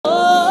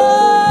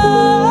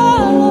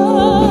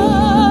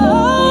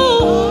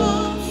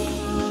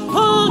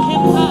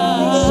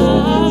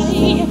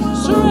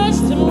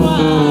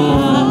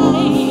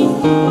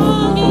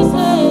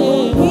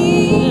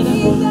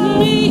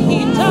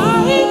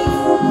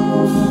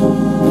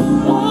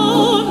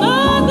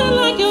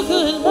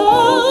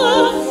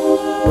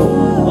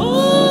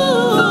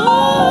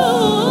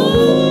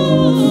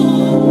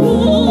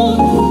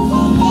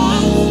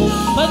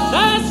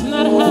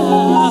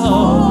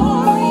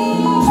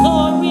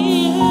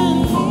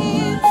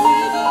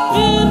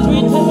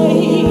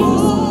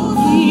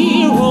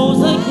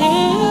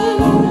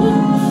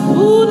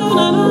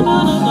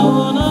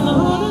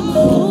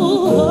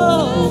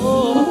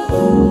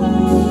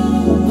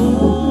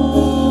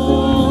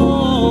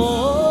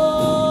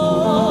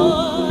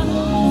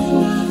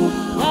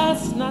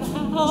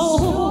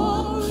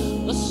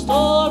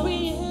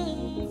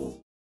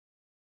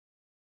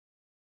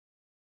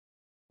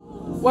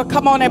Well,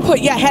 come on and put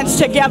your hands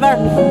together.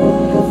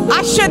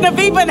 I shouldn't have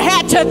even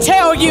had to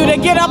tell you to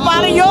get up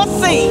out of your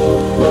seat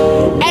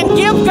and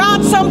give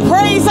God some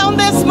praise on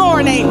this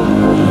morning.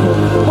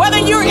 Whether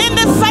you're in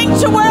the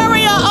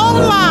sanctuary or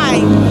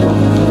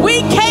online,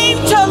 we came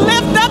to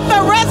lift up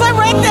the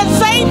resurrected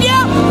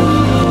Savior,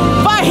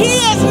 for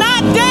he is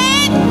not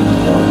dead,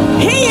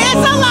 he is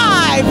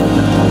alive.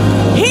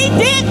 He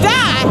did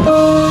die.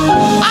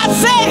 I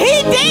said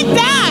he did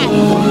die,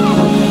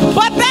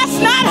 but that's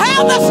not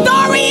how the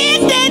story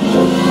ended.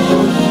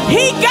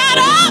 He got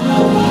up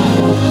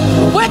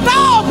with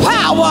all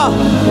power,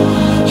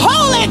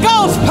 Holy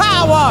Ghost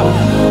power,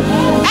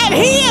 and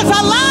he is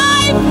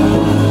alive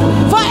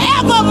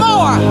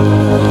forevermore.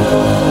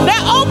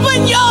 Now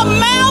open your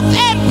mouth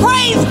and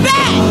praise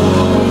that.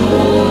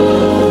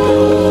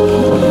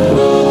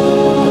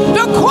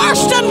 The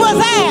question was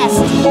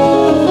asked,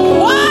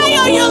 why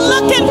are you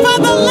looking for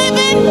the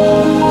living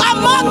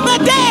among the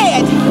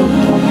dead?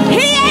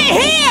 He ain't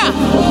here,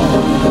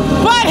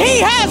 but he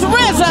has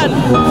risen.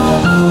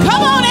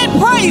 Come on and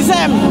praise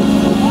him.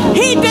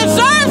 He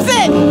deserves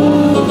it.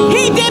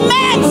 He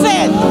demands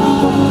it.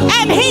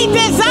 And he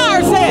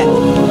desires it.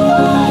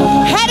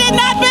 Had it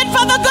not been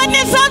for the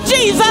goodness of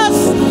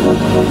Jesus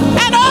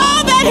and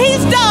all that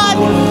he's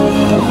done,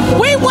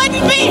 we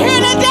wouldn't be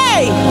here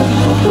today.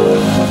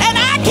 And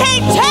I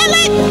can't tell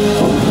it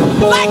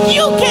like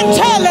you can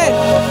tell it,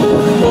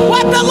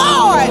 what the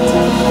Lord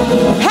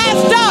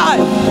has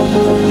done.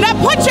 Now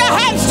put your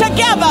hands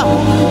together.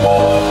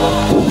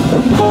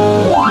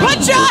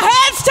 Put your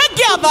hands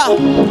together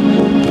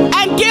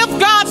and give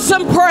God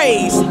some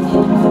praise.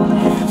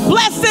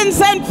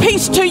 Blessings and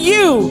peace to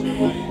you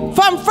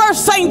from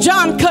First St.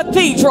 John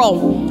Cathedral.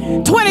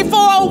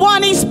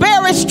 2401 East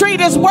Berry Street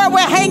is where we're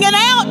hanging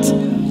out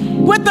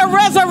with the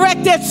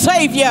resurrected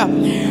Savior,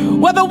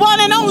 where the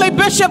one and only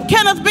Bishop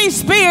Kenneth B.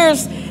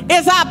 Spears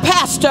is our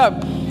pastor.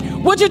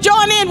 Would you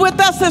join in with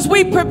us as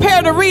we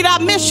prepare to read our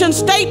mission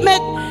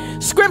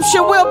statement?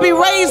 Scripture will be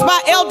raised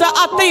by Elder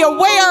Althea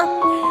Ware.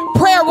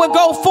 Prayer will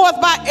go forth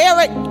by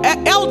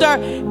Elder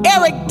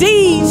Eric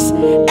Dees,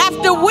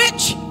 after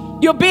which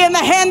you'll be in the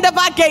hand of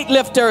our gate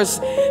lifters.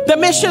 The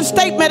mission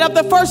statement of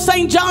the First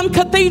St. John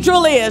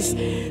Cathedral is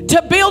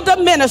to build a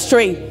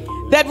ministry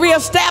that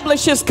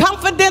reestablishes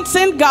confidence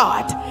in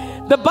God,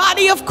 the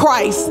body of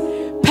Christ,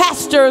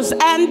 pastors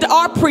and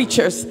our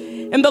preachers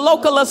in the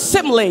local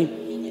assembly,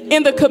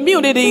 in the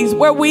communities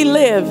where we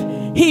live.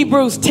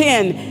 Hebrews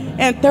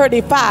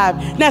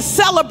 10:35. Now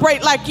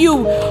celebrate like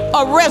you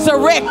are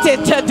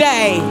resurrected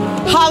today.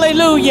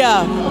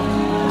 Hallelujah.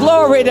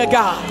 Glory to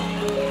God.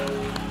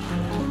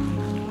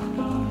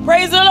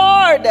 Praise the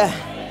Lord.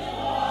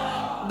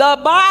 The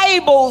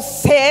Bible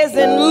says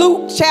in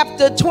Luke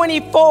chapter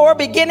 24,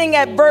 beginning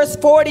at verse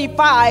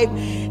 45,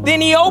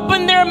 then he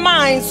opened their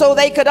minds so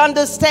they could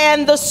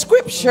understand the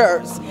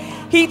scriptures.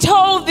 He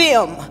told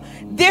them,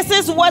 this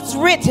is what's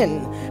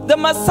written. The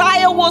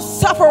Messiah will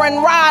suffer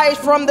and rise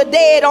from the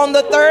dead on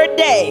the third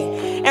day,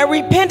 and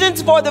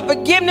repentance for the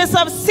forgiveness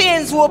of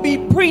sins will be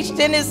preached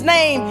in his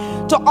name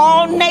to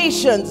all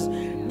nations,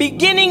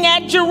 beginning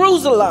at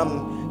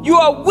Jerusalem. You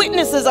are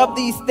witnesses of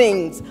these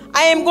things.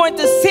 I am going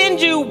to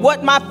send you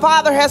what my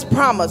Father has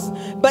promised,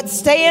 but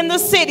stay in the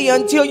city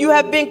until you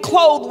have been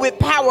clothed with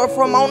power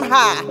from on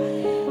high.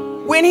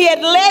 When he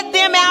had led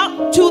them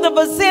out to the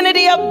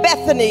vicinity of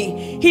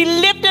Bethany, he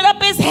lifted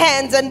up his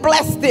hands and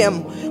blessed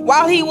them.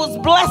 While he was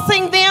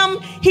blessing them,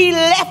 he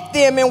left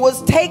them and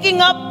was taken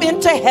up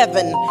into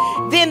heaven.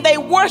 Then they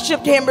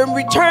worshiped him and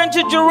returned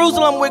to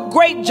Jerusalem with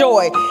great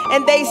joy.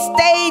 And they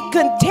stayed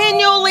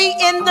continually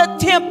in the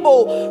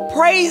temple,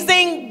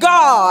 praising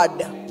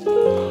God.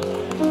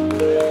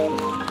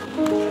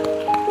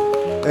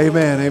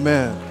 Amen,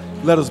 amen.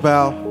 Let us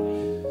bow.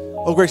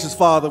 Oh, gracious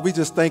Father, we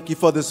just thank you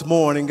for this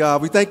morning,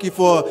 God. We thank you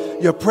for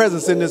your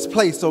presence in this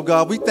place, oh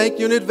God. We thank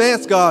you in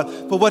advance, God,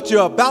 for what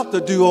you're about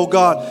to do, oh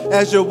God.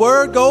 As your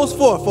word goes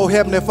forth, oh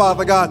Heavenly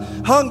Father, God,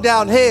 hung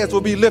down heads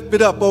will be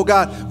lifted up, oh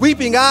God.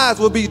 Weeping eyes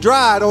will be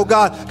dried, oh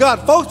God.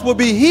 God, folks will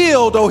be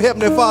healed, oh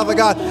Heavenly Father,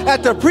 God,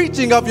 at the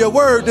preaching of your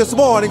word this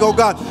morning, oh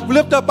God. We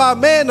lift up our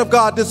man of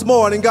God this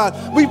morning, God.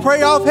 We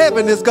pray off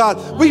heaven this, God.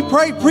 We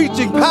pray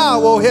preaching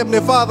power, oh Heavenly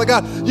Father,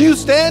 God. You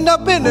stand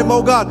up in them,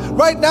 oh God,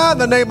 right now in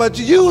the name of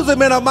Jesus. Use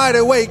them in a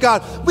mighty way,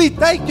 God. We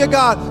thank you,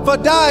 God, for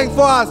dying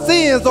for our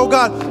sins, oh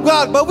God.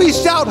 God, but we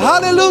shout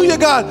hallelujah,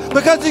 God,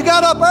 because you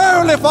got up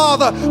early,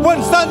 Father,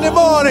 one Sunday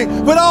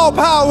morning with all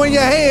power in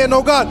your hand,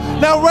 oh God.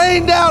 Now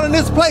rain down in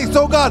this place,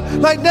 oh God,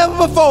 like never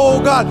before, oh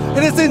God.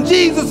 And it's in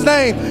Jesus'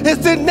 name.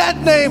 It's in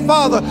that name,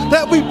 Father,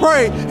 that we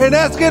pray and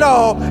ask it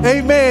all.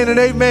 Amen and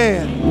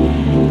amen.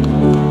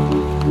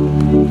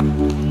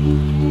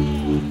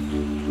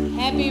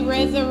 Happy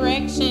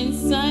Resurrection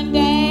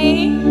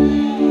Sunday.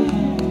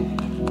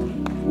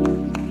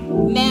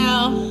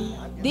 Now,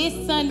 this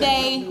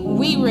Sunday,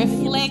 we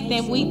reflect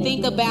and we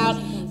think about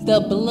the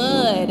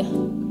blood.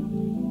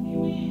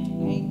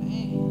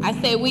 I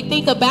said we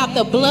think about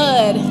the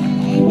blood,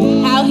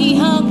 how he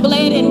hung,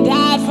 bled, and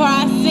died for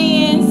our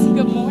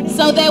sins,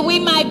 so that we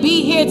might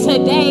be here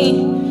today,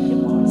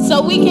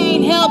 So we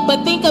can't help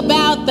but think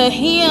about the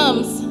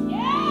hymns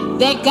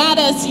that got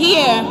us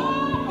here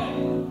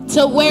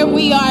to where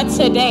we are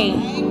today.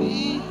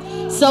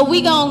 So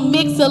we gonna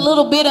mix a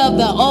little bit of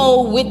the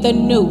old with the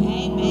new.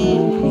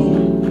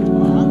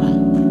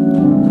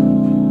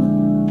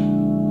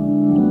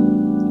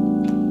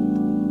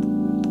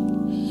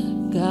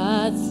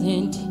 God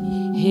sent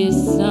his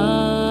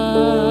son.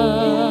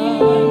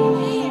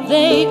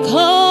 They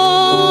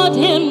called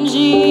him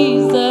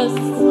Jesus.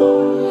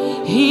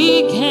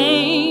 He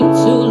came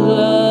to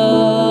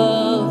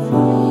love,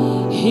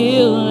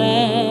 heal,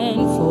 and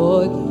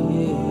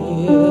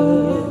forgive.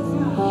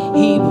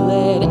 He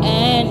bled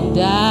and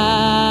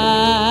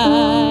died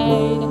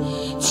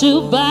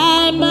to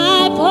buy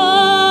my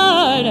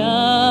pardon.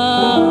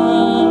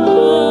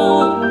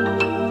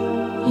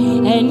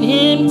 An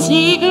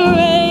empty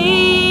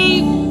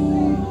grave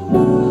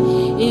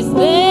is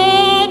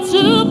there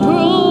to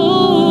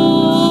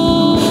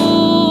prove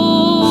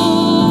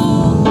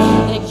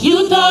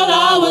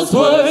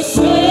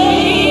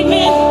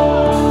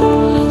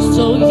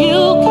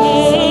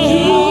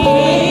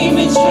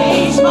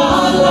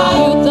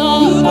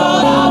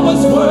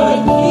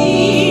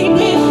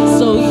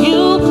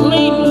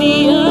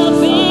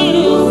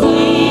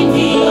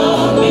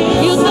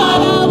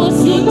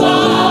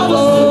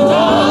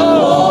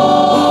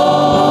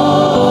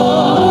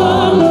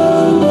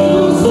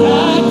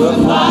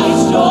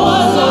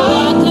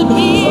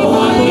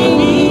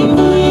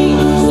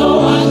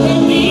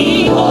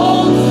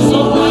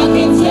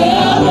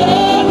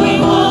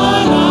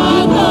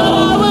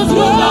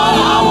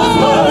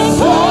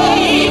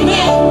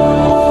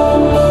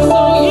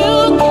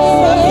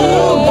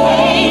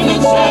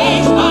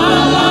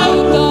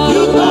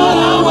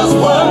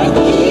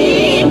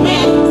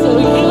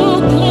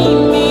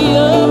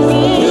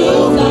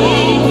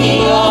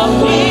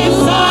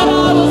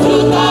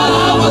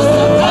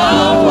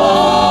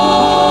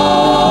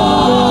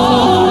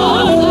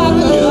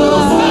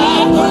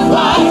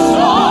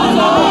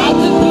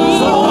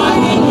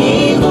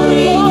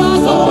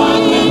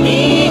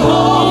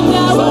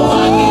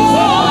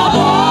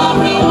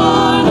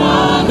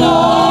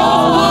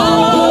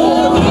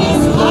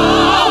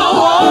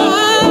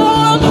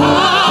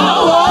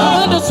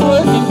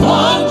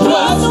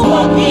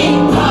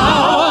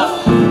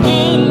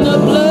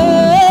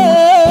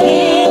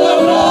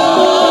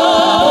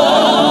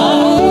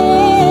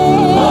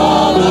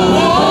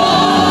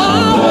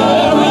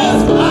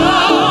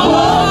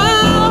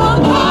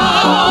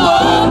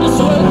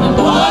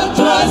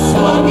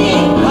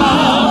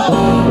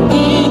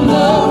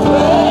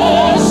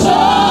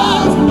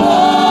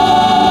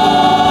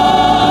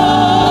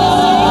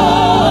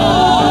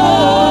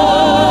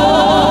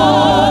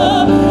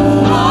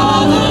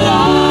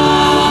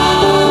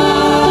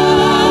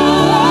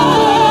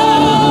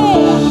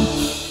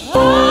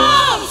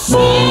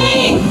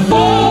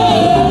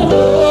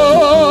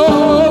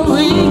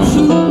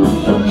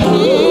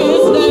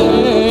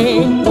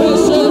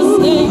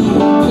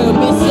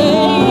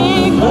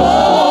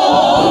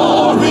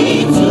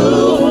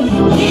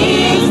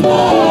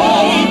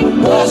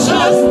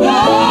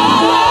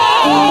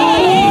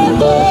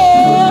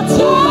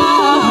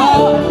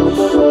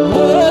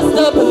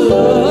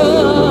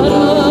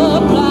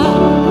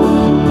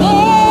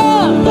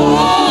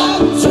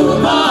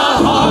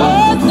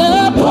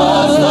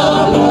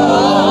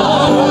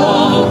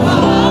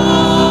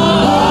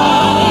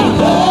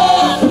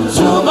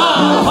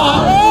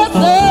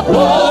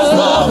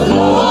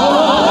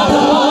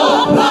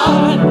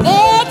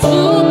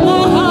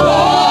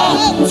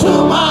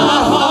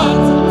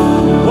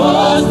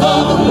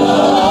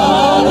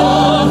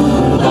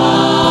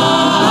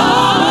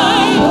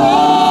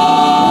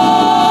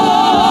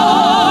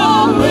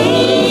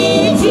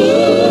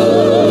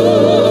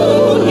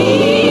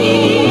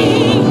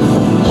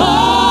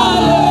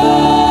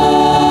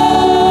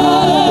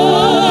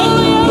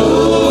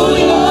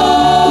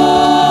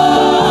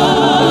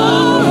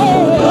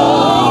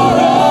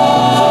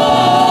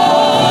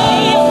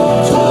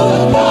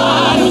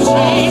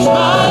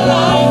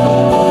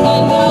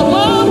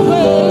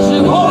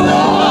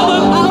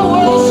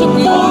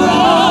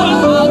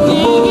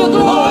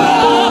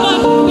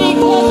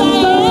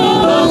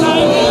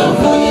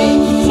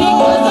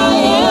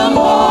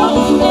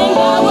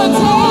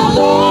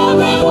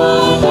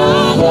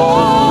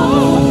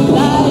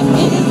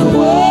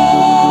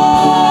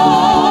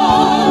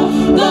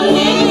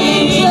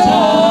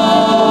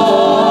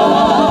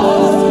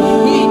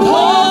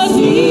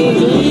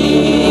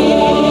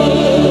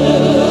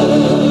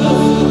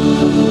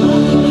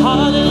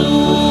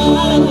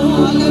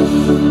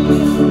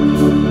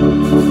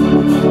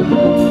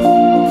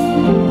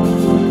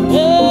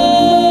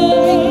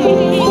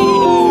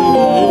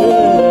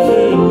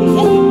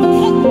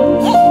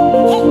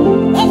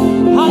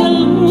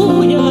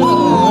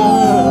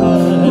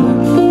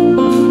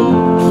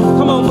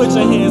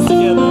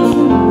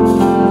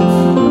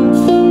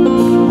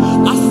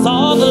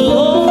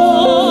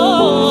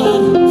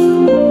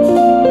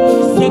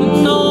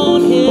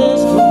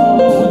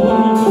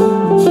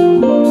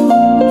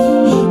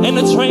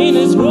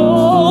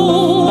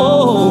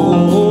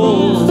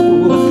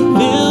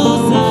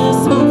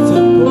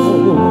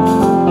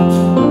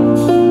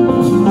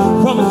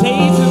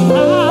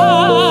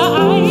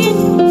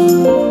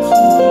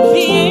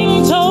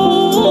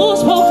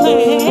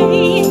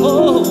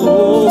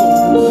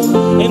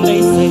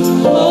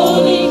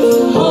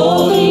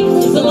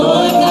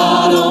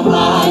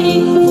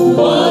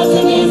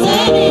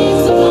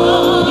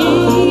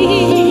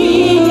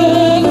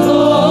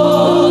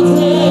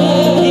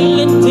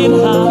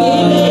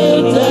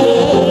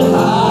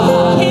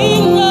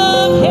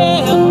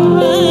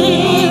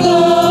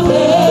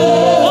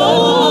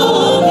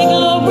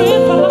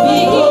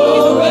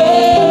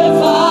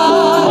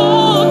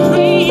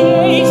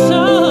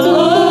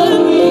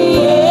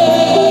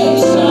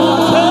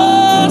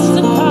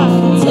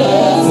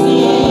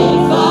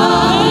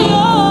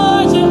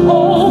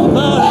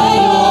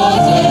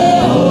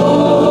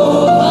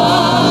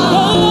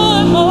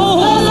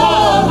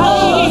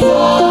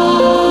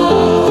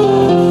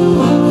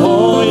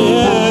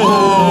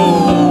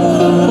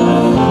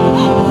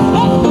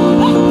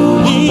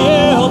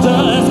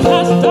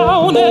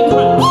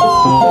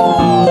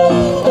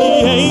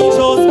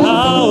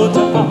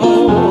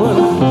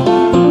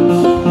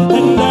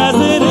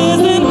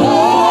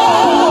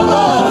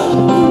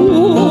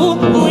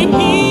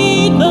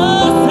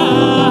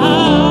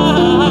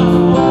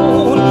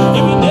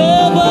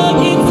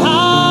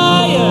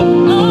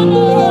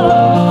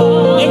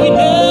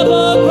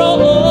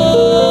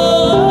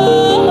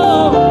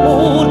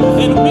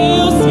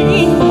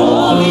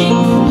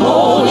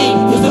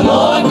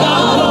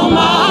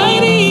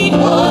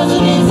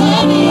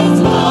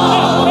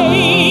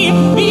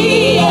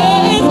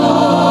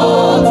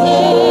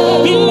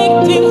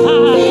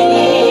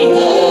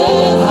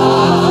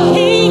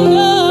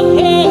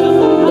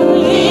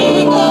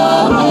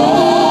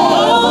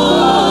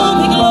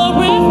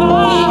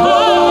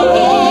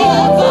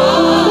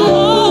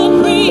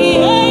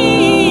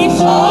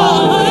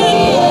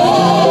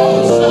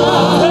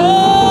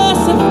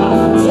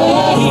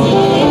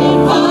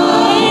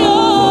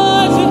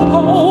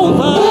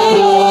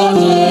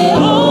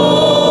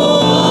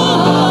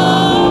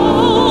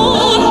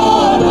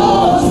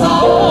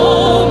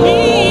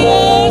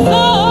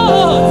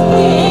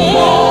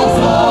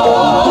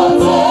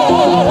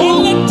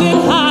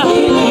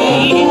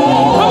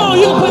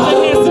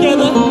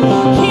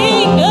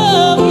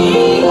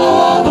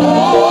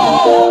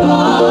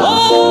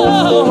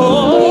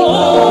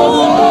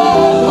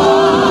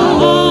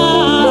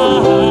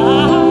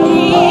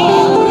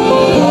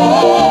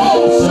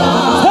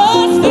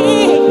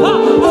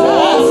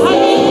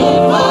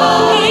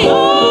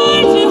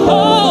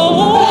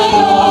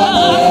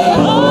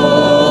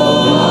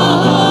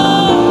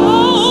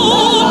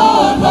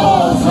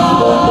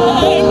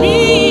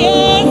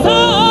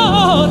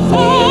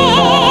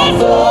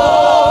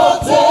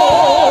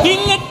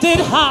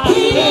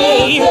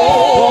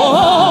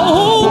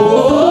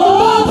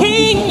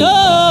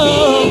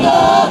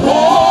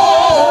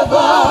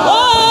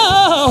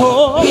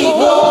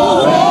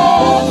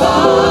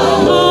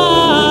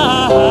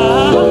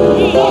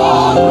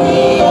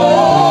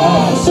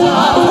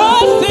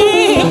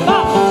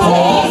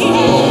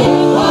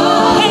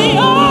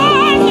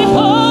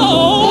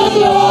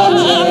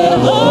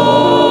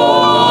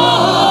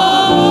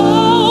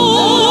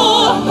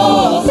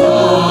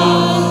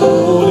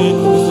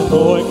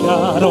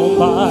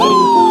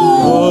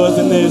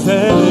goodness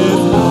and His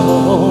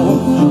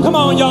love. Come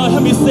on, y'all,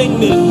 help me sing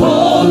this.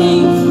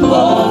 Holy,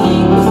 holy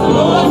is the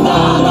Lord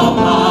God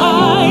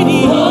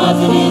Almighty. Yours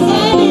it is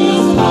and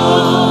His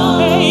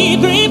love. Hey,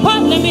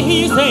 three-part, let me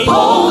hear you say.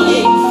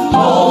 Holy,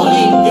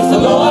 holy is the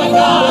Lord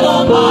God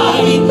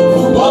Almighty,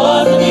 who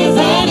was and is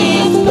and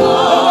is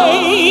love.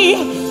 Hey,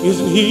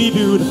 isn't He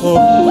beautiful?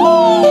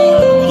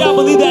 Y'all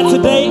believe that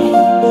today?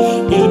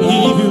 Isn't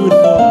He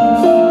beautiful?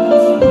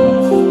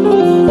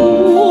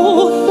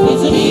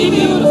 Isn't He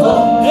beautiful?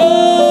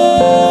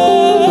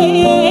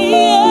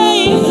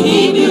 Isn't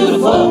He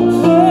beautiful?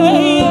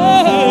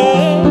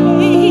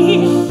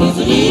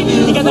 Isn't He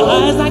beautiful? He got the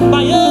eyes like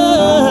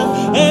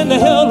fire and the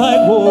hair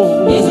like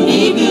wool. Isn't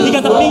He beautiful? He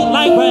got the feet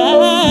like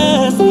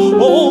brass.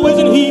 Oh,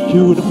 isn't He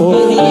beautiful?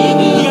 Isn't He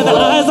beautiful? He got the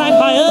eyes like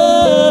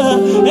fire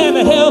and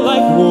the hair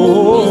like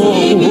wool.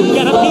 He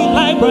got the feet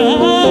like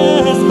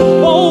brass.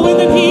 Oh,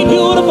 isn't He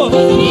beautiful?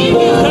 Isn't He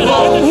beautiful?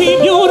 Isn't He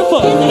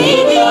beautiful? Isn't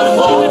He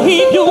beautiful? Isn't He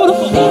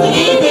beautiful? Isn't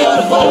He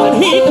beautiful?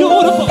 Isn't He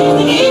beautiful?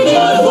 Isn't He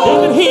beautiful?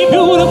 Isn't He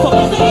beautiful?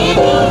 Isn't He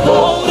beautiful?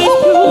 Oh, this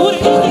beauty.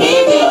 Isn't He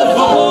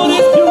beautiful? Oh,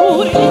 this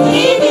beauty. Isn't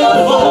He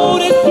beautiful? Oh,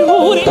 this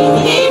beauty.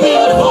 Isn't He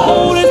beautiful?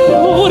 Oh, this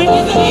beauty.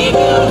 Isn't He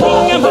beautiful?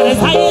 King of his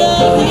higher.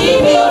 Isn't He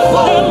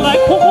beautiful? Hair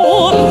like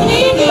wool. Isn't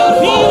He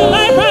beautiful? Feet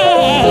like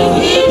brass.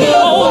 Isn't He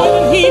beautiful? Oh,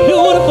 isn't He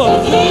beautiful?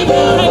 Isn't He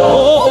beautiful? Hey,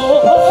 oh,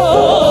 oh,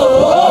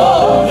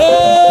 oh,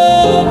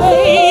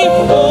 hey,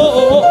 oh,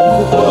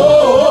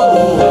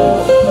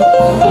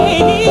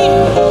 hey,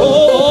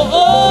 oh,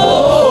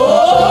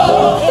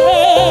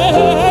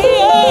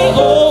 hey,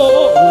 oh.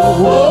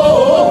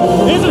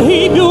 Isn't He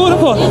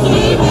beautiful? Isn't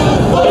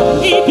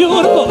He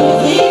beautiful?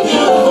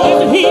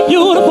 Isn't He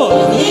beautiful?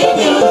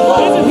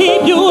 Isn't He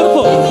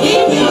beautiful?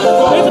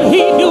 Isn't He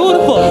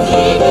beautiful?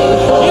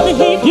 Isn't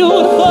He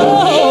beautiful?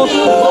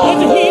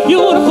 Isn't He beautiful? Isn't He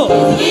beautiful?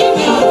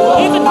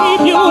 Isn't He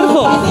beautiful?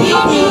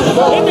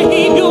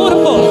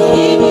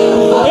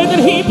 Isn't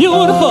He beautiful? Isn't He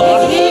beautiful?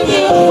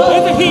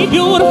 Isn't He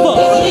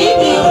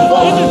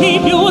beautiful? Isn't He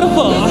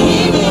beautiful?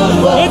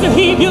 Isn't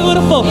He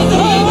beautiful?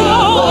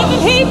 Oh,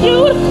 isn't He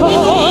beautiful?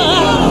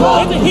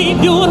 Isn't He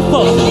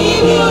beautiful?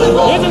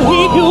 Isn't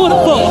He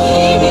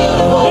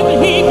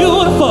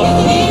beautiful?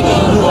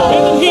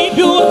 Isn't He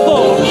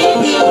beautiful?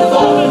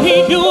 Isn't He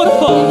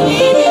beautiful?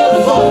 Isn't He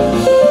beautiful?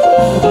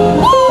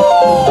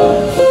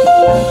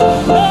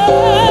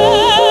 Hey,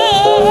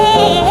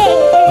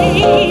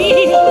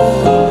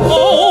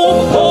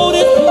 oh,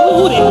 this beauty,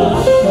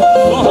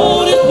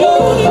 oh, this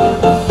beauty,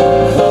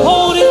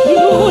 oh, this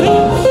beauty,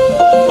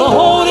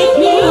 oh, this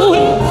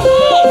beauty,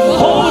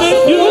 oh, this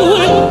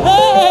beauty,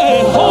 hey,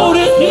 oh,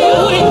 this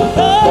beauty,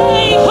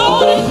 hey,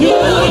 oh, this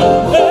beauty,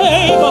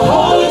 hey,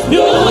 behold this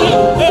beauty,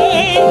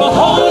 hey,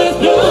 behold this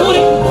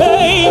beauty,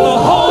 hey,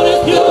 behold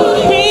this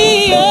beauty, be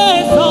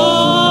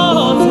exalted,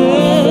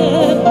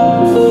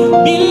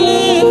 be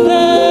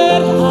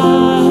lifted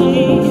high,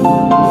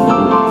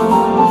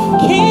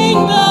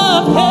 King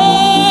of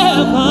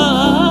heaven,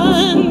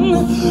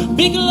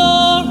 be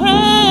glorified.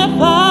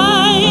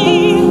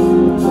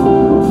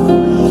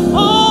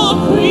 All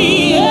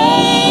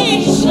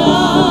creation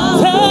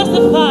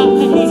testifies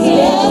that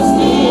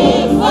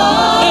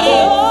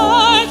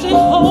you're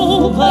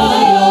Jehovah.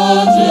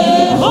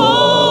 Oh,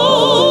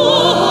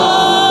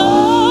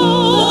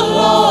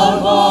 Lord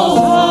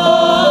Most High.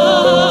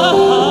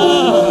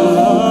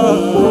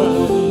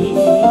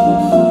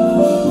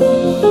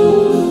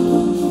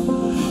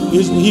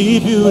 Isn't He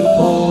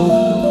beautiful?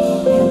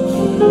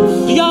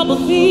 Do y'all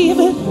believe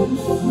it?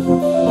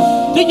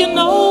 Do you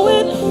know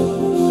it?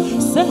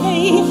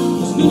 Say,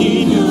 isn't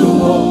He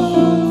beautiful?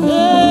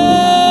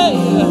 Hey,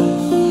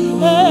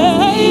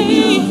 hey.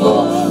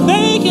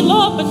 Thank you,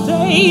 Lord, for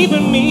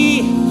saving me.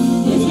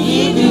 Isn't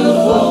He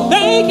beautiful?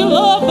 Thank you,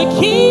 Lord, for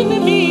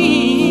keeping me.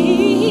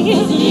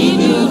 Isn't He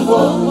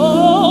beautiful?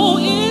 Oh,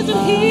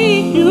 isn't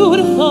He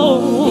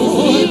beautiful?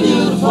 Isn't He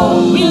beautiful?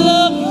 We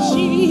love you,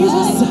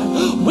 Jesus.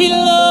 We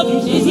love you,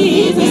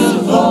 Jesus.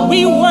 We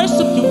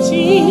worship you,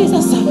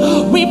 Jesus.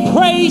 We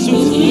praise you,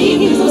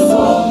 Jesus.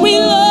 We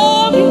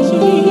love you,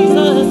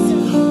 Jesus.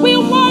 We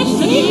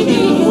worship you,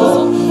 Jesus.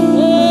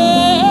 Hey,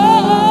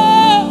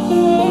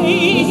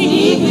 Isn't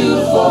He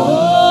beautiful?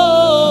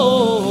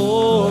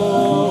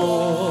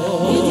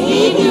 Isn't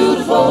He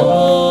beautiful?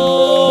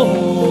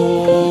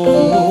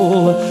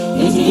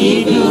 Isn't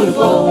He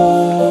beautiful?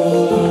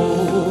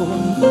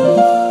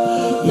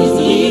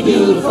 Isn't He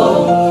beautiful?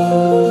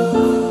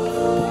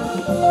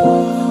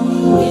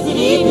 Isn't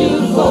He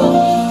beautiful?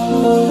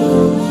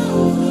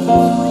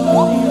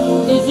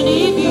 Isn't He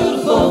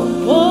beautiful?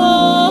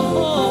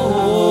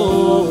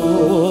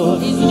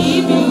 Isn't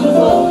He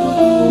beautiful?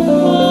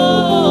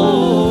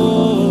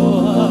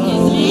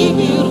 Isn't He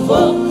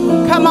beautiful?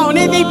 Come on,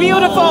 isn't He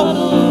beautiful?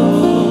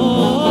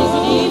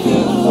 Isn't He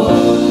beautiful?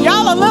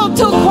 Y'all a little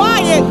too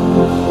quiet.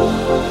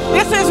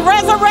 This is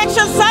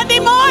Resurrection Sunday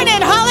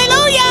morning.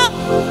 Hallelujah.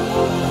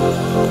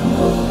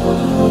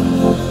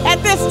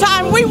 At this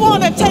time, we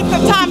want to take the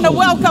time to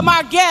welcome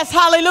our guests.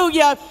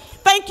 Hallelujah.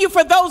 Thank you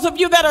for those of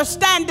you that are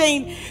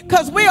standing,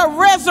 because we are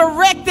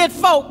resurrected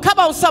folk. Come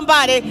on,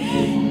 somebody.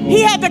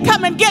 He had to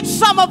come and get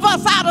some of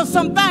us out of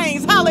some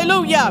things.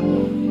 Hallelujah.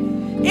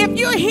 If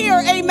you're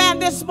here, amen,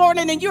 this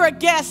morning and you're a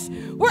guest,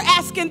 we're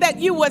asking that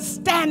you would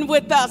stand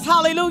with us.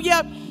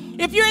 Hallelujah.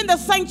 If you're in the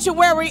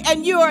sanctuary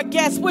and you're a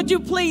guest, would you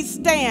please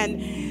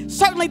stand?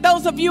 Certainly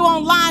those of you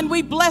online,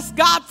 we bless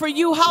God for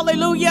you.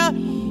 Hallelujah.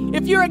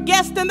 If you're a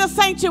guest in the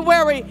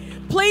sanctuary,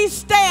 please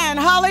stand.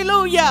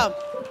 Hallelujah.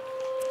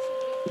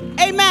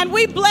 Amen.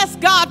 We bless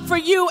God for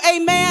you.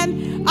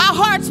 Amen. Our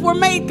hearts were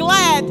made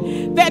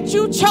glad that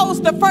you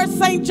chose the First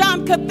St.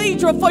 John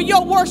Cathedral for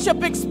your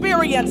worship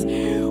experience.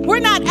 We're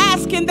not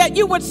asking that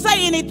you would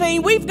say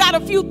anything. We've got a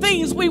few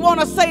things we want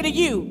to say to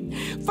you.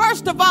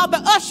 First of all,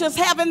 the ushers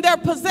have in their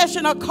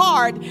possession a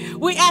card.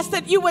 We ask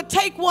that you would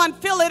take one,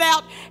 fill it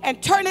out,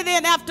 and turn it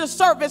in after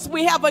service.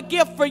 We have a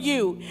gift for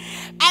you.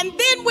 And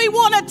then we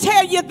want to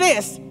tell you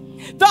this.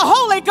 The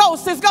Holy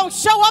Ghost is going to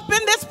show up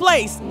in this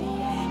place.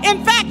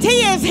 In fact,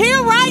 he is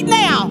here right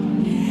now.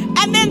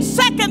 And then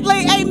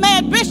secondly,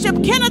 amen,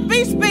 Bishop Kenneth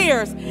B.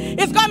 Spears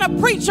is going to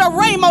preach a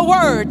rhema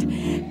word.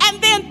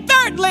 And then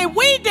thirdly,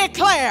 we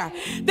declare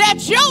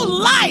that your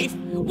life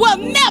will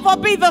never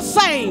be the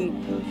same.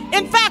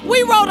 In fact,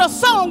 we wrote a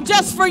song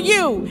just for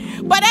you.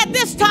 But at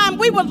this time,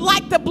 we would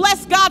like to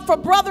bless God for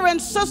brother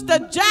and sister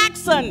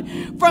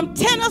Jackson from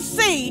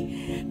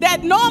Tennessee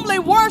that normally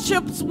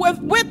worships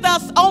with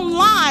us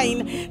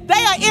online.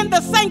 They are in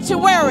the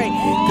sanctuary.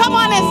 Come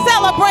on and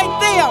celebrate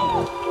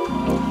them.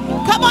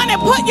 Come on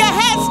and put your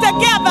hands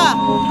together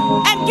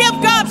and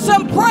give God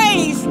some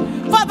praise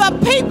for the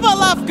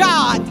people of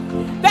God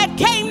that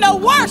came to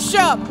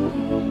worship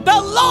the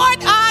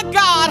Lord our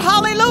God.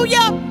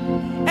 Hallelujah.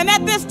 And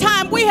at this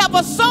time, we have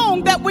a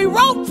song that we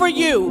wrote for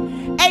you.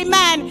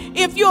 Amen.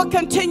 If you'll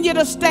continue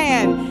to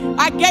stand,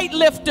 our gate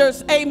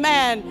lifters,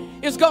 amen,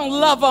 is going to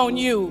love on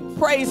you.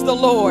 Praise the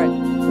Lord.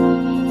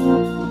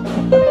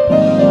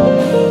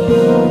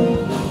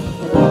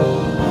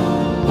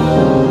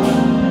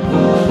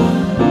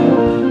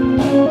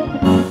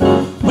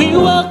 We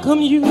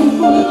welcome you to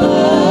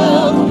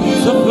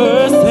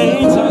First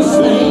St.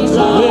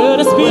 John, where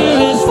the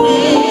Spirit is,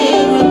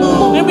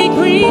 and we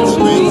greet you,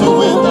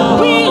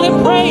 really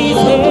praise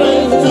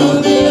Him.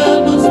 To the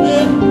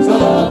atmosphere, so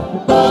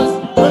us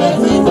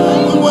praising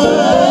the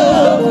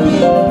world.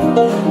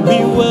 We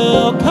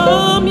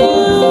welcome you.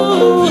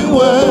 We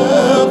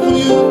welcome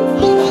you.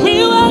 We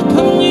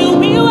welcome you.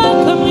 We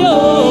welcome you.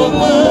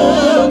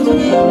 We welcome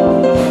you.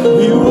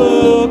 We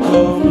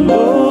welcome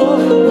you.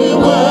 We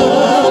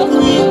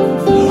welcome you.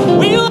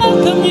 We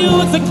welcome you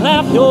to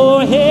clap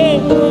your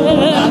hands.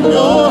 Clap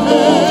your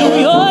hands. Do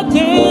your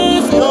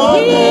dance. We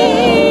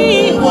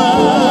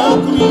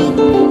welcome you.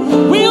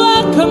 We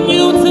welcome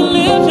you to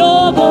lift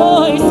your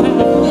voice.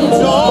 Lift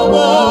your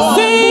voice.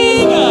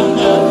 Sing.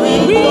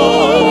 We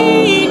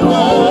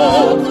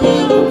welcome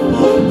you.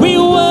 We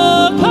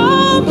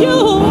welcome you.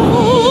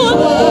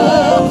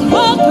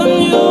 Welcome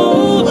you.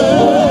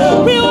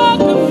 We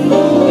welcome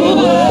you.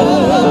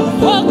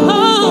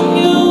 Welcome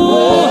you.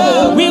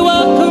 We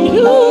welcome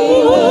you.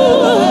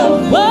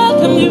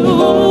 Welcome you.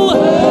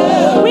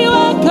 We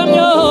welcome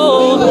you.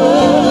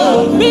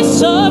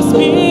 Bishop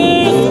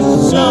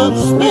Spears. Bishop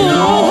Spears.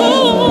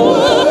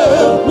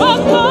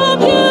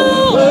 Welcome you.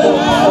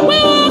 We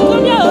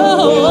welcome you.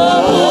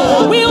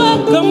 We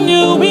welcome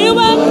you. We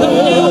welcome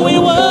you. We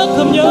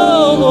welcome you.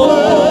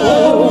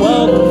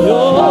 Welcome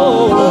you.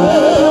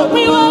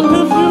 We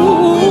welcome you.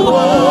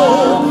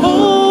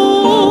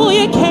 Oh,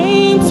 you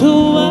came to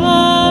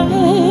us.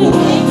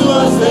 Came to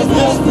us as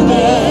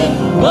yesterday,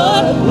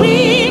 but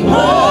we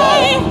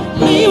pray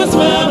leave us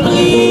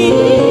family.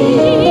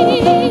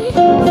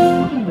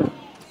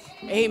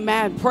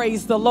 Amen.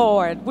 Praise the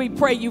Lord. We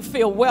pray you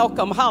feel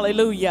welcome.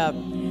 Hallelujah.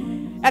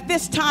 At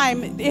this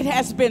time, it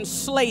has been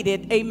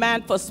slated,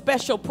 amen, for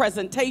special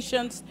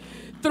presentations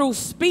through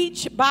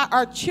speech by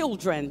our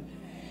children.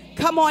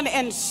 Come on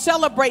and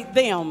celebrate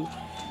them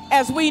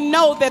as we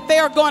know that they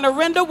are going to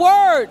render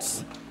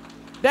words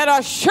that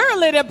are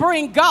surely to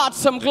bring God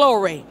some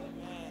glory.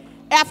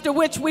 After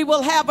which we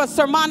will have a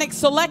sermonic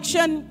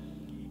selection.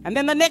 And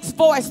then the next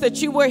voice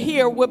that you will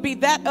hear will be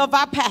that of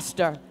our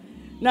pastor,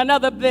 none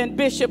other than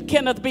Bishop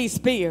Kenneth B.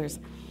 Spears.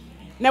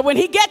 Now, when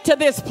he get to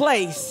this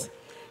place,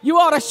 you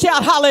ought to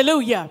shout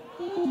hallelujah.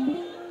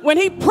 When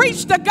he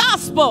preached the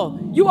gospel,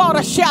 you ought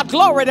to shout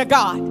glory to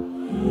God.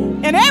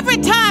 And every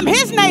time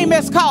his name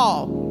is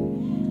called,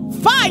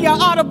 fire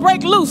ought to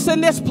break loose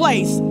in this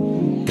place.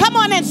 Come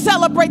on and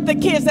celebrate the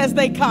kids as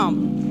they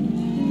come.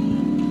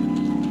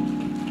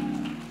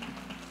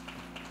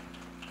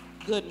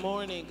 Good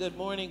morning, good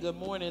morning, good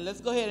morning.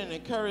 Let's go ahead and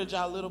encourage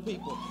our little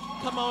people.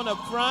 Come on up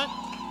front.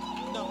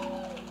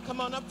 No, come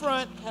on up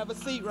front. Have a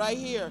seat right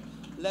here.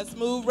 Let's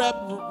move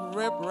rapido.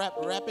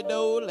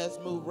 Let's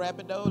move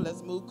rapido.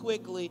 Let's move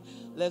quickly.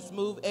 Let's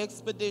move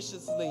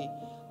expeditiously.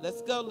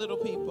 Let's go, little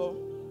people.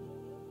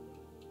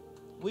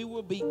 We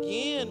will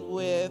begin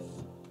with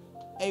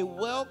a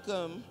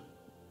welcome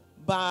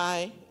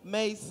by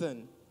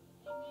Mason.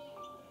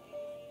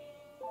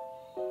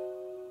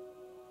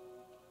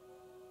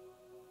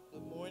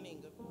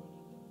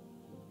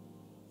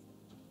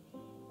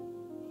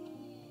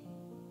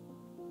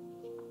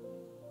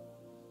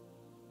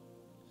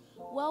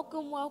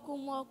 Welcome,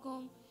 welcome,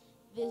 welcome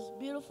this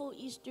beautiful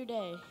Easter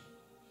day.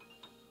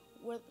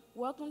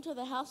 Welcome to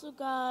the house of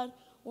God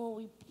when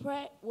we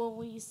pray, when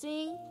we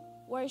sing,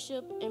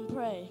 worship, and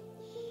pray.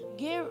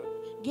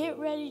 Get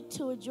ready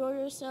to enjoy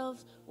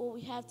yourselves what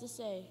we have to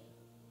say.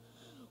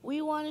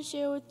 We want to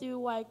share with you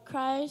why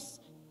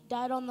Christ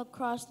died on the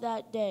cross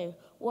that day.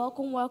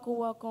 Welcome, welcome,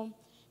 welcome.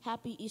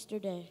 Happy Easter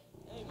Day.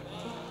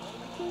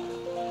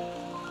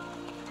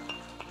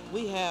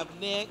 We have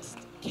next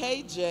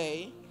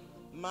KJ,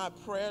 My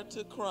Prayer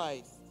to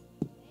Christ.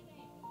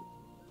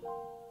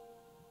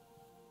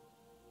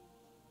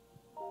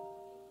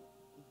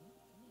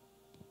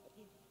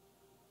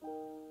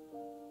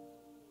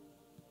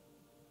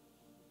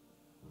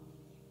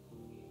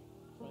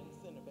 Front and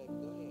center, baby.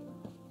 Go ahead.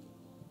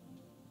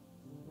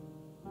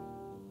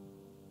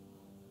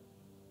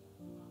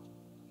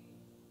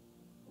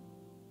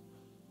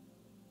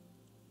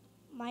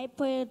 My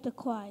prayer to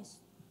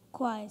Christ.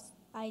 Christ,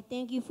 I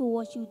thank you for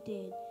what you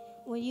did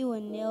when you were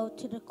nailed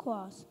to the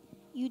cross.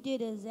 You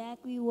did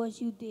exactly what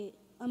you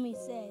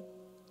said.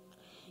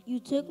 You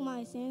took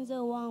my sins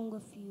along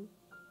with you.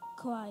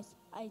 Christ,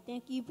 I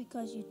thank you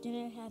because you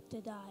didn't have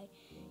to die.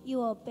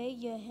 You obeyed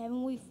your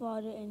heavenly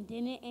Father and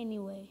did it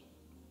anyway.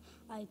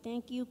 I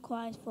thank you,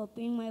 Christ, for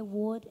being my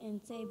Lord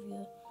and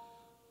Savior.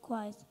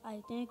 Christ,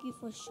 I thank you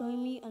for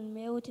showing me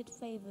unmerited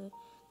favor.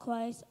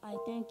 Christ, I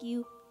thank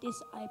you.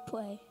 This I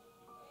pray.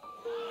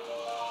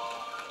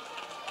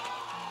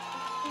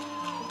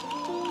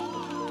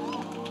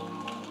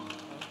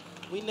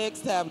 We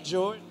next have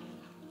Jordan.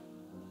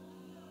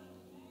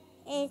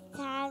 It's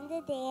time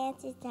to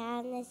dance, it's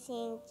time to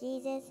sing.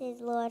 Jesus is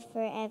Lord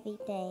for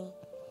everything.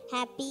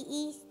 Happy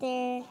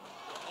Easter.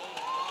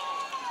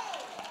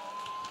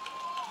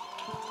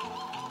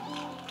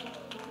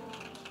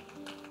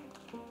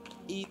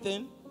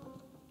 Ethan.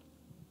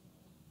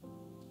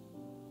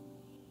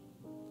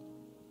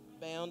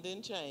 Bound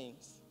in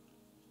chains.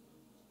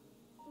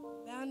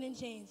 Bound in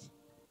chains.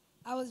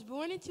 I was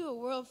born into a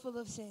world full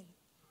of sin.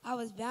 I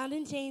was bound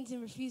in chains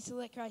and refused to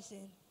let Christ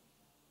in.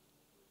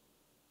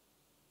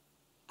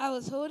 I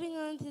was holding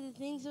on to the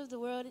things of the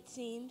world, it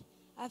seemed.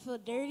 I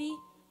felt dirty,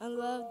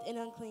 unloved, and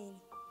unclean.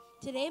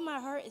 Today my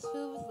heart is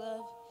filled with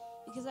love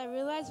because I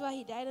realize why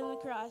he died on the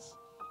cross,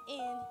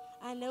 and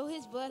I know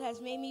his blood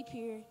has made me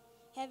pure.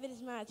 Heaven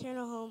is my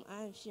eternal home,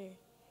 I am sure.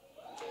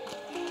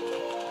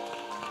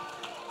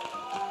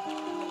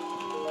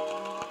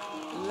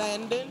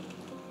 Landon.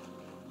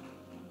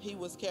 He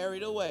was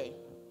carried away.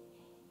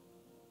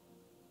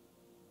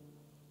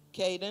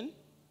 Caden.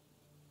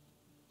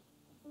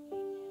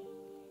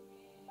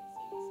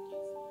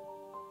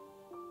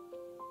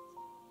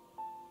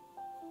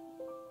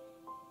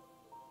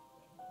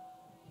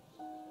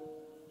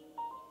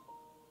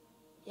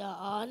 Y'all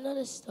all know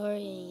the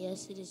story, and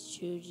yes, it is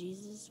true.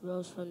 Jesus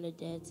rose from the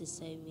dead to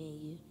save me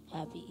and you.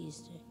 Happy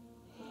Easter.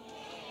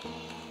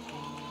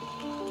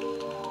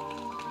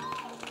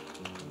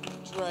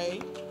 Trey.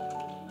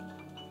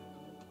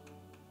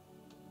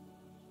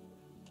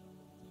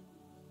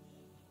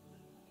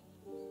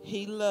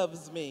 He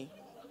loves me.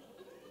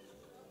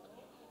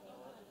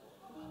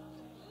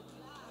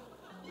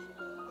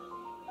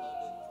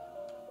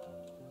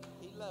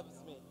 He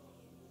loves me.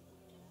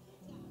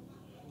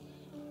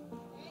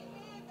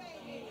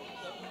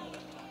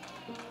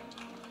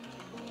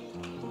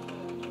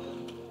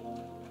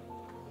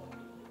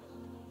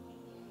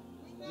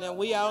 Now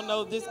we all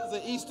know this is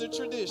an Easter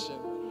tradition.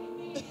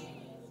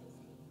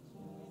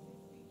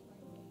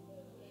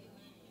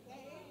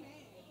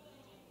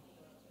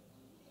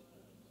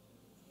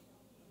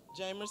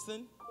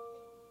 Jamerson.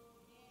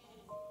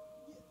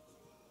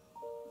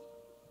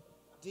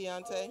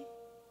 Deontay.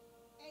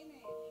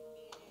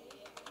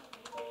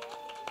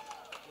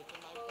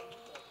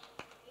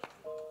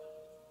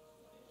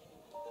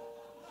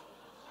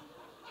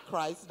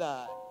 Christ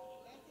died.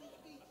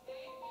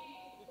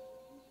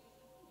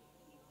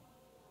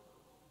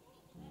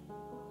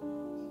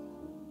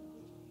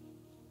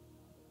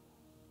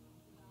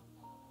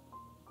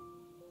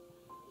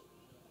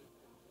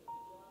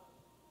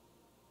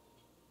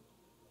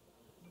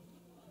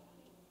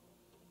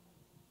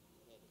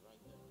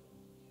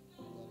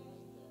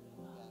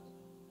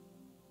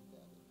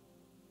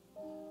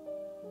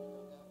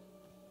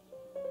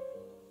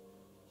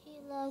 He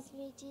loves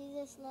me,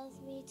 Jesus loves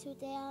me.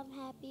 Today I'm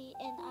happy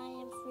and I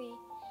am free.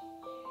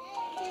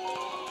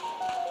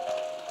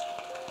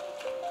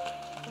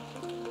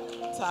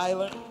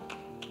 Tyler.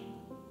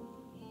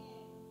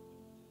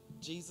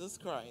 Jesus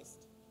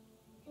Christ.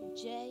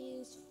 J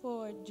is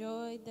for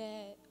joy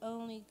that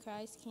only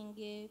Christ can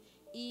give.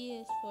 E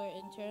is for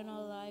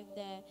eternal life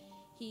that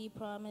he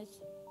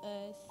promised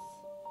us.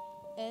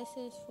 S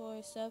is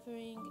for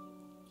suffering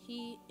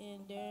he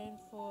endured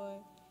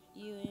for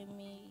you and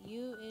me.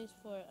 U is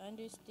for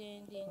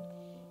understanding.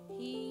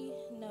 He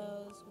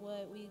knows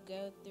what we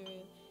go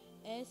through.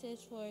 S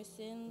is for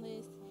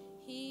sinless.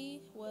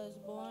 He was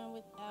born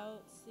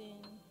without sin.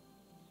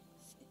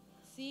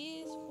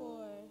 C is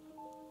for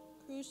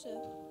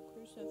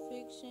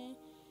crucifixion.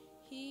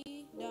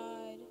 He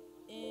died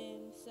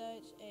in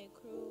such a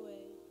cruel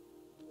way.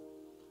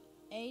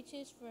 H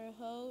is for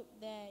hope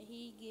that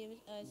he gives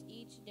us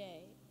each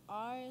day.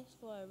 R is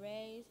for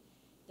raise,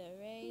 the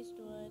raised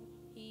one,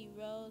 he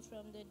rose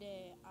from the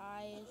dead.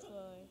 I is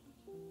for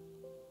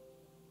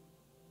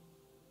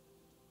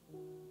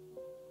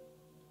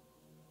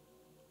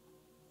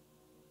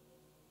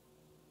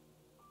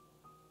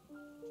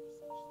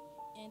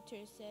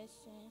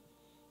intercession.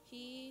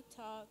 He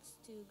talks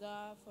to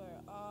God for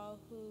all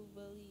who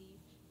believe.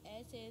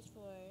 S is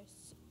for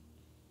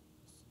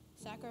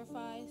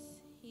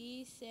sacrifice.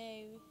 He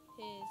saved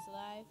his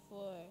life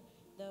for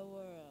the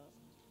world.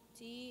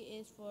 T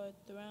is for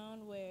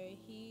throne where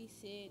he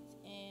sits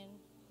and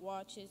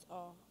watches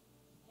all.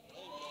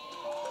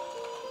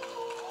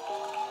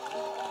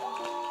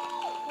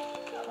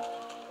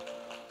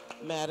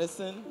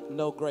 Madison,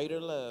 no greater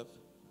love.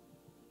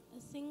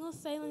 A single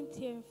silent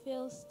tear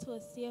fills to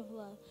a sea of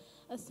love.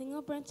 A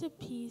single branch of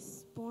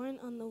peace born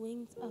on the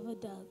wings of a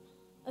dove.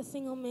 A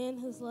single man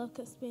whose love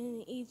could span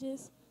the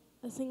ages.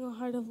 A single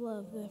heart of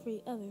love that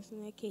freed others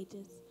from their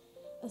cages.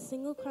 A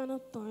single crown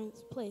of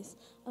thorns placed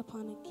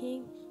upon a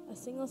king. A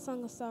single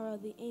song of sorrow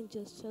the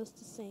angels chose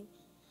to sing.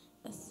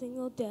 A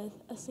single death,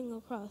 a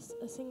single cross,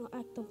 a single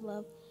act of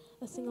love.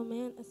 A single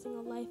man, a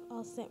single life,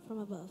 all sent from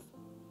above.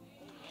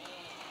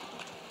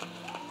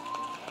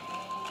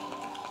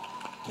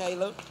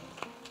 Caleb.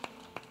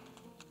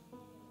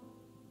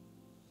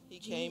 He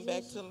came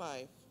back to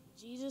life.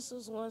 Jesus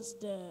was once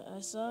dead.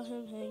 I saw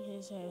him hang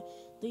his head.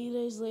 3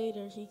 days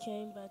later, he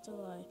came back to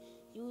life.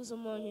 He was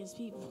among his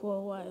people for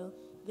a while.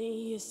 Then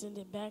he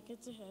ascended back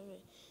into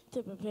heaven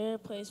to prepare a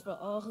place for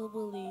all who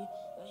believe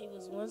that he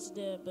was once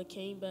dead but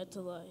came back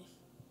to life.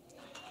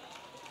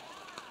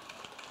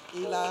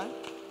 Eli.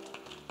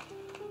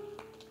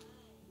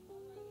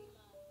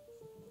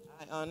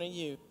 I honor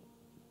you.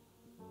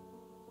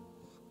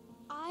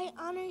 I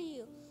honor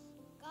you.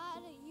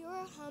 God, you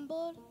are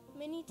humbled.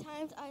 Many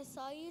times I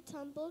saw you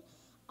tumbled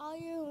all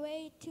your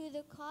way to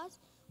the cross,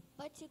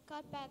 but you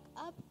got back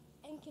up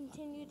and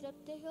continued up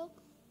the hill.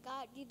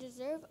 God, you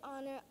deserve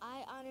honor.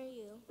 I honor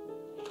you.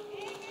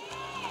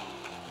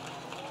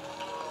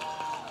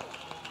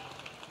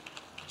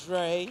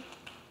 Dre.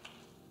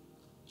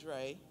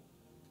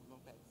 Come on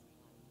back.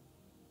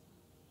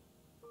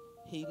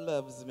 He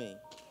loves me.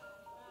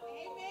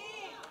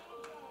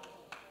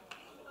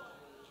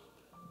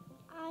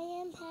 I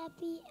am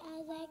happy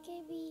as I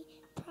can be.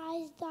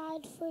 Praise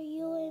God for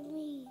you and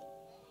me.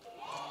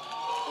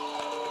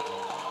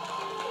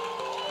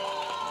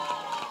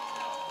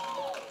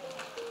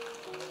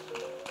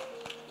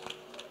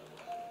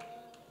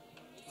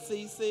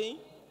 CC.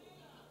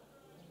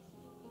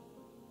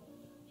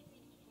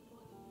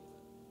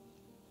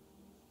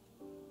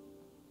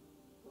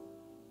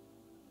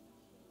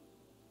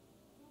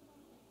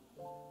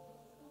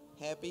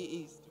 Happy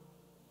Easter.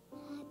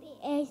 Happy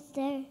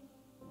Easter.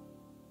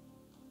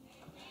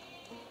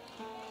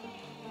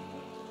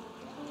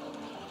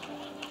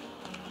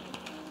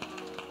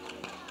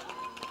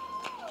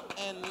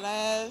 And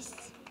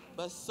last,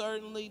 but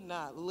certainly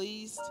not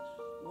least,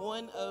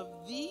 one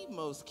of the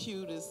most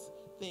cutest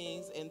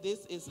things, and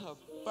this is her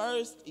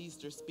first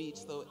Easter speech,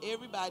 so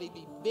everybody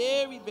be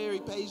very, very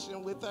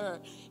patient with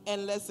her,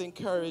 and let's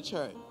encourage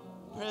her.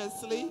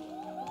 Presley.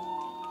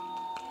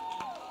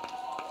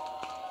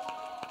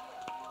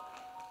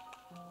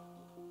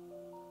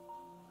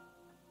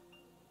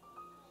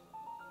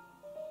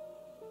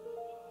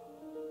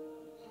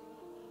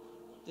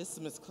 This is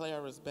Miss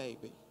Clara's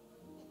baby.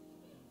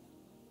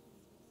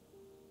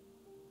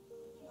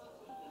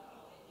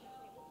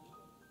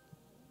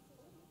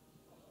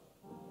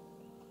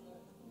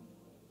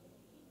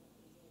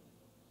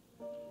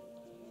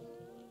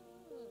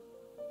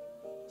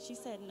 She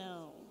said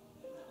no.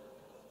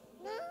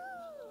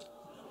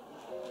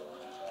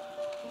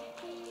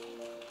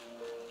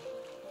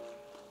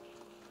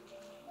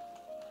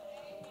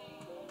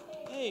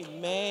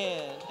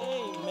 Amen.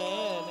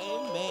 Amen.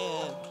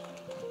 Amen.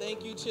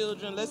 Thank you,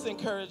 children. Let's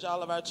encourage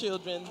all of our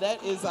children.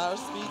 That is our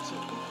speech.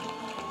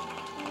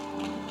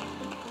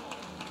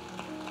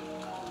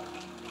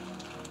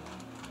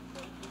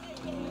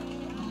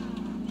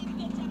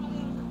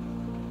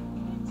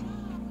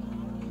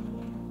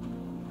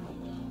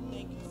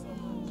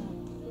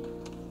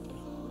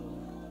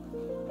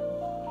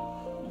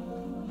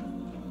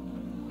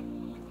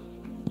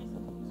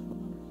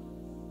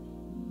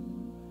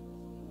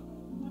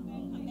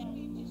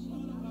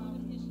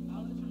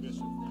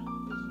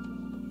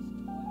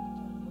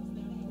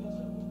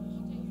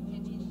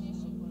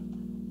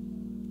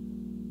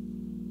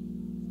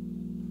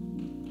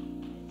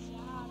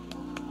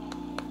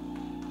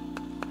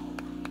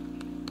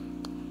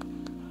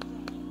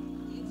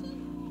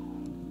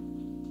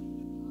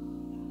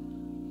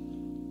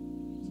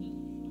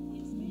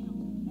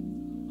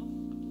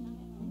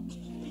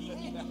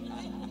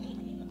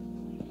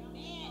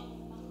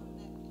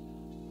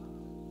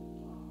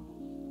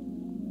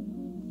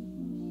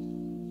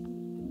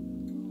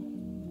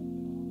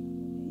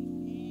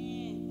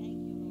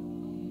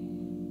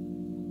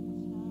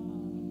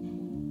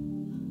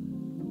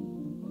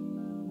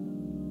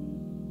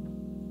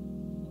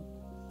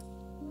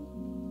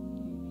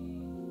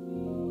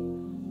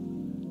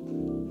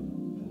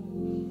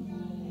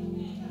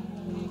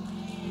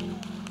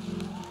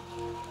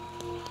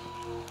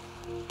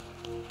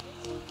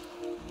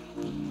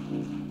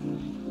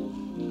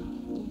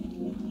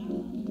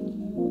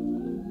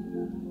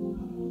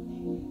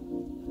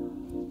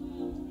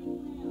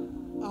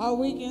 All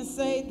we can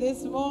say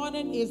this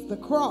morning is the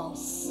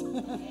cross.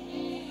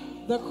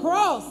 The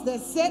cross that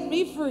set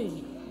me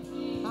free.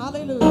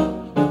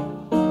 Hallelujah.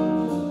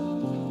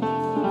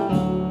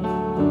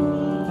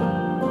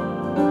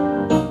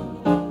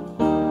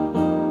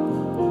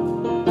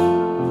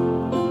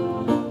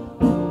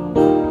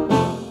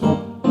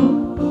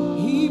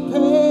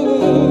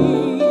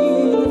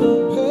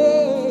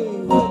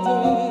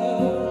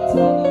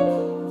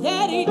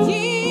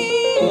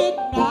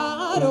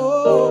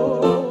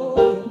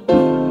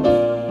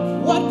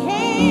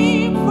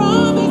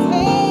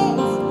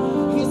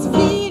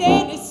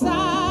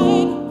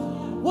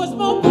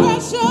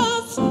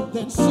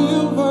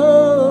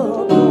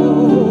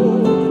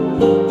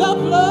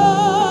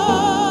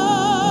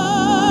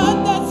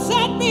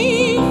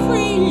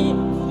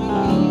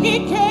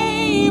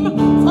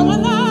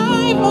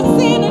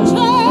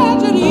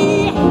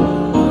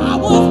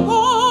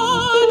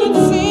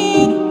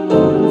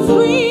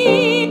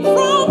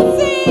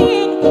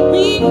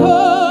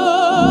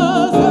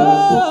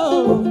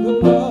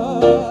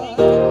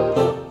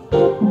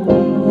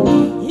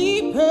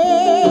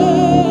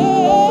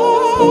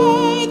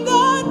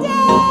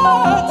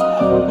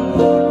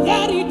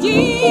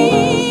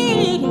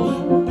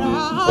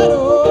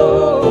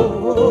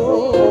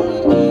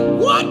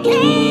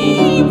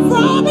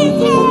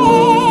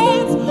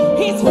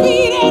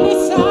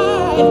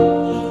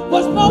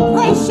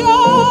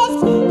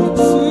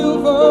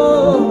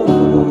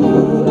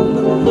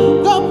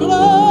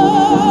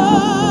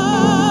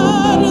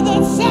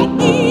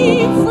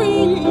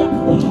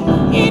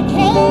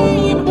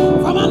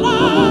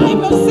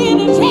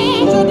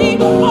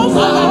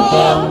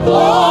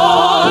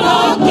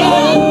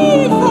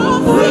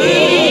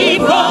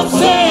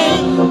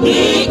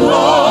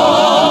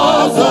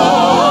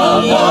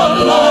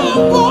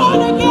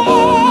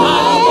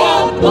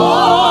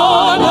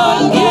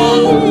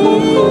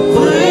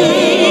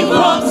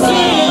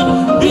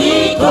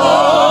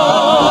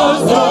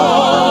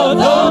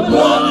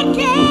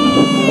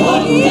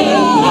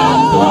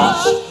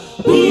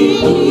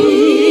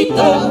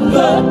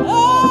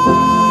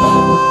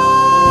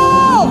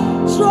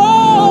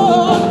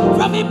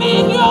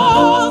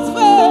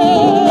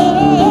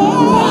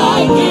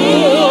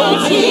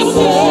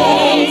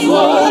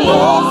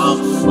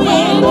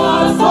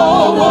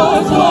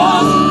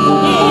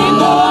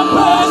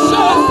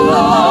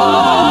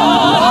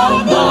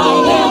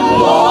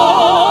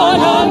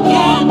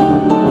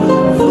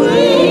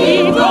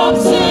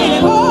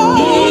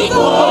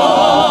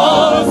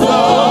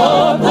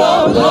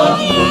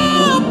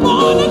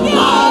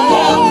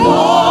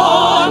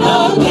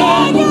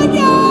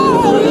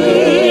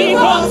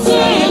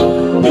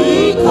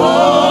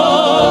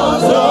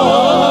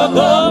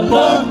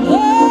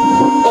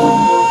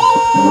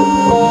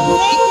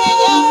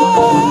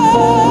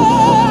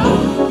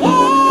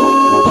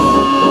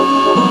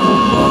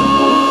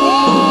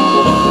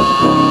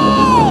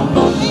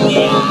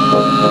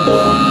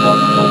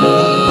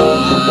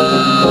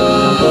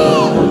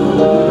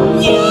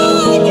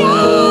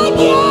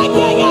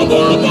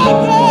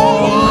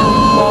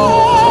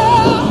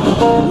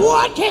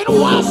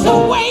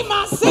 One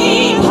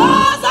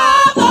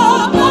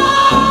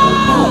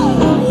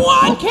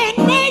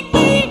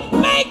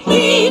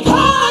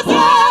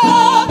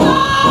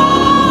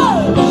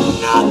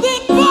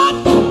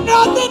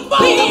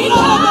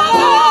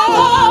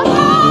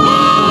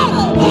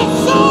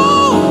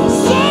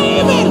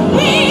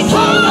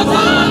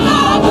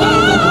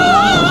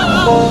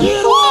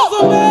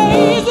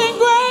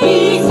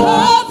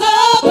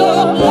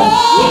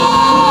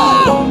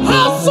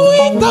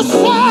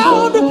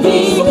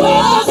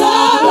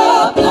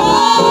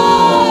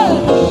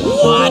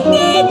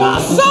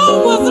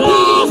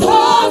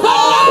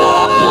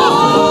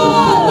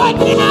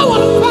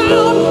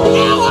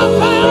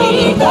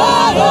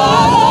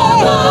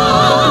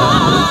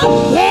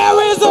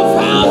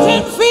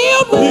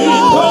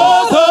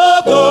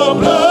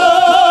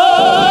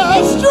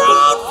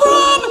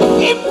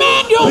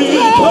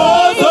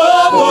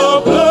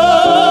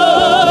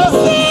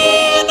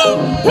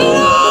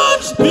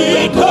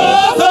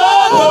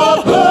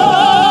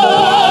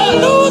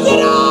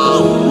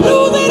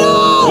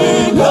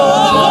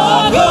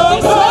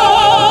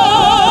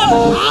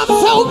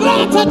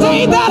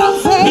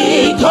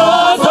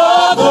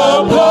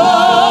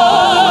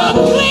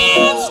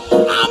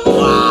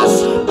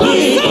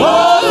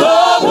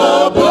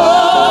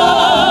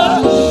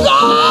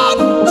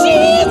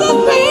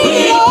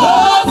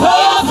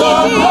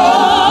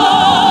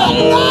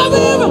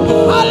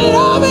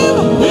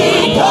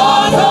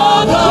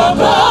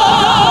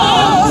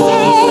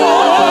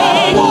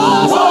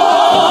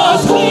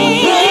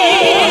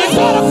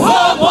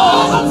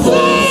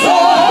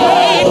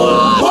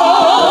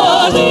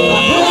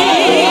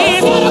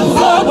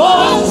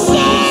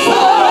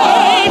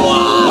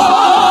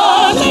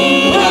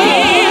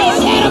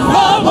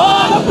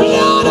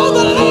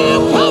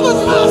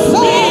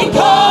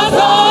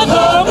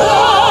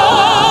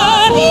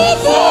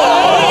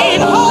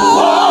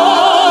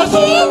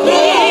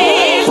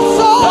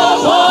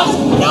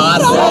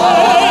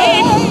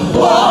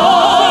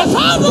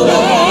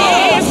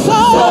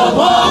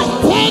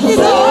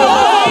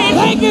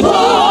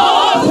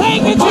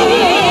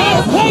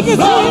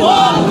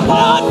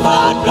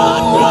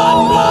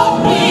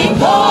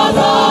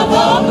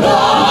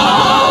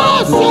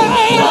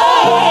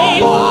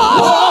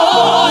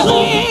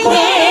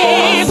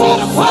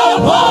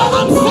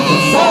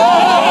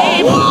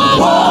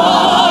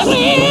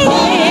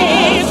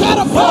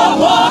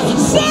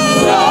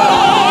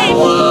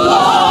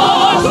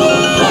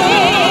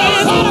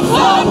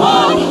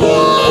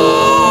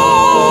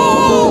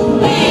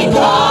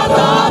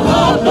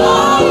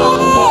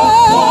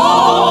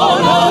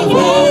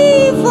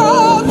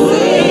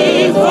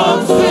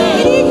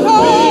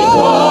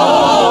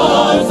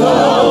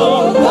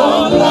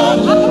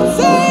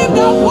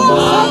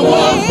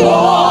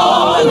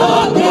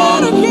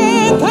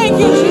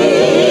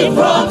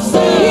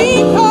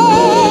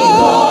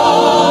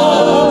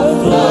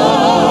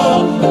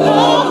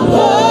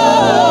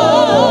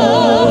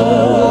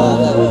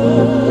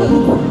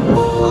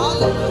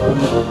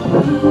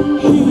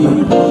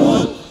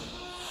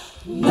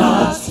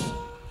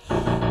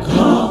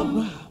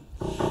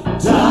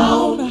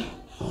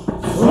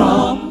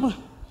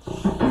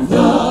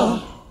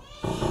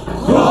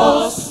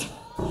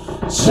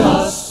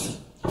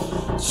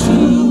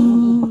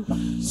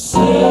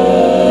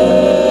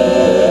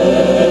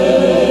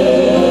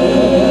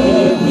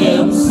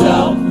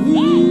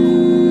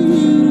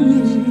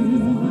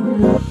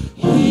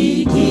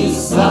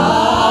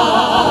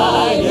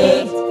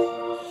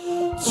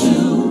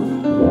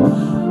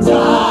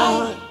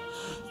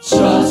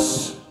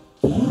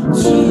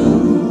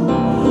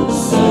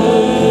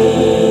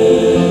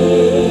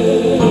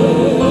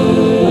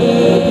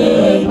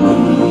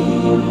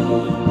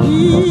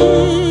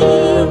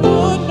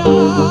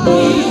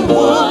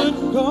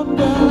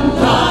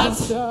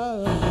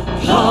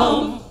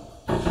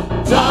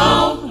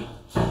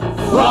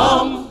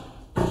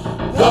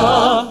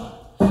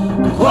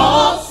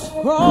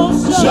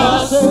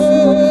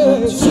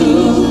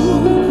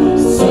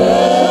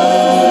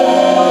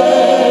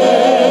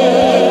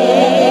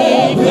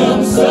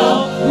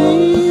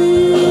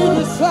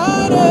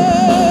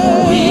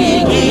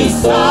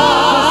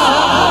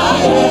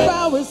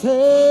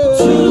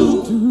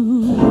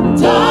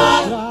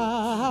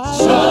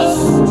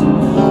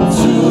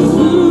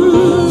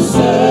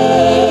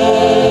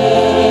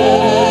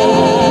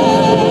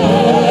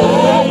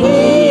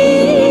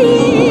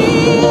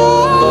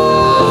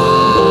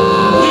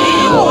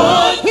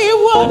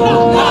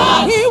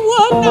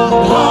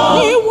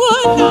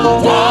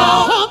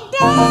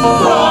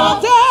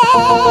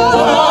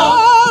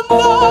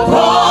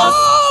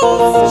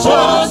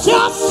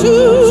just to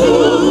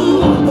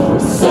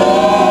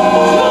save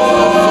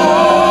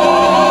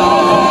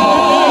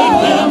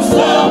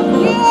himself.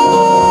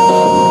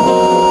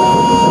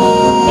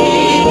 He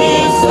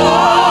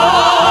decided.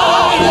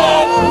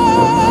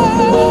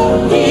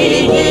 He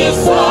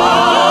decided.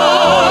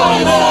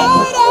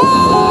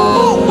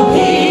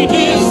 He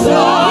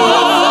decided.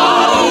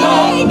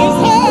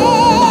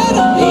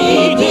 He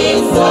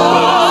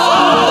decided.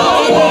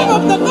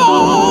 Of the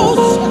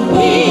ghost.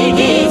 He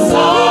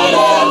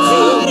decided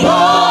to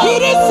die. He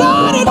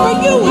decided for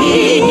you. He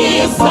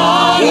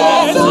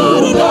decided to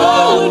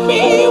die. With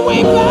me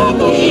way back.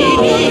 He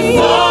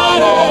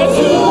decided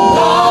to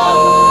die.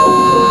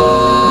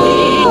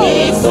 He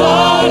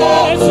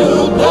decided to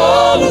die.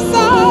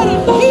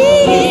 He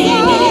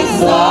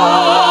decided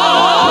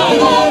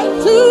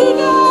to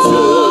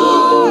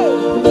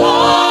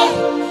die.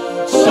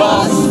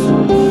 Just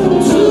to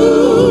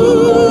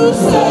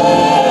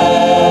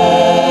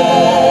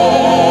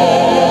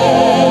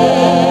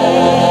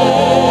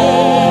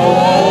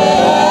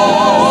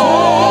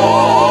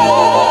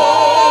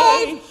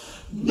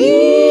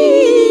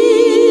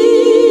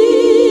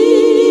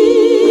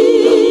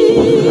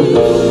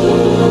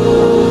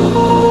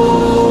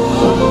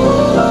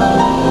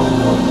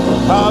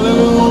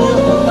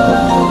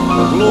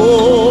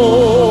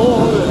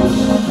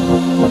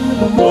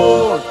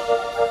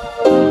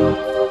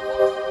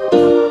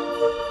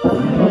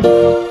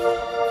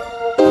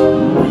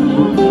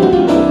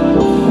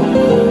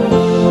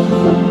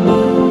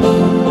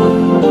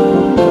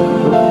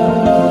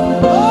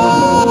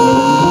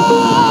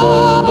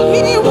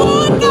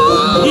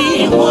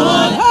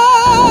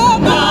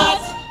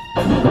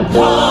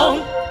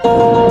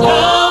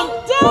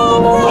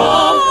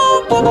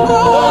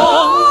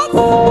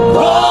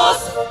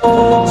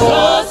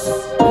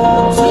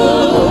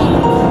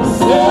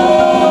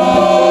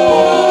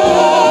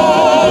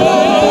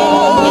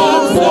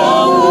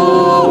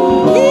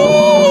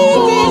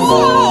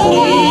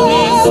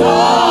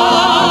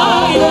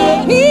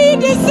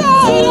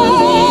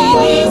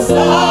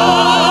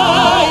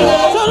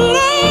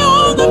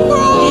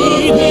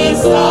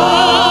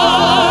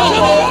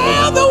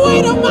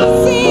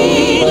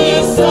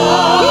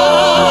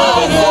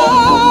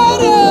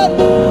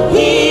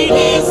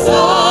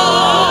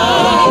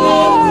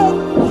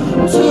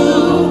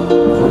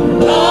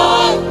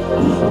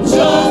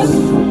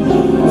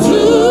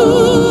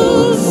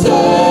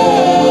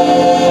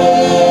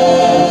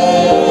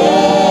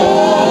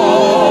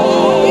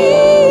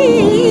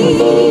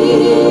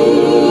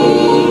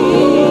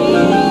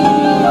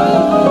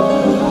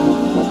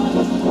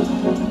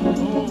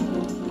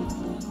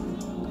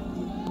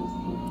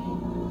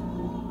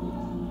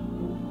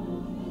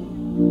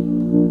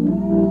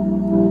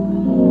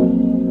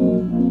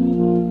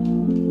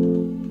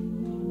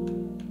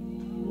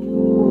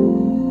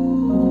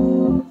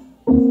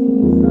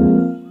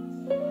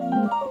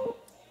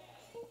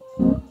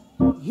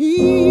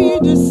He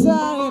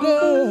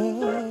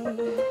decided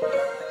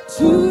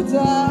to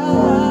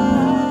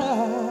die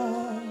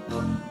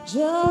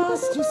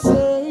just to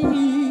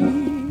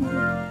save.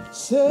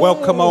 Well,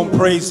 come on,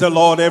 praise the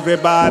Lord,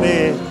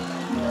 everybody.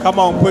 Come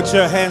on, put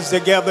your hands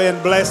together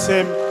and bless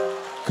him.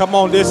 Come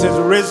on, this is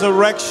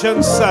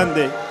Resurrection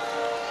Sunday.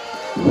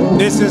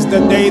 This is the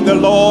day the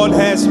Lord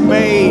has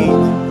made,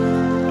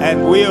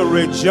 and we are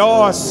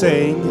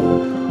rejoicing,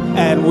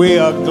 and we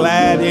are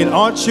glad. And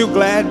aren't you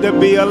glad to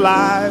be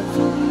alive?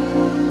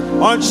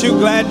 Aren't you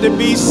glad to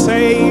be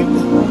saved?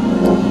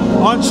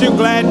 Aren't you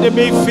glad to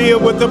be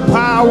filled with the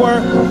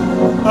power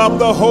of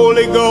the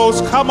Holy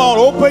Ghost? Come on,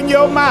 open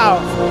your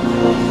mouth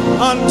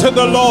unto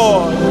the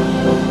Lord.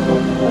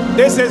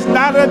 This is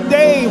not a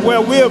day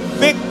where we're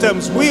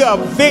victims. We are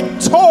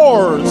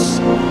victors.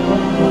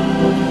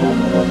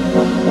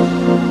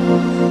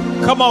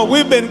 Come on,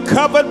 we've been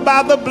covered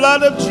by the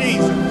blood of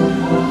Jesus.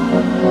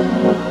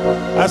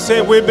 I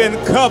said we've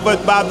been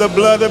covered by the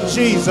blood of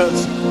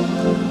Jesus.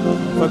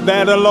 For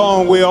that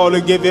alone, we ought to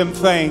give him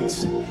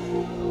thanks.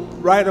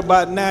 Right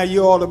about now,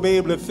 you ought to be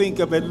able to think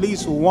of at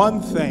least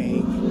one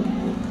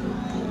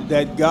thing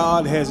that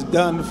God has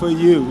done for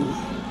you.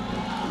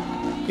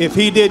 If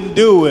he didn't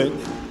do it,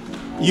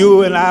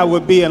 you and I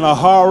would be in a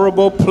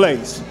horrible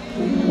place.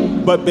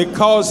 But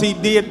because he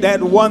did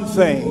that one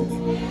thing,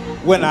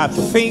 when I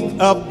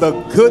think of the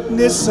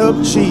goodness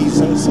of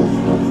Jesus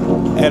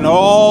and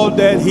all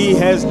that he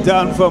has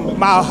done for me,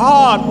 my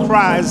heart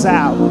cries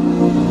out,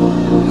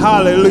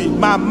 hallelujah.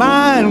 My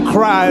mind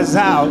cries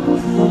out,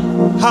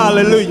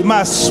 hallelujah.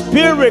 My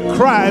spirit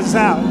cries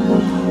out,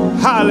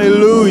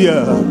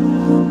 hallelujah.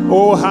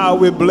 Oh, how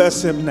we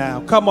bless him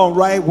now. Come on,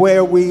 right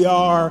where we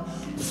are,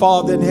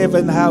 Father in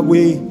heaven, how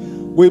we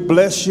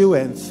bless you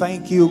and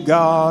thank you,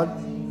 God,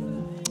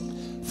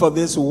 for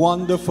this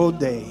wonderful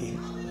day.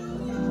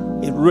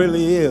 It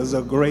really is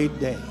a great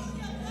day.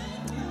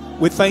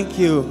 We thank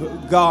you,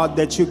 God,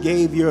 that you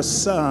gave your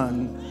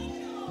son.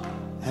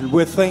 And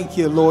we thank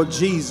you, Lord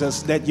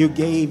Jesus, that you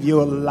gave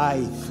your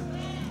life.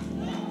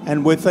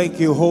 And we thank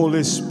you,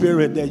 Holy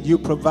Spirit, that you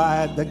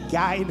provide the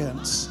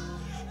guidance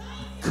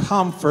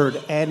comfort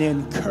and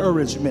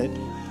encouragement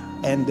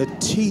and the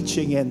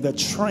teaching and the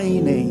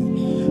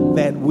training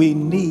that we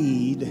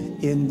need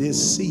in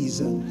this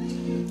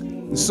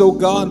season. So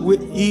God,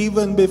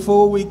 even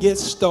before we get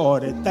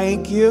started,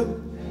 thank you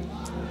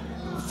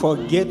for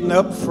getting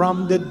up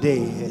from the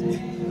dead.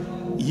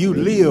 You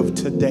live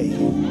today.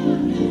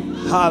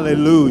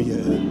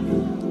 Hallelujah.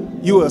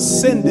 You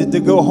ascended to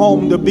go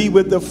home to be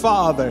with the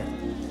Father,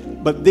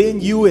 but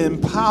then you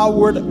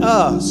empowered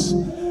us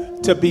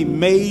to be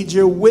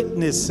major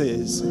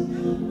witnesses.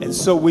 And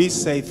so we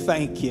say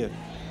thank you.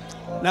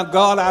 Now,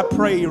 God, I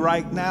pray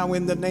right now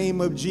in the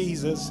name of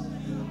Jesus,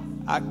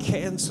 I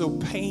cancel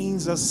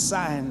pain's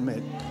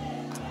assignment.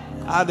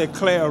 I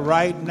declare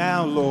right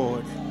now,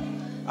 Lord,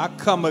 I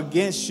come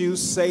against you,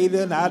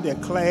 Satan. I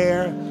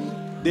declare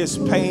this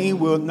pain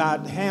will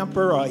not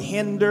hamper or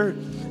hinder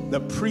the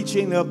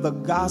preaching of the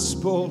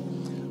gospel,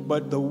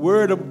 but the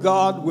word of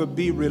God will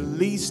be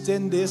released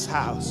in this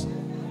house.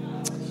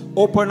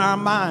 Open our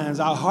minds,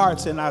 our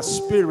hearts, and our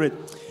spirit,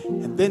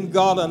 and then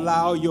God,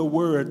 allow your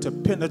word to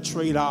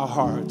penetrate our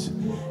hearts.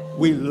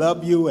 We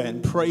love you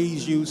and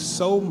praise you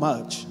so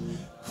much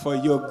for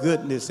your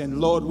goodness. And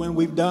Lord, when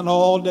we've done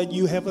all that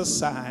you have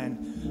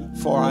assigned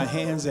for our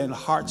hands and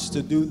hearts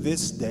to do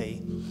this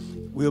day,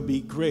 we'll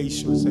be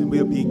gracious and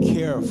we'll be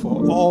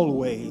careful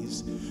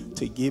always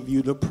to give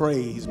you the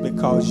praise,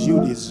 because you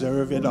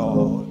deserve it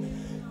all.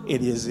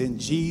 It is in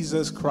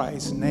Jesus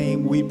Christ's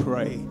name we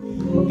pray.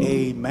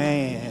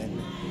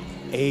 Amen,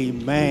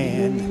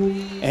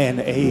 amen, and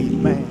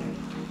amen.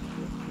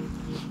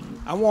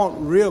 I want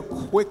real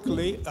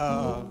quickly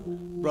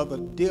Brother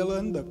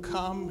Dylan to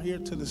come here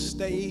to the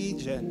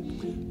stage,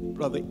 and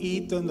Brother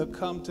Ethan to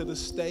come to the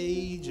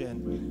stage,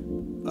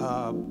 and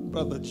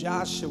Brother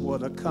Joshua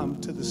to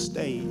come to the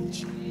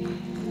stage.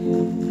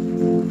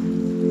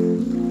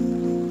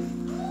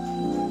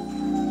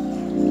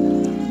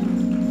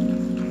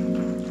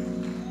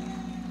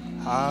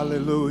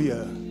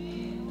 Hallelujah.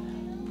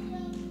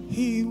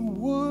 He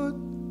would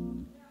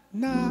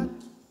not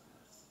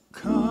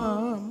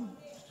come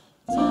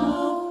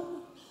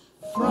down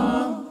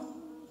from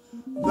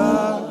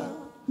the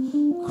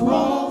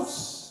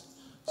cross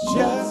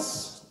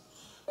just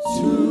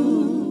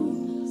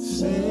to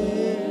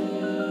save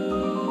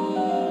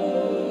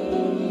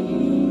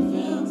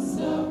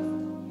himself.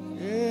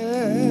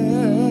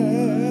 Yeah.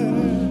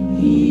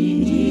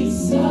 He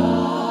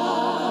decided.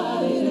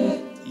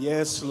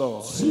 Yes,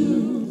 Lord.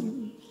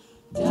 To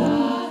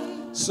die.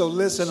 So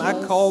listen, I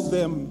called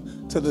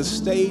them to the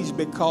stage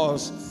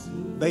because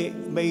they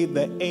made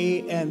the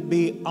A and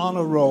B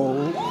honor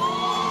roll.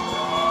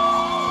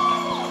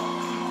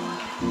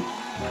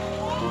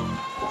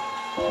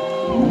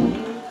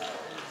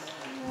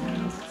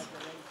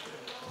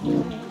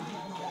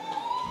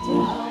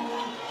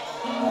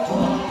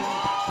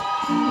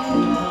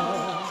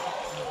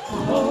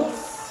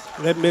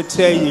 Let me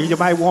tell you, you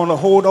might want to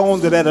hold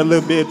on to that a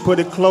little bit, put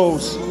it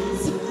close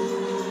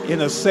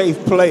in a safe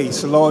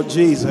place, Lord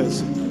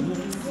Jesus.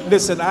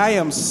 Listen, I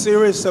am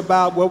serious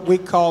about what we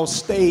call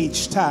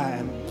stage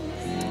time.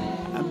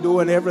 I'm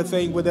doing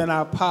everything within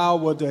our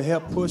power to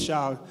help push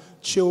our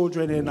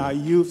children and our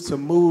youth to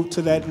move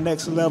to that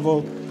next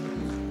level.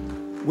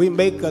 We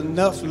make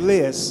enough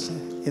lists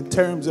in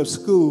terms of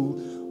school.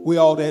 We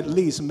ought to at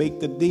least make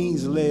the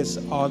dean's list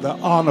or the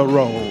honor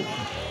roll.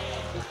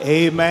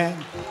 Amen.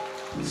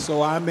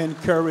 So I'm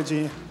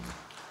encouraging.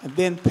 And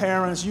then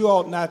parents, you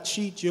ought not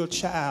cheat your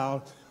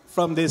child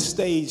from this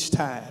stage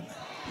time.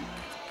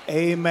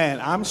 Amen.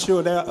 I'm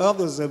sure there are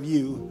others of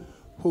you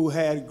who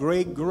had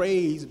great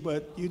grades,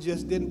 but you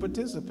just didn't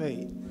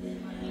participate.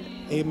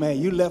 Amen.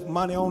 You left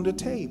money on the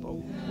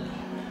table.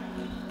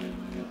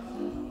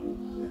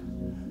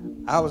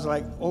 I was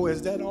like, oh,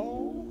 is that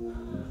all?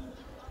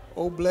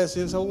 Oh, bless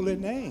his holy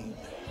name.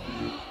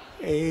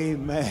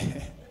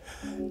 Amen.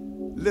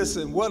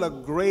 Listen, what a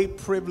great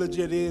privilege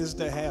it is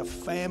to have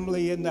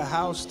family in the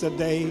house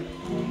today.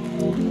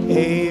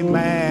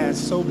 Amen.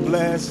 So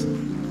blessed.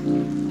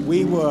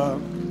 We were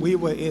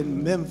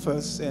in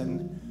Memphis,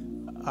 and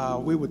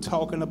we were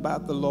talking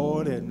about the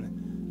Lord,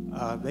 and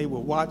they were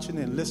watching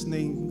and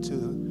listening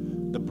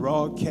to the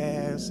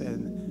broadcast,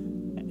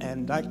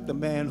 and like the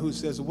man who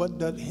says, what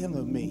doth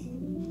hinder me?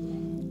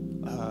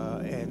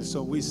 And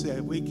so we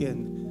said, we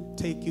can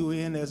take you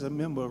in as a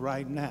member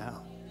right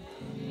now.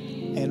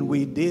 And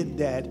we did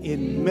that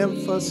in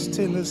Memphis,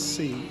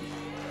 Tennessee.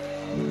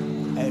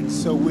 And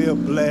so we're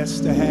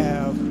blessed to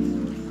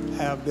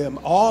have them.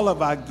 All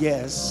of our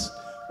guests,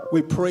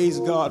 we praise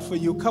God for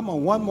you. Come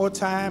on, one more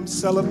time,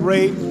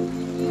 celebrate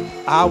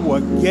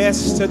our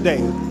guests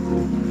today.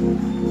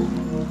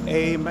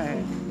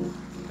 Amen.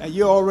 Now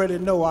you already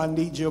know I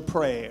need your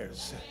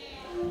prayers.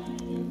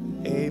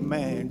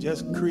 Amen.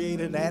 Just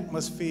create an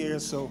atmosphere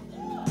so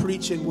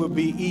preaching will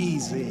be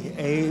easy.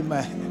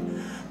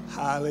 Amen.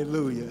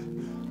 Hallelujah.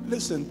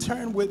 Listen,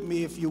 turn with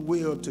me, if you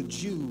will, to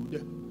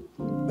Jude,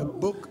 the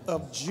book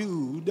of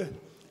Jude,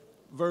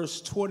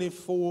 verse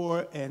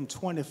 24 and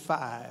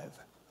 25.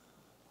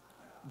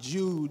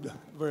 Jude,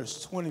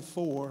 verse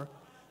 24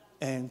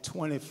 and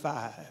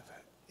 25.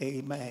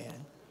 Amen.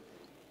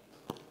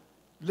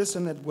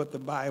 Listen at what the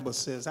Bible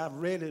says. I've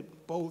read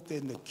it both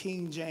in the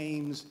King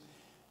James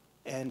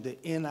and the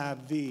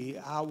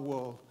NIV. I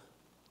will,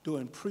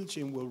 during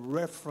preaching, will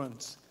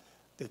reference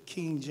the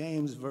King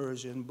James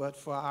Version, but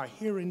for our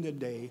hearing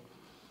today,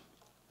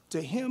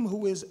 to him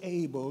who is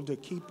able to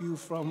keep you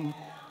from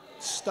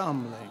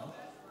stumbling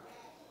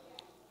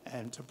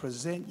and to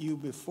present you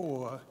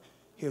before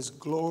his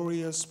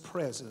glorious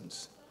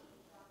presence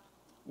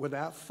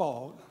without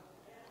fault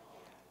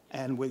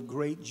and with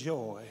great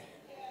joy.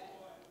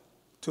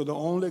 To the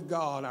only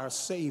God, our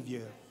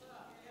Savior,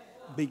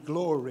 be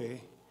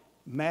glory,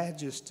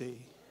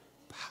 majesty,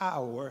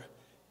 power,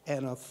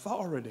 and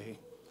authority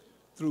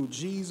through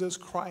Jesus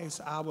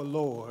Christ our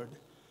Lord,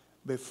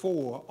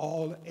 before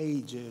all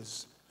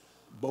ages,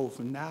 both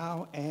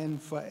now and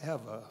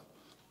forever.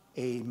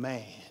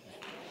 Amen.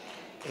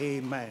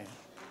 Amen.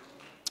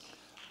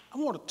 I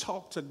want to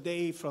talk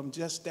today from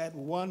just that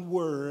one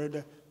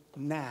word,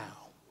 now.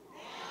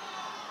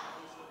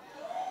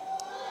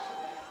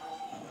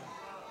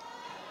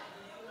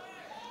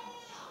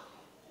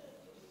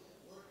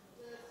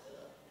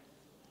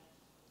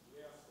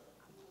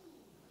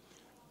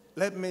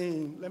 Let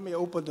me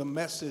open the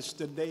message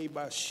today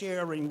by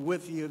sharing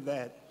with you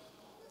that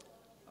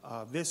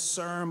this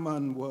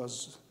sermon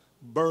was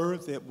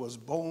birthed, it was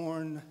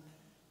born,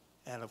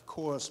 and of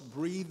course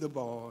breathed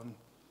upon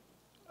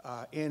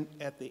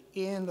at the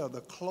end of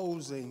the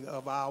closing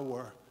of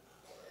our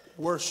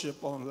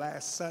worship on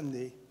last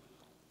Sunday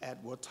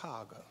at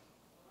Watauga.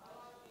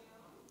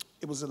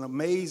 It was an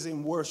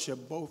amazing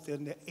worship, both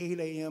in the 8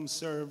 a.m.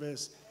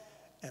 service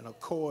and, of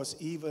course,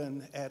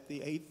 even at the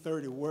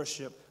 8:30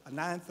 worship,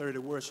 9:30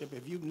 worship.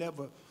 If you've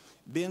never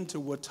been to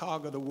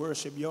Watauga to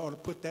worship, you ought to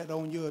put that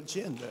on your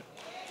agenda.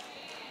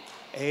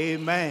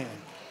 Amen.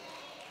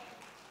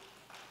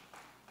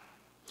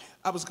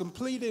 I was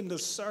completing the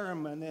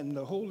sermon, and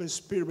the Holy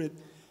Spirit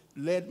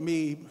led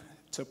me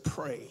to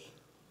pray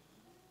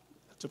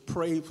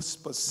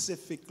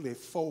specifically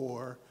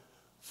for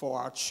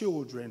our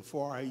children,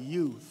 for our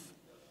youth,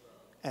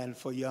 and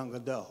for young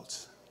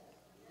adults.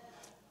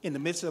 In the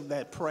midst of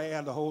that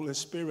prayer, the Holy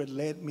Spirit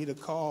led me to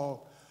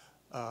call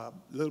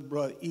little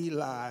brother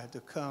Eli to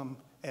come,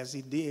 as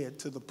he did,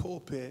 to the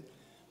pulpit,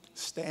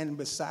 stand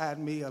beside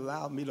me,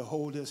 allowed me to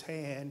hold his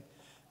hand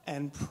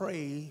and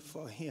pray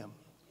for him.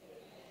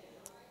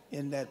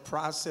 In that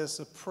process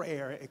of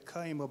prayer, it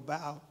came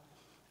about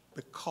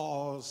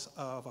because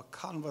of a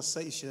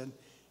conversation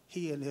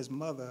he and his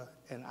mother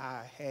and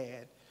I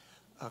had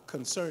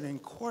concerning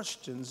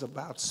questions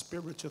about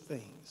spiritual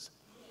things.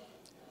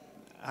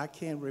 I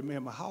can't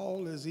remember. How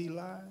old is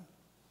Eli?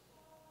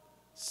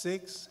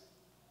 6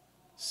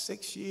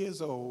 years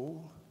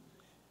old.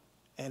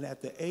 And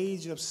at the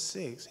age of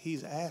 6,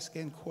 he's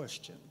asking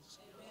questions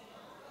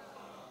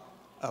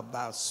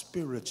about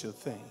spiritual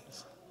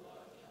things.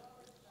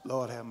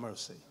 Lord have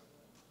mercy.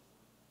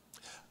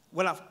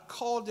 When I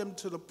called him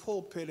to the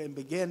pulpit and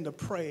began to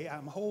pray,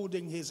 I'm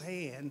holding his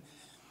hand.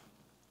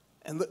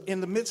 And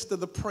in the midst of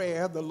the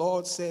prayer, the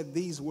Lord said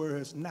these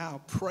words, "Now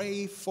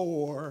pray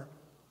for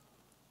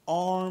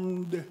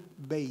armed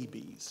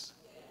babies."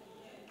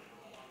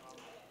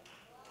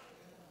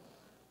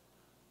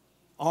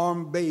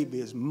 Armed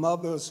babies,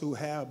 mothers who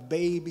have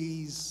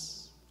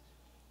babies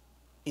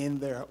in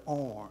their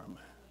arm.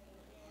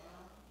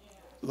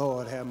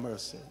 Lord have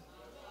mercy.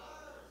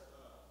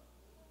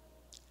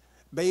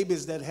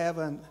 Babies that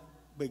haven't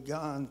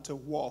begun to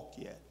walk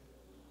yet.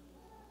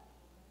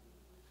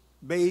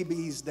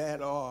 Babies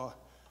that are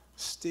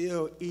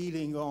still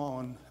eating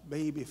on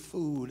baby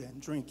food and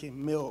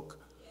drinking milk.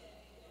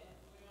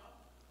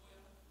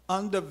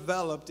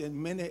 Undeveloped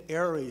in many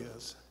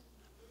areas.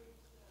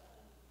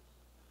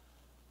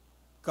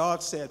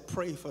 God said,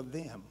 pray for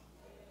them.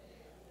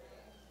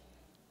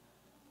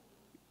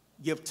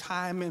 Give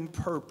time and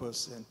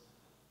purpose and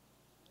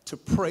to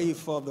pray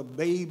for the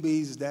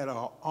babies that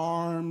are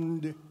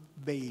armed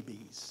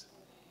babies.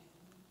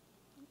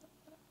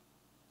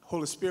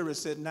 Holy Spirit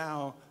said,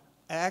 now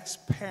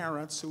ask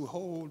parents who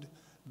hold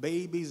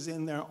babies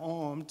in their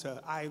arm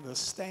to either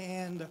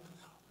stand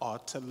or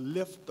to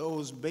lift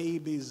those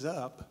babies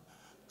up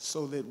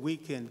so that we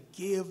can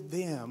give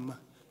them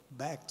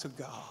back to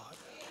God.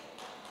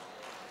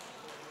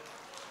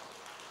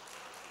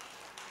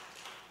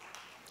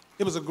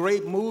 It was a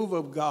great move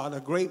of God,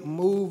 a great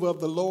move of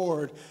the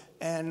Lord.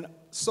 And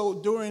so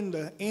during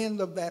the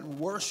end of that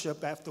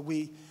worship, after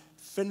we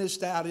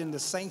finished out in the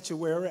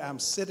sanctuary, I'm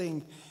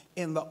sitting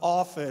in the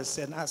office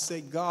and I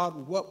said,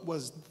 God, what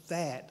was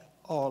that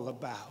all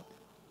about?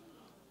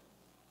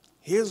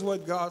 Here's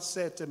what God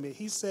said to me.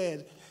 He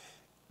said,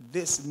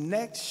 this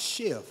next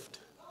shift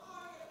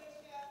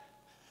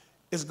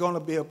is going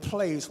to be a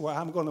place where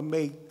I'm going to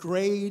make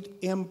great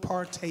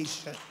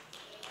impartation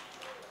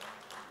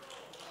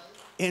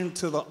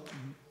into the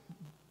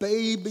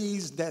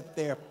babies that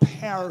their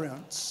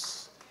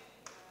parents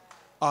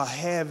are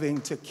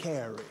having to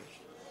carry.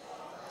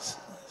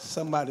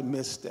 Somebody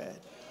missed that.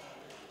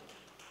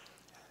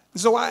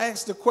 So I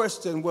asked the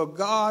question, well,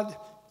 God,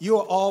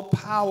 You're all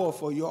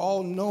powerful. You're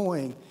all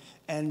knowing.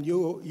 And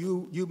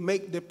you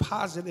make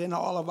deposit in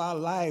all of our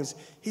lives.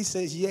 He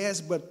says,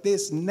 yes, but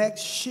this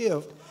next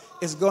shift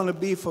is going to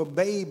be for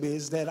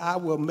babies that I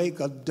will make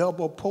a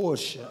double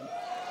portion.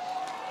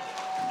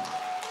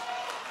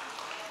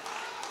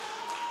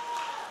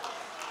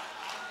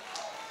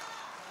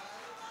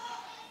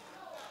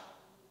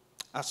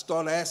 I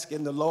started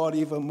asking the Lord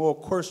even more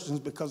questions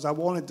because I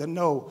wanted to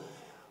know,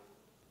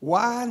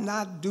 why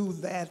not do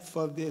that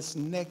for this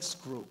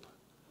next group?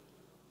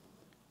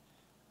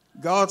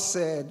 God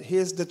said,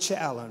 here's the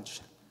challenge.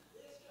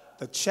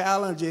 The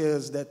challenge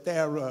is that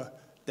there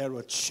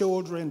are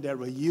children, there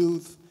are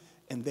youth,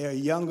 and there are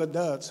young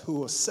adults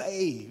who are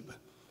saved.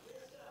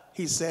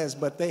 He says,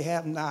 but they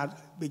have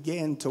not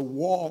begun to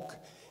walk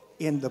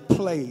in the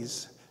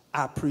place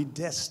I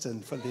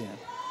predestined for them.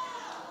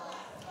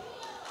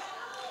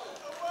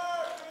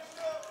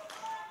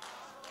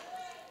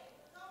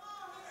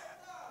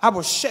 I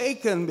was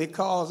shaken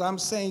because I'm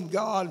saying,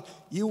 God,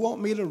 you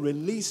want me to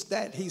release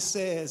that? He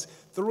says,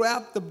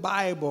 throughout the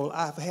Bible,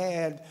 I've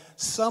had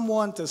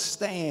someone to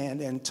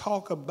stand and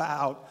talk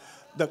about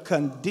the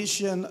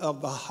condition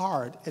of the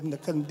heart and the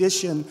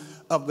condition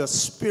of the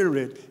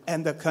spirit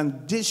and the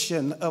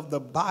condition of the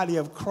body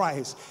of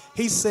Christ.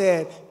 He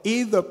said,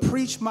 either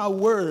preach my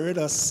word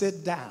or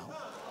sit down.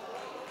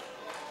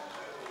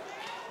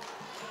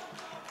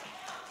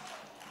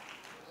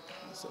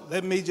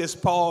 Let me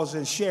just pause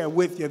and share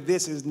with you,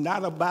 this is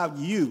not about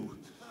you.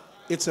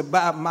 It's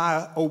about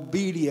my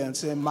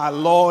obedience and my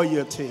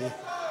loyalty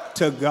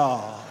to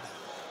God.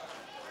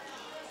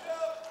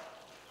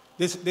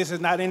 This is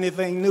not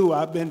anything new.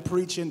 I've been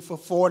preaching for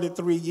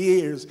 43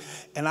 years,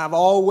 and I've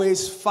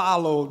always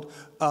followed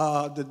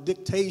the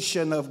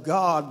dictation of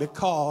God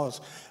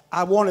because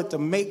I wanted to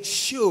make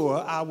sure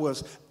I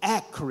was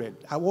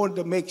accurate. I wanted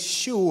to make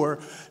sure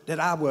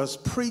that I was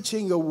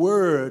preaching a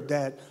word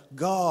that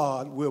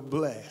God will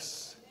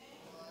bless.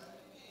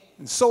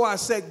 And so I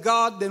said,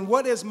 God, then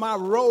what is my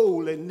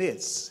role in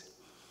this?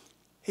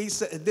 He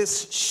said,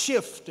 this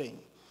shifting,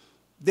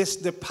 this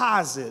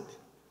deposit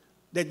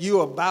that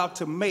you're about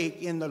to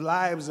make in the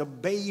lives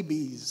of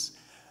babies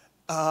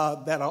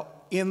that are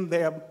in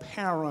their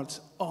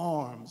parents'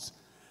 arms.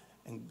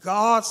 And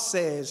God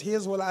says,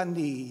 here's what I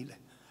need.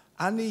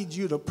 I need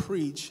you to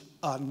preach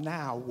a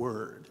now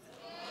word.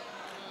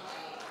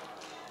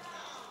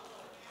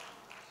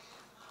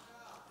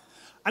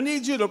 I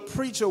need you to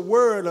preach a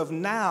word of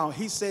now,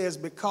 he says,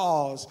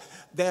 because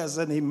there's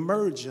an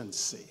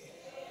emergency.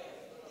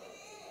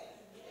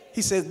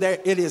 He says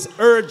that it is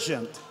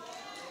urgent.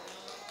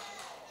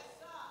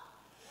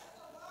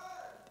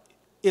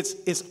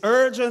 It's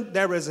urgent.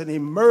 There is an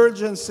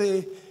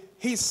emergency.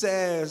 He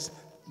says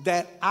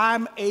that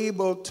I'm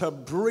able to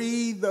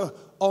breathe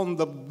on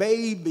the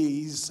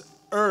babies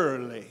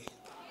early.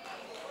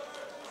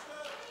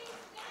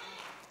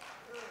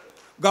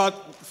 God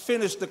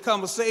finished the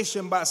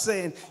conversation by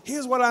saying,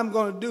 here's what I'm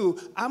going to do.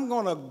 I'm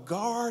going to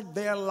guard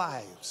their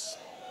lives.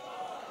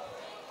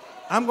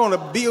 I'm going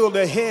to build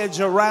a hedge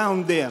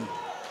around them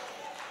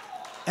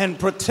and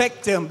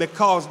protect them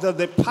because the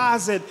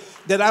deposit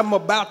that I'm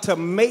about to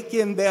make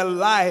in their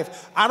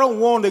life, I don't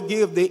want to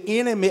give the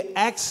enemy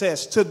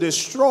access to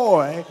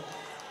destroy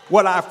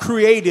what I've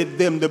created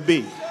them to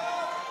be.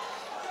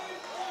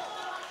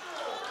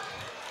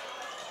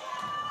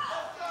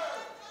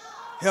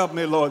 Help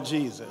me, Lord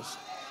Jesus.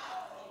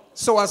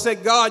 So I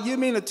said, God, you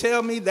mean to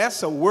tell me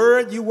that's a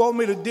word you want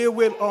me to deal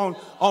with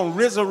on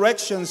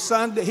Resurrection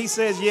Sunday? He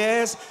says,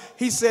 yes.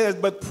 He says,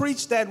 but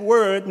preach that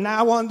word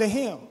now unto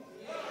him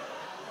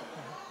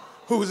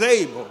who's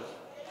able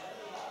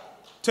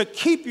to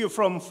keep you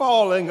from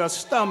falling or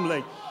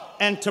stumbling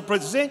and to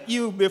present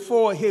you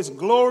before his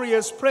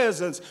glorious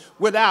presence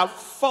without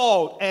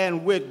fault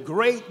and with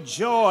great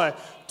joy.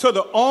 To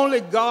the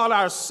only God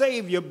our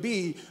Savior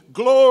be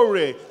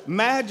glory,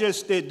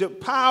 majesty,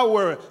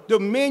 power,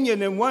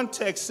 dominion, and one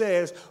text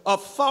says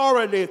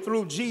authority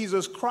through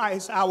Jesus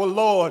Christ our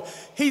Lord.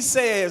 He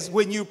says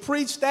when you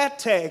preach that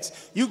text,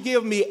 you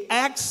give me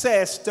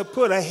access to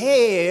put a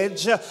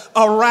hedge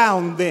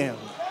around them.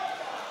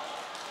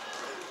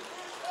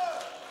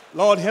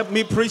 Lord, help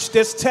me preach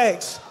this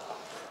text.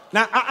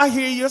 Now, I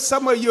hear you.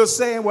 Some of you are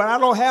saying, well, I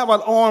don't have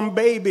an armed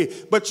baby,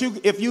 but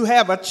if you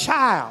have a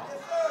child,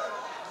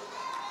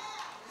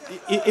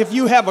 if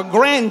you have a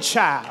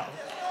grandchild,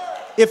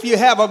 if you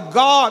have a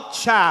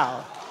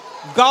godchild,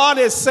 God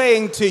is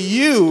saying to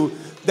you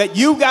that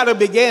you got to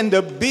begin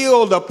to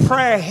build a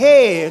prayer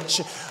hedge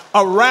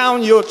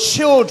around your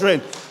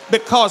children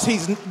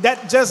because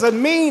that doesn't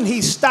mean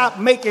he stopped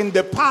making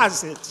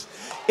deposits.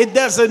 It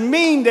doesn't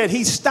mean that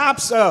he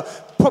stops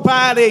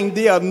providing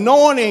the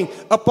anointing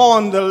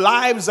upon the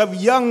lives of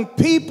young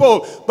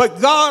people.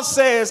 But God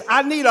says,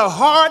 I need a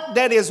heart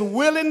that is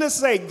willing to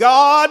say,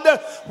 God,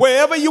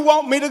 wherever you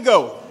want me to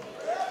go,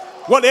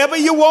 whatever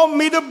you want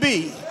me to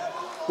be,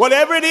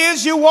 whatever it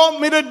is you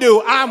want me to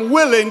do, I'm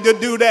willing to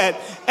do that.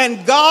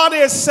 And God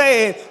is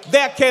saying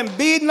there can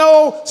be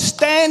no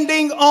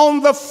standing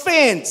on the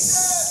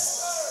fence.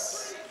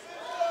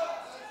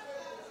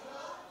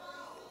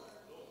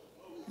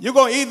 You're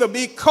going to either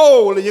be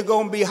cold or you're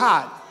going to be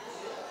hot.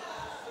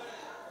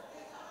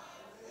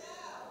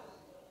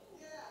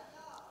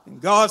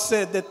 And God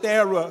said that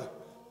there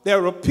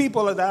are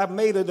people that I've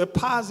made a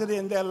deposit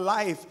in their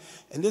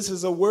life. And this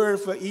is a word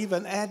for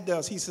even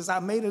adults. He says, I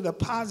made a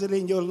deposit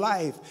in your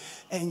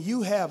life, and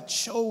you have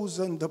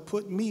chosen to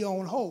put me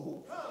on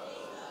hold.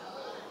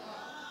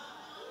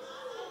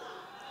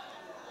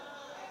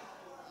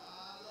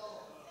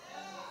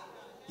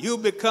 You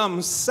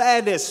become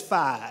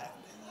satisfied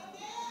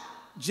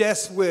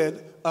just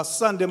with a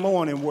Sunday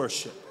morning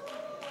worship.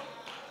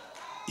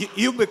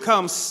 You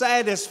become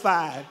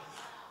satisfied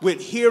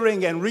with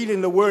hearing and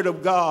reading the Word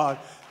of God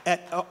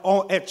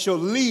at your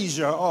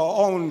leisure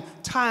or on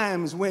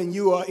times when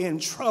you are in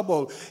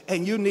trouble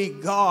and you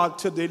need God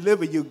to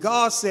deliver you.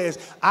 God says,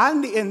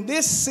 in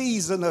this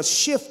season of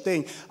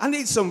shifting, I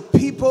need some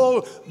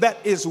people that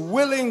is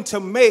willing to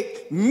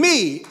make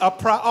me a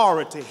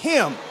priority,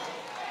 Him.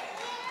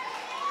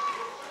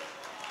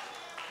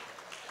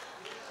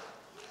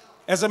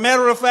 As a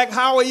matter of fact,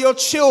 how are your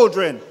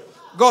children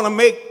going to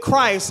make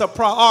Christ a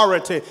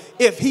priority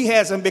if He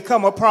hasn't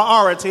become a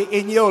priority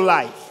in your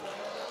life?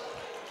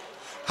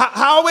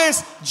 How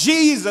is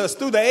Jesus,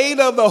 through the aid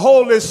of the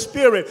Holy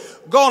Spirit,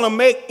 going to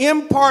make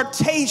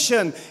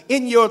impartation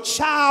in your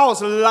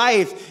child's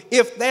life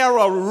if there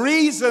are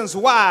reasons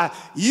why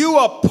you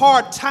are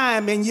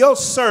part-time in your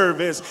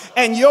service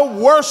and your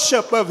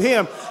worship of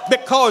Him?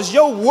 Because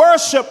your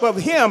worship of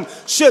Him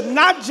should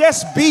not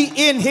just be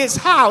in His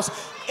house.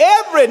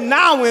 Every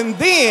now and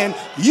then,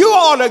 you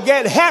ought to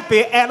get happy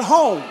at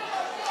home.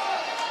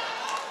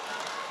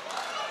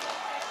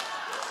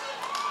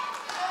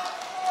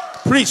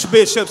 Preach,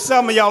 Bishop.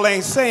 Some of y'all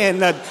ain't saying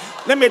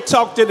nothing. Let me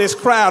talk to this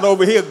crowd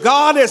over here.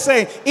 God is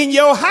saying, in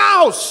your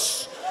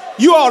house,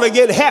 you ought to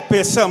get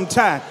happy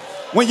sometime.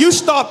 When you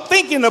start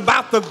thinking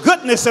about the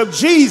goodness of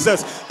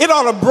Jesus, it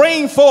ought to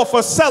bring forth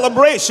a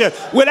celebration.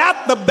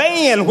 Without the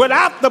band,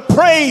 without the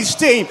praise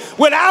team,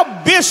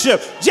 without Bishop,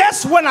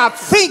 just when I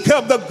think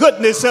of the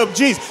goodness of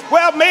Jesus,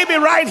 well, maybe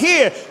right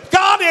here,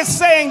 God is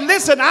saying,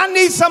 listen, I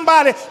need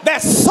somebody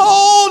that's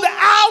sold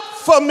out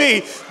for me,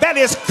 that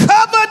is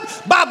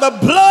covered by the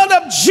blood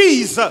of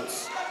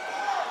Jesus.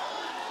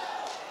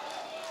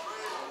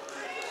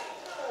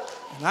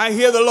 And I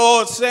hear the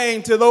Lord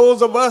saying to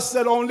those of us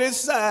that are on this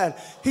side,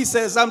 He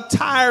says, I'm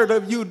tired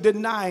of you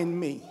denying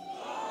me.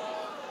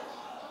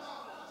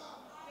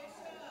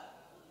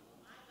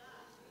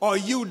 Or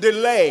you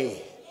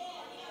delay.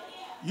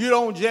 You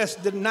don't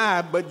just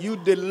deny, but you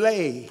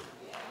delay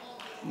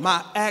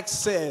my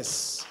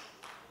access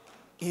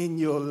in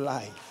your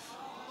life.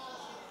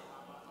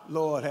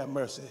 Lord have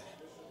mercy.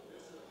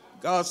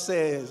 God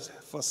says,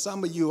 for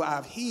some of you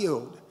I've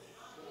healed,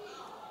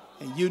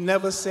 and you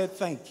never said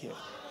thank you.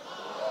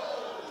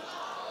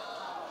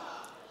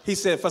 He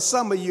said, for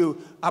some of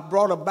you, I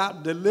brought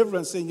about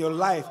deliverance in your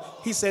life.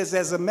 He says,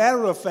 as a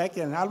matter of fact,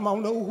 and I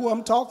don't know who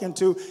I'm talking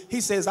to,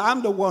 He says,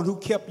 I'm the one who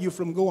kept you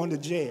from going to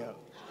jail.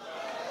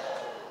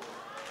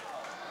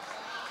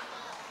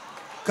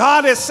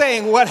 God is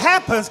saying what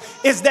happens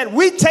is that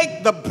we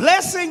take the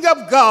blessing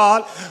of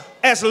God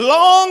as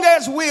long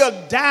as we are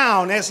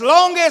down, as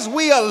long as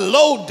we are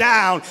low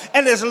down,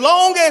 and as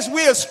long as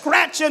we are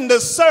scratching the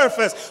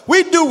surface,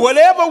 we do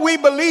whatever we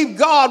believe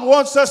God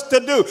wants us to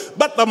do.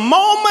 But the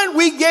moment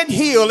we get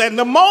healed and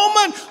the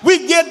moment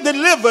we get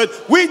delivered,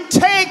 we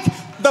take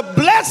the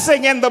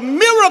blessing and the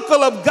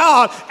miracle of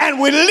God and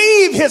we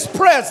leave His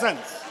presence.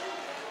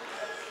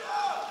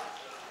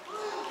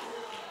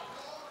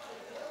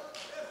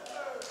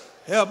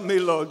 Help me,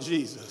 Lord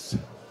Jesus.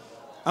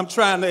 I'm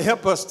trying to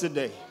help us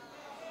today.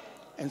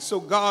 And so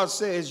God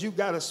says you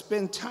got to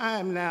spend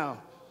time now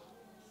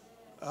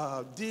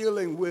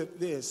dealing with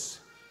this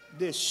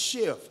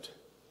shift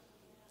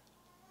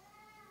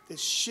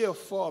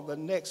for the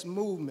next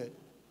movement.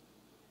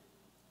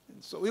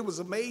 And so it was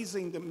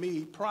amazing to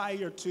me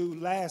prior to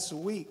last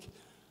week,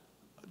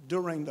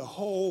 during the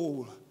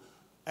whole,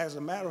 as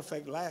a matter of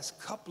fact,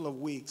 last couple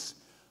of weeks,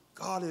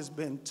 God has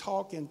been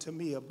talking to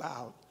me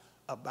about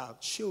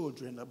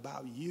children,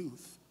 about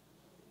youth,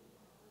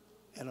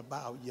 and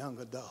about young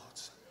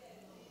adults.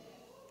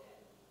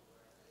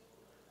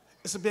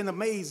 It's been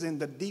amazing,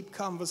 the deep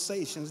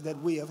conversations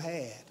that we have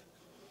had.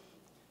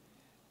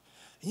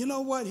 You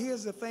know what?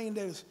 Here's the thing,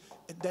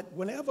 that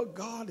whenever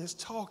God is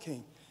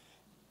talking,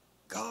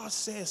 God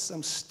says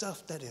some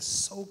stuff that is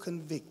so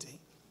convicting.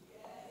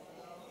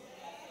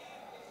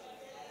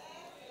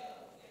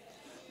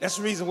 That's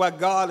the reason why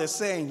God is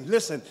saying,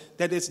 listen,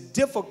 that it's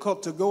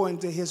difficult to go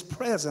into His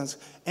presence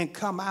and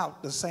come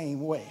out the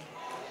same way.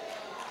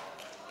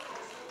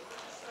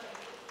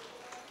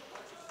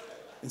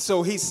 And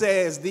so He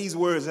says these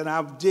words, and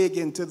I'll dig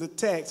into the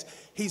text.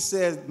 He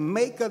says,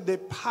 make a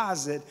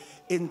deposit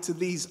into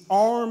these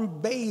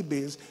armed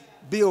babies,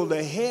 build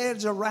a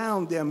hedge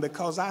around them,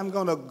 because I'm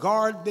going to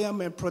guard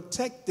them and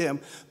protect them,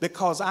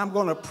 because I'm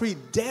going to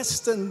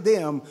predestine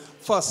them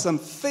for some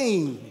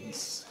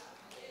things,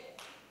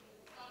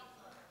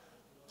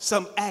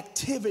 some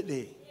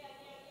activity,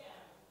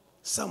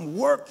 some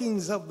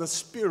workings of the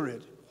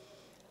Spirit.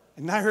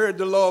 And I heard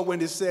the Lord when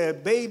he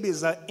said,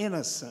 babies are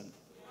innocent.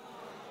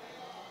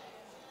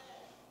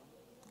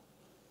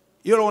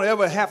 You don't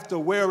ever have to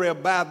worry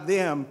about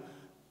them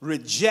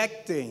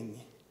rejecting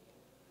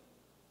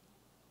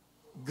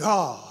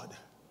God.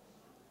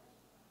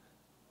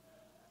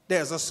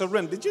 There's a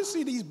surrender. Did you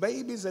see these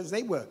babies as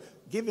they were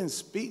giving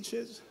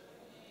speeches?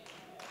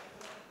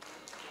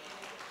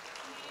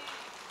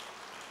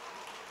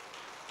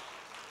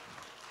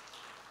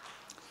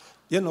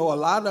 You know, a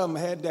lot of them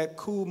had that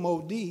cool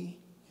Modi,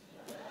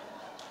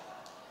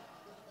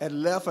 that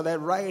left or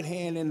that right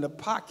hand in the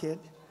pocket,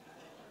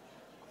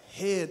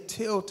 head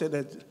tilted,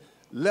 and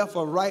left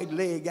or right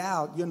leg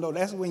out. You know,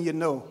 that's when you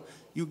know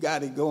you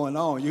got it going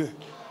on.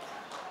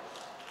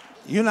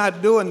 You're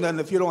not doing nothing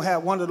if you don't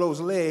have one of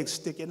those legs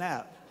sticking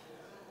out.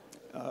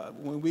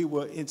 When we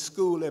were in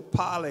school at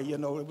Poly, you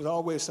know, there was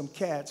always some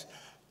cats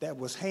that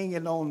was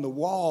hanging on the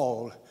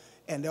wall,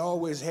 and they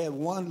always had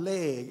one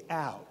leg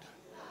out.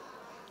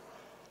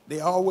 They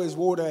always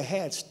wore their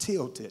hats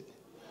tilted.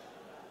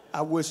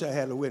 I wish I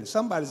had a witness.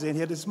 Somebody's in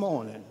here this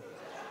morning.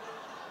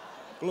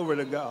 Glory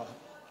to God.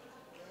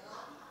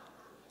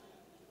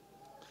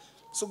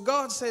 So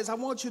God says, I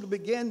want you to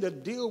begin to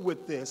deal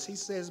with this. He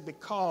says,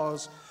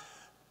 because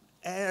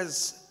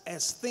as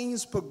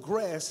things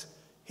progress,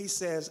 he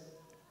says,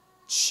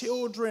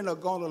 children are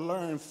going to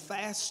learn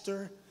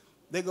faster.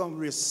 They're going to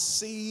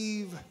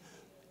receive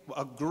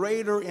a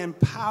greater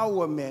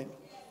empowerment.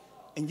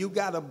 And you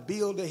got to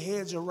build a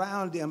hedge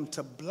around them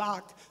to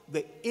block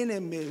the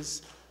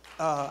enemy's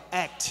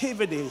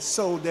activity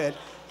so that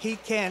he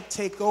can't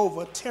take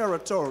over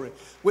territory,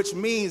 which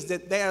means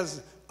that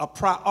there's a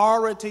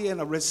priority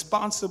and a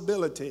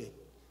responsibility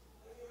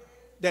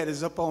that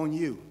is upon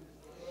you.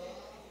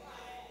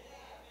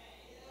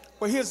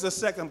 Well, here's the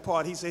second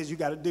part he says you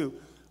got to do.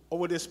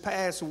 Over this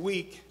past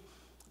week,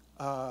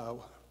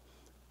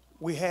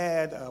 we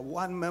had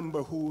one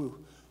member who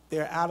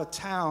they're out of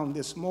town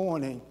this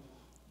morning.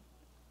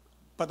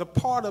 But a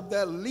part of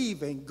their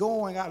leaving,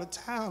 going out of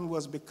town,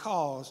 was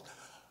because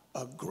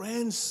a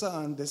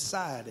grandson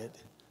decided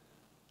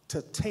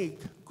to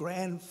take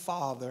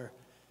grandfather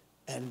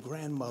and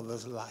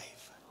grandmother's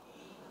life.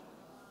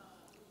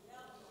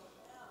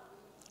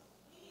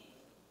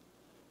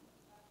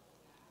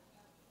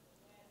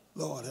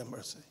 Lord have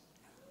mercy.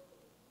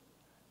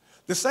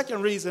 The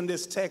second reason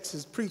this text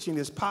is preaching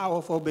is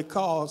powerful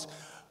because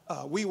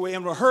we were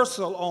in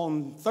rehearsal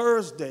on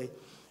Thursday,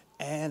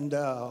 and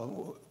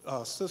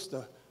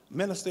Sister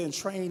Minister in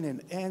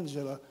Training,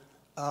 Angela,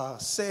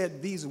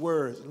 said these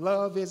words.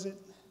 Love, is it?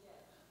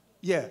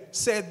 Yeah,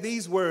 said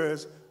these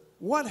words.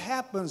 What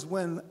happens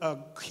when a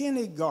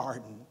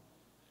kindergarten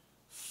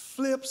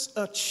flips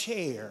a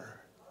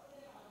chair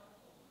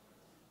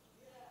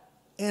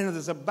and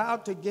is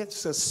about to get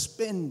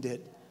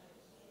suspended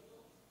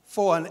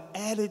for an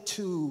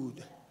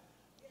attitude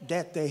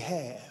that they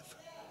have?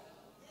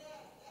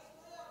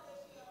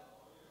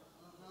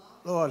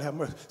 Lord have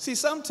mercy. See,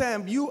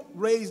 sometimes you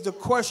raise the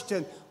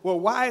question, well,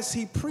 why is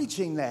he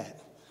preaching that?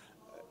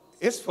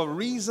 It's for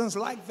reasons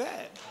like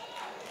that.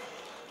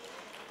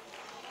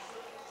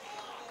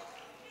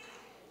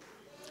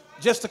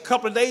 Just a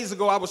couple of days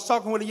ago, I was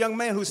talking with a young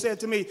man who said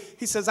to me,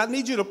 he says, I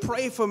need you to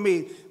pray for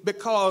me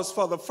because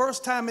for the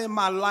first time in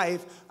my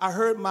life, I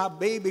heard my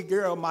baby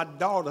girl, my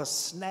daughter,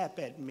 snap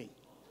at me.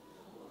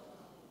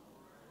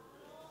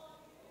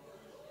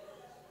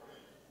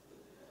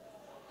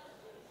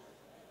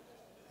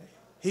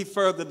 He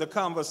furthered the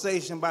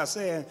conversation by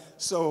saying,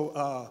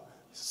 so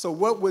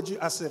what would you,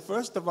 I said,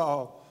 first of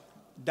all,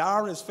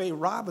 Doris Faye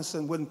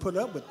Robinson wouldn't put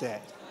up with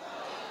that.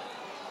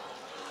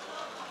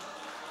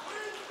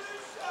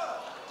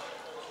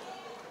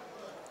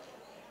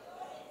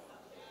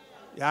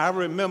 Yeah, I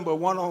remember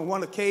on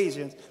one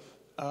occasion,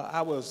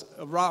 I was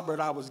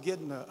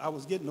getting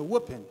a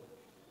whooping.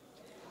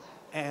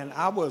 And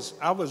I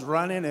was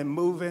running and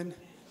moving.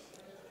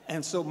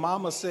 And so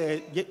Mama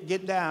said,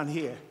 get down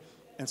here.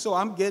 And so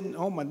I'm getting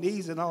on my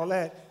knees and all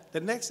that.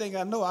 The next thing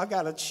I know, I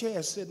got a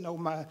chair sitting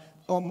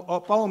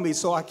up on me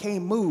so I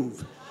can't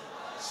move.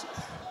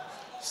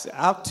 So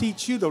I'll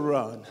teach you to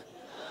run.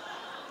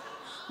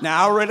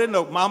 Now, I already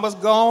know Mama's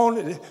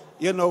gone.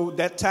 You know,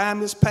 that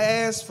time is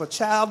past for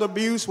child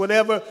abuse,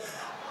 whatever.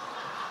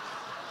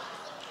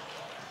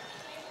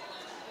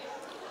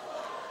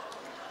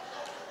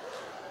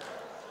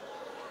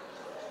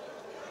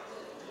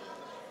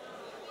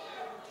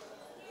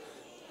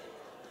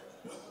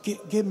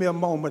 Give me a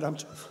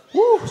moment.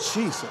 Woo,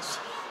 Jesus.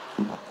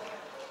 I'm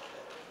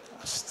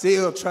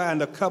still trying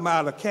to come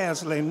out of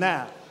counseling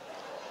now.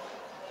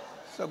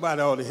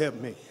 Somebody ought to help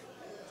me.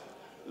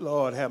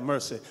 Lord have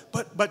mercy.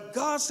 But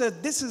God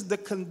said this is the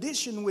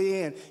condition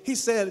we're in. He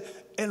said,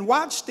 and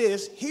watch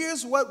this,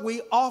 here's what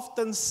we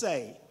often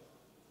say.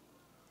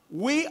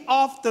 We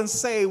often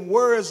say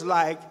words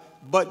like,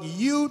 but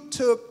you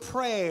took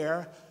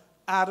prayer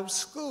out of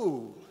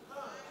school.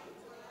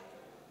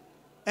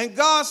 And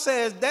God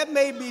says that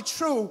may be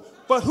true,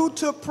 but who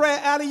took prayer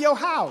out of your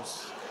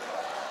house?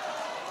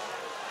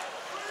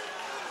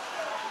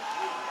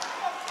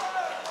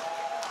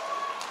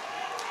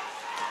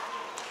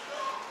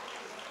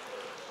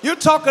 You're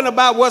talking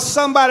about what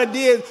somebody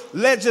did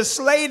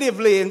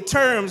legislatively in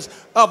terms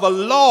of a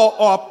law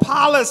or a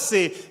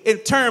policy in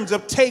terms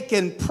of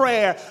taking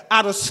prayer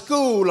out of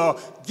school or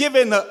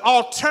giving the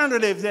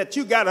alternative that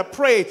you got to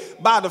pray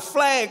by the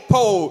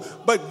flagpole.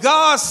 But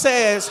God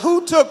says,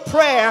 who took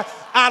prayer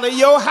out of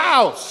your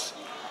house?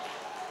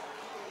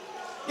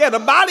 Yeah, the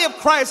body of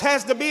Christ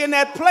has to be in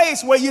that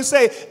place where you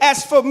say,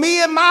 as for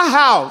me and my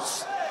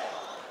house,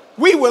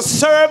 we will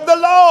serve the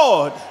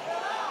Lord.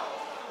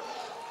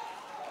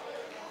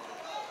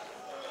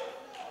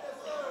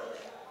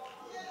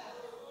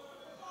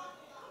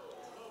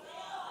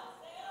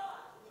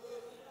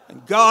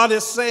 And God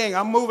is saying,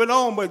 I'm moving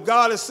on, but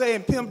God is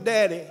saying, Pimp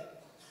Daddy,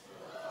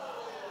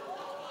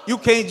 you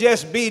can't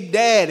just be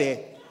daddy,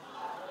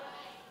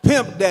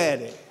 Pimp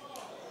Daddy.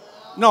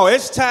 No,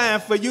 it's time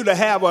for you to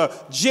have a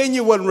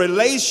genuine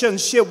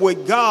relationship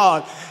with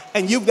God,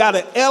 and you've got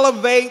to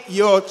elevate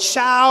your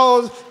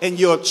child and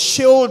your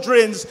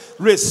children's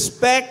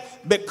respect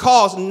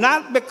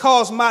not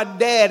because my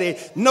daddy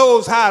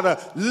knows how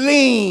to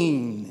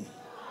leaning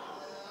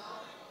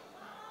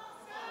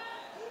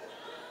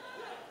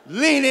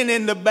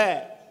in the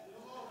back.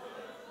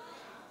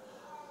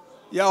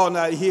 Y'all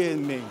not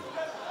hearing me.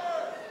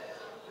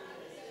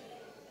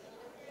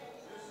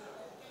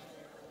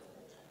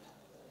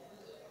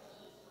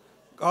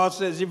 God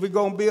says, if you're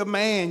going to be a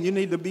man, you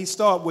need to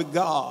start with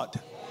God.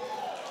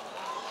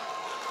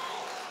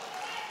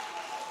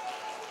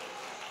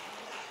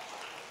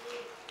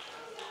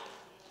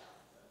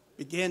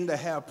 Begin to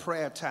have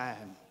prayer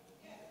time.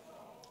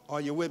 Are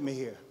you with me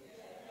here?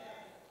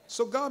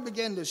 So God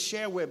began to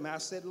share with me. I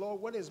said, Lord,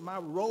 what is my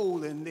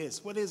role in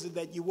this? What is it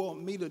that you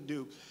want me to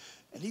do?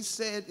 And he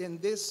said, in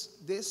this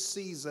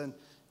season,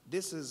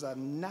 this is a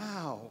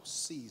now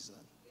season.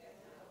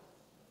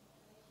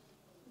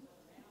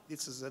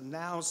 This is a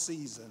now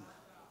season,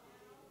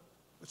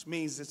 which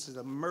means it's an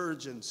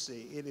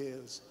emergency. It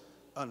is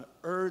an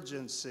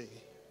urgency.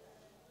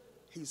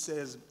 He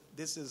says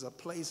this is a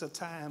place, a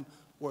time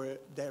where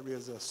there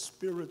is a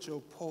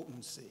spiritual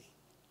potency.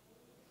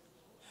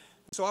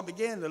 So I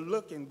began to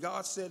look, and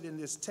God said in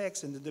this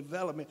text, in the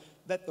development,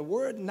 that the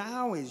word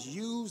now is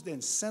used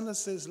in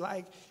sentences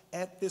like,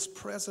 at this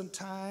present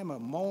time, a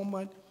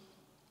moment,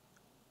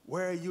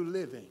 where are you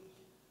living?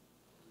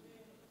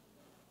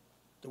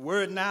 The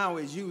word now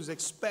is used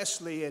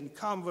especially in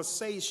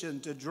conversation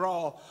to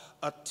draw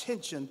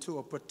attention to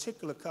a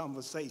particular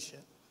conversation.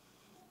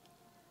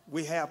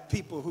 We have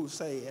people who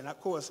say, and of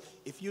course,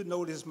 if you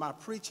notice my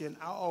preaching,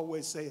 I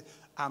always say,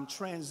 I'm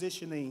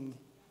transitioning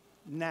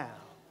now.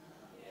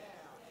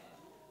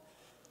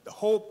 The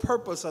whole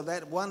purpose of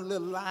that one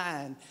little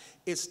line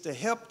is to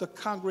help the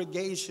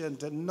congregation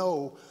to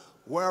know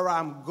where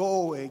I'm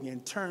going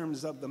in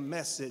terms of the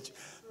message,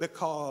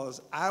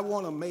 because I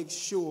want to make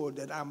sure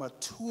that I'm a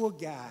tour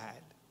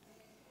guide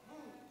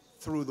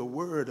through the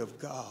Word of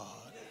God.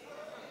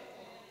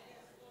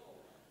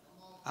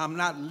 I'm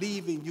not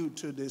leaving you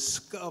to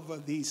discover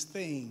these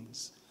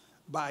things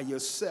by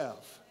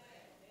yourself.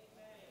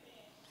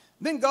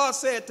 Then God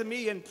said to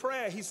me in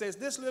prayer, he says,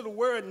 this little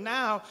word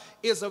now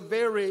is a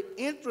very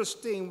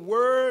interesting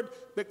word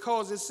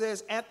because it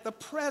says at the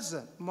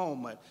present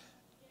moment,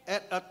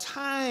 at a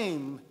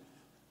time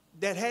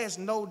that has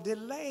no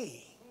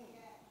delay.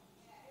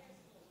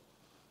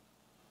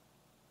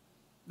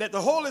 That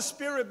the Holy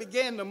Spirit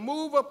began to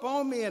move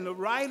upon me and the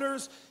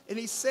writers, and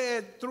he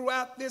said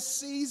throughout this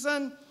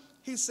season,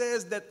 he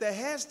says that there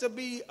has to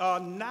be a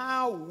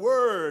now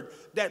word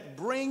that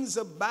brings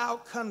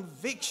about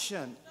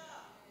conviction.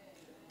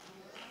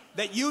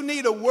 That you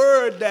need a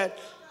word that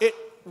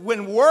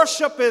when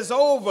worship is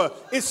over,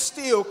 it's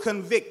still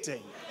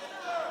convicting.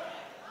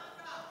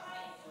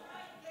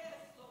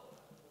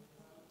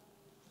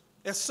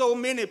 There's so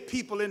many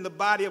people in the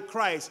body of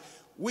Christ.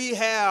 We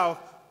have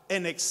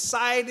an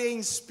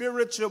exciting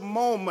spiritual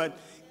moment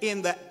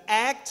in the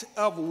act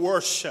of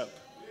worship.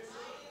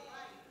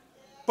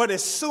 But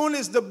as soon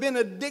as the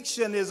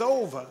benediction is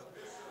over,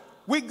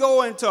 we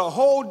go into a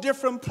whole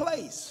different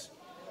place.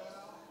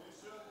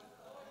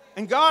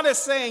 And God is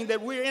saying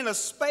that we're in a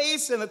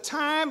space and a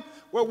time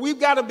where we've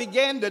got to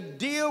begin to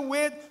deal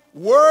with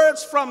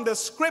words from the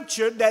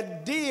scripture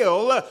that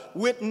deal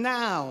with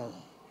now.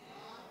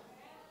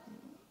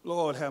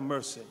 Lord have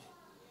mercy.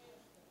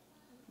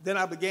 Then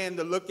I began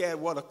to look at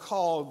what are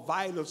called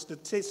vital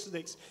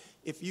statistics.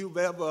 If you've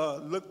ever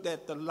looked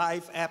at the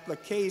Life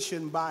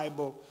Application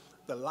Bible,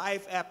 the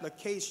Life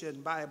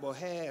Application Bible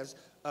has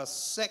a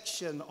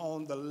section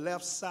on the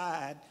left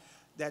side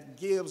that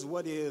gives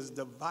what is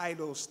the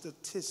vital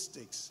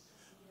statistics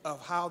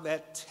of how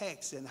that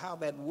text and how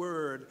that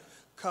word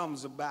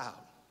comes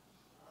about.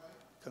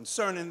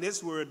 Concerning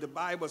this word, the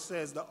Bible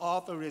says the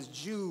author is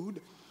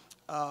Jude,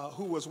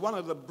 who was one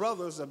of the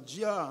brothers of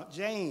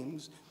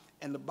James,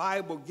 and the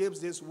Bible gives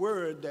this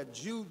word that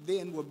Jude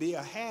then will be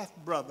a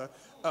half-brother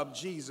of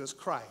Jesus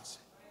Christ.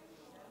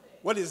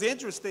 What is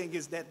interesting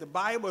is that the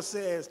Bible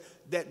says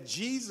that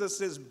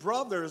Jesus'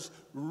 brothers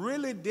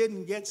really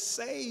didn't get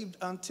saved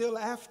until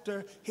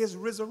after his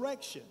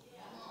resurrection.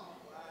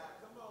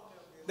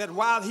 that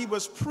while he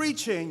was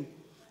preaching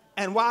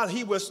and while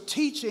he was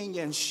teaching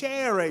and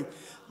sharing,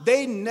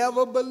 they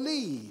never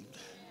believed.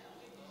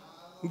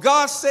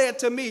 God said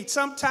to me,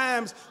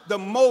 sometimes the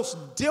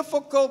most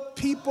difficult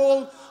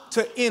people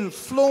to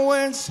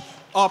influence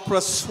or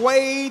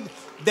persuade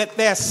that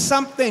there's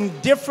something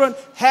different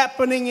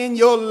happening in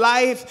your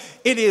life,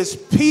 it is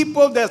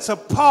people that's a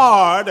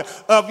part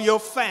of your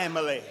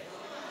family.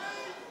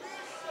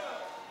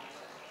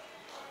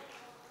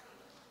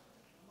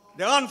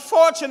 The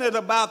unfortunate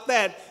about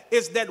that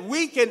is that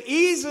we can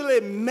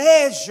easily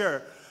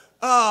measure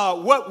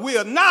what we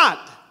are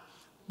not,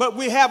 but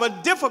we have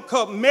a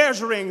difficult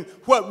measuring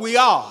what we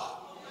are.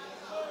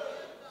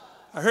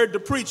 I heard the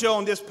preacher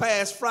on this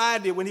past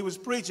Friday when he was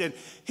preaching.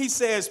 He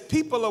says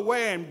people are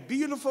wearing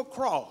beautiful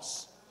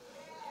cross.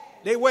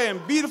 They're wearing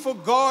beautiful,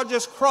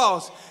 gorgeous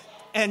cross.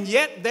 And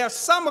yet there's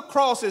some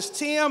crosses,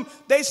 Tim,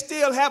 they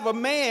still have a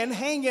man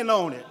hanging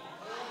on it.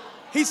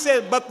 He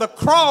said, but the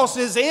cross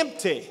is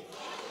empty.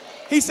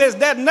 He says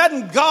there's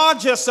nothing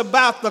gorgeous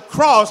about the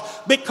cross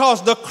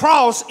because the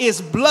cross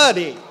is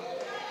bloody.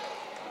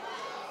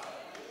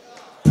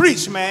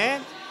 Preach,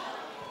 man.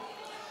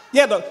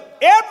 Yeah,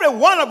 every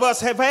one of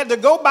us have had to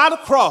go by the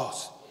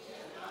cross.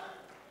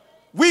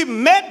 We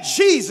met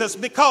Jesus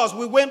because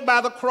we went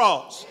by the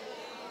cross.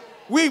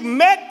 We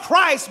met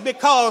Christ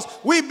because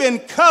we've been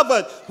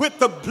covered with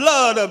the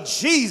blood of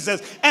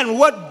Jesus. And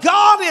what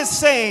God is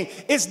saying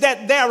is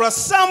that there are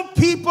some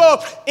people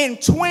in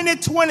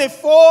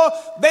 2024,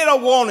 they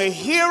don't want to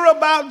hear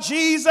about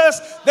Jesus.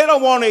 They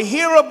don't want to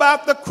hear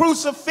about the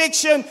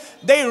crucifixion.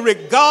 They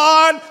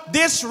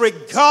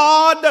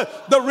disregard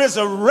the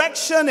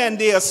resurrection and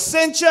the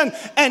ascension.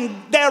 And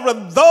there are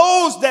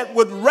those that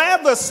would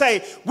rather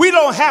say, we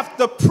don't have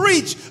to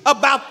preach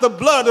about the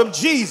blood of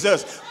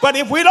Jesus. But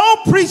if we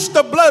don't preach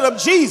the blood of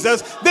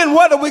Jesus, then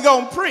what are we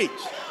going to preach?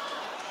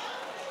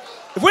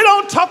 If we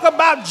don't talk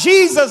about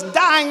Jesus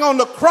dying on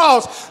the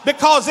cross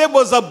because it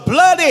was a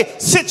bloody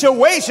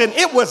situation,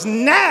 it was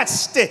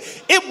nasty,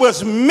 it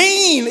was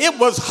mean, it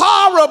was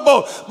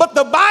horrible. But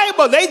the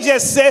Bible, they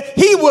just said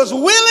he was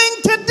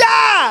willing to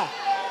die.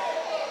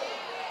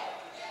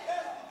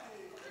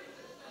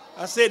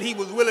 I said he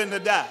was willing to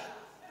die.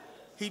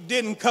 He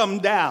didn't come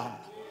down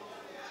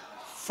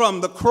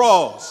from the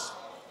cross,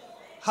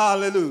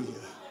 hallelujah,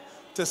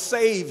 to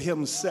save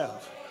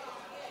himself.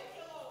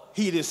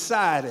 He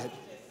decided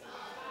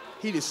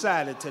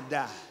to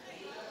die.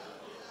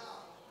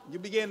 You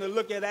begin to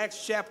look at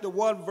Acts chapter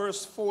 1,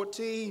 verse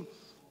 14.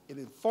 It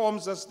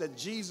informs us that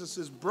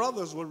Jesus'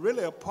 brothers were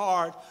really a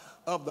part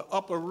of the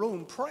upper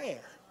room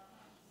prayer.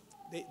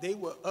 They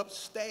were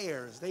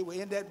upstairs. They were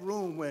in that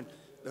room when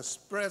the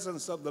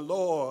presence of the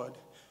Lord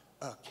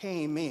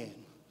came in.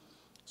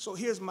 So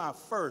here's my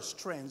first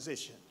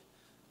transition.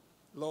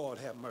 Lord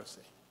have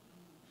mercy.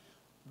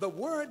 The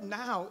word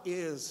now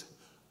is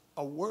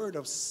a word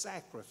of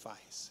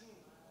sacrifice.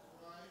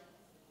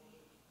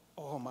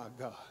 Oh my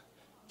God.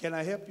 Can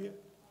I help you?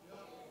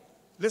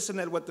 Listen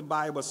at what the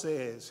Bible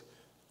says,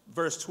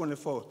 verse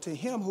 24. To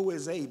him who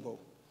is able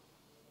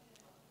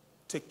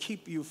to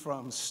keep you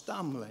from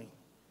stumbling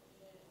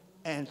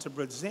and to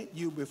present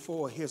you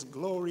before his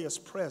glorious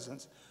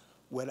presence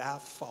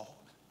without fault.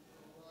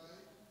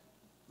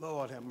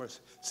 Lord have mercy.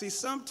 See,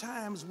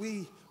 sometimes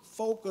we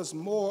focus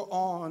more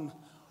on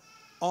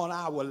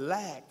our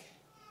lack.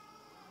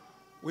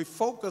 We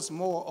focus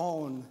more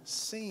on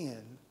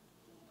sin.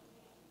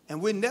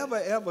 And we never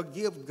ever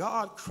give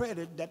God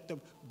credit that the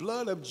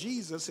blood of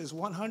Jesus is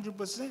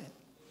 100%.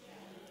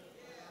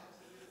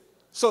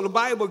 So the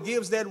Bible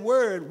gives that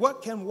word,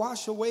 what can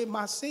wash away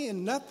my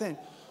sin? Nothing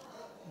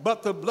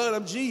but the blood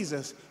of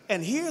Jesus.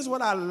 And here's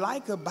what I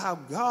like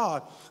about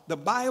God. The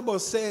Bible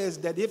says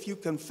that if you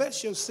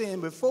confess your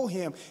sin before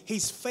him,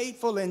 he's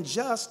faithful and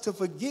just to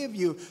forgive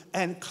you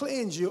and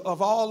cleanse you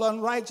of all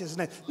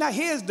unrighteousness. Now,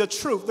 here's the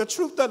truth. The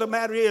truth of the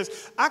matter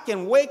is I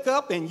can wake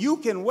up and you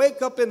can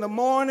wake up in the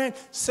morning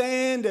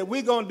saying that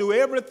we're going to do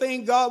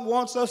everything God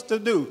wants us to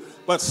do.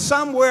 But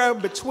somewhere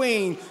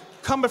between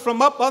coming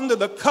from up under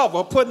the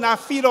cover, putting our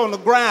feet on the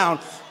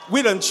ground,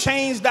 we done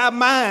changed our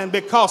mind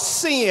because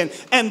sin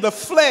and the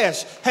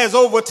flesh has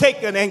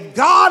overtaken. And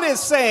God is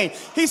saying,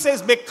 he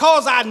says,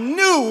 because I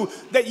knew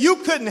that you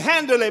couldn't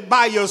handle it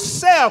by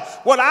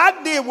yourself, what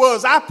I did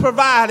was I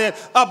provided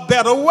a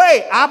better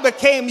way. I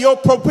became your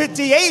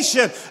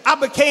propitiation. I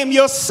became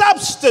your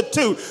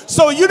substitute.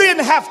 So you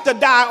didn't have to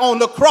die on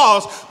the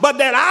cross, but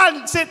that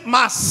I sent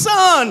my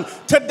son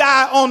to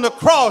die on the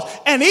cross.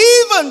 And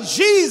even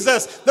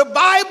Jesus, the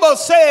Bible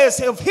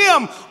says of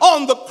him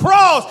on the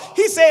cross,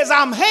 he says,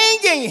 I'm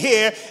hanging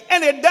here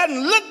and it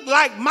doesn't look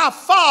like my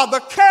Father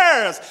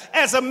cares.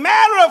 As a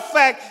matter of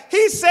fact,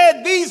 he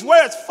said these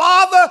words,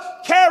 Father,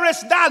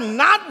 carest thou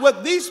not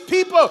what these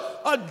people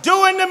are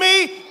doing to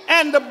me?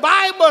 And the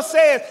Bible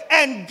says,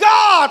 and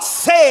God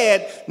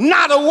said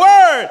not a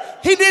word.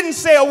 He didn't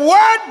say a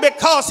word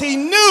because he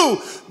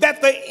knew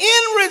that the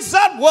end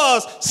result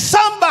was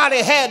somebody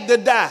had to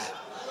die.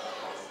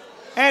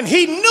 And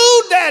he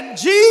knew that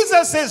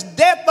Jesus'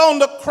 death on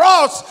the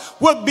cross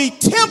would be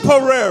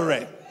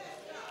temporary.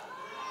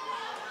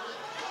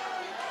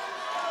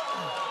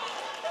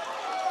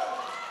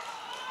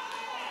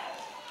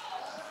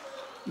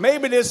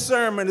 Maybe this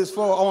sermon is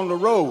for on the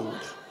road.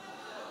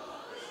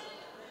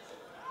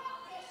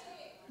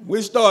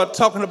 We start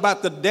talking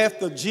about the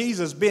death of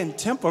Jesus being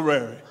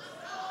temporary.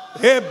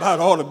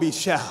 Everybody ought to be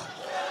shouting.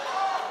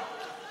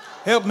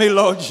 Help me,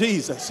 Lord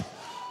Jesus.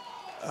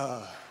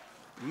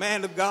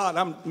 Man of God,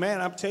 I'm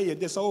telling you,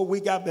 this whole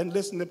week I've been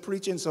listening to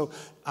preaching, so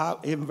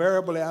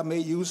invariably I may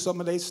use some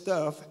of their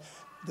stuff.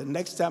 The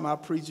next time I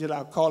preach it,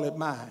 I'll call it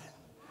mine.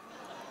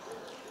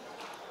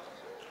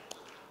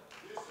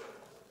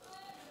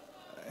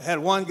 I had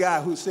one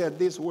guy who said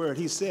this word.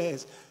 He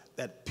says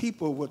that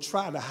people will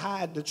try to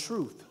hide the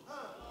truth.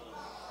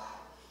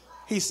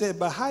 He said,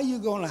 but how are you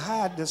going to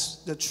hide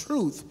the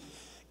truth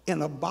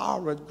in a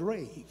borrowed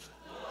grave?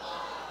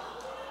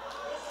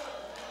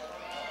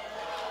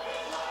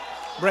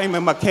 Bring me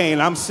my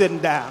cane. I'm sitting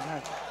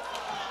down.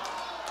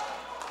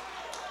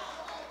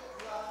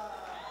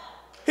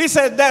 He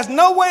said, there's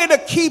no way to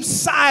keep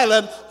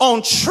silent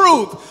on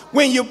truth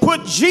when you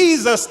put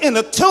Jesus in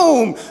a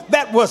tomb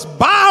that was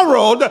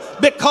borrowed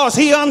because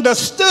he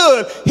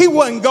understood he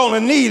wasn't going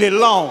to need it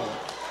long.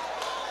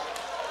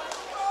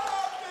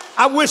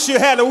 I wish you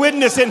had a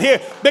witness in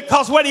here,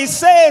 because what he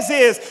says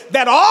is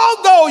that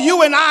although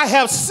you and I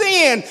have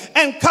sinned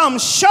and come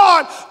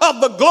short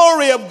of the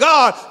glory of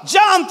God,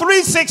 John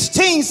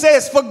 3:16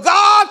 says, for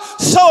God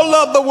so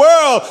loved the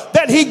world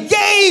that he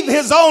gave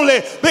his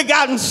only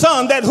begotten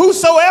son, that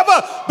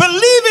whosoever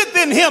believeth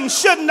in him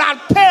should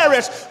not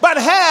perish but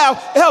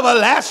have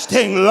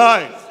everlasting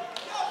life.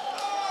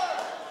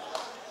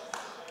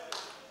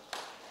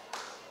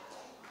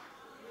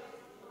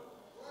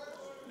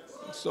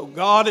 So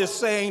God is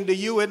saying to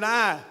you and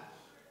I,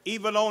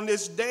 even on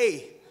this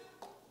day,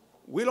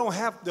 we don't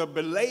have to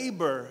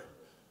belabor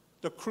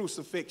the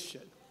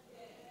crucifixion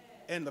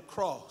and the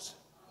cross.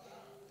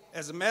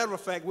 As a matter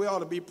of fact, we ought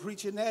to be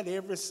preaching that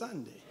every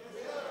Sunday.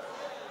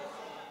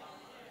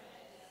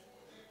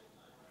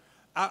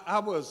 I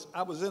was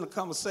in a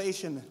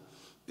conversation,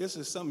 this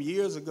is some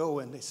years ago,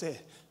 and they said,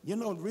 you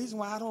know, the reason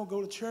why I don't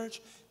go to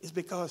church is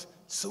because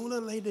sooner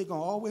or later they're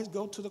going to always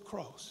go to the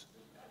cross.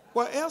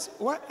 Where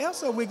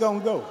else are we going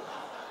to go?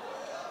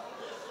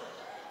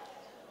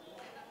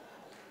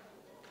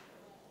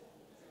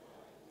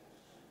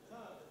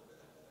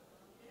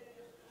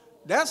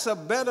 That's a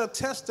better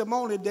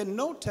testimony than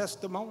no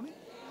testimony.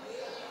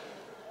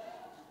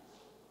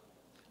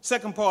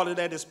 Second part of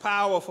that is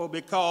powerful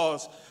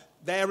because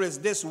there is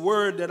this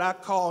word that I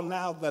call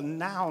now the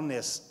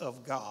nowness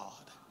of God.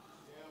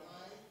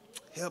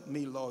 Help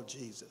me, Lord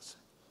Jesus.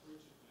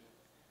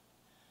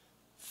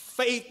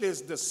 Faith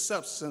is the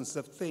substance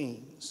of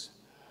things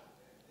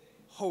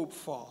hoped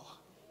for,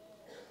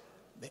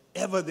 the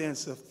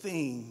evidence of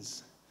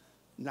things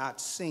not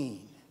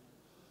seen.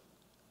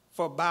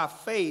 For by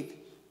faith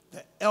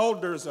the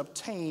elders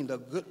obtained a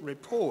good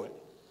report.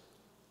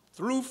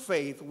 Through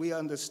faith we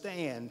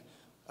understand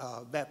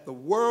that the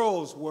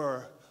worlds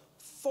were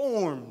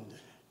formed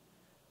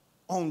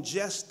on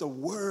just the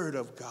word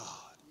of God.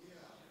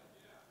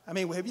 I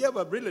mean, have you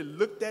ever really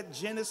looked at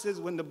Genesis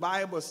when the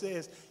Bible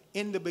says,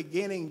 in the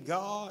beginning,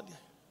 God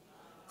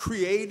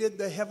created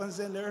the heavens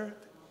and the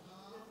earth?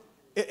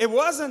 It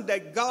wasn't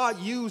that God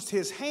used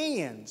his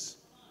hands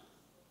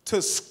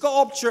to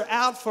sculpture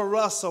out for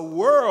us a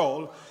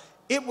world.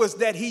 It was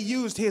that he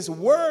used his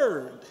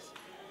word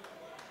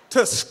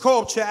to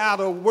sculpture out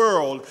a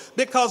world.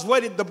 Because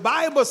what the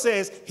Bible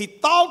says, he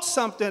thought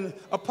something,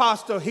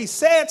 Apostle, he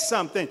said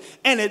something,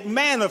 and it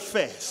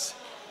manifests.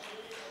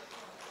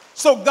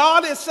 So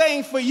God is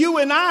saying for you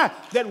and I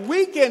that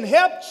we can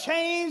help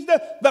change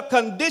the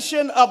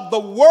condition of the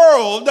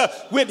world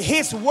with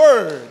his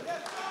word.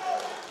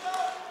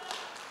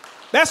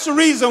 That's the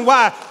reason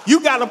why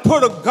you got to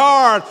put a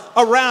guard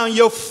around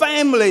your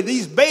family,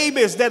 these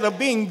babies that are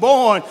being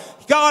born.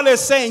 God is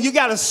saying you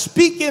got to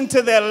speak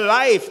into their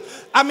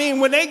life. I mean,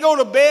 when they go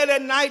to bed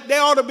at night, they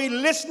ought to be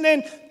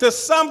listening to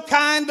some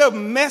kind of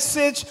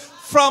message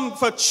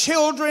for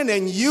children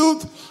and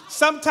youth.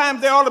 Sometimes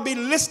they ought to be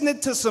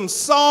listening to some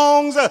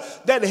songs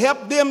that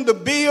help them to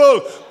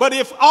build. But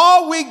if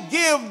all we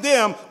give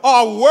them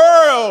are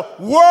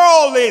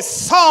worldly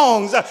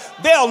songs,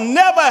 they'll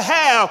never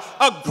have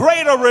a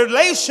greater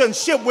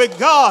relationship with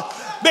God.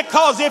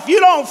 Because if you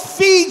don't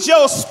feed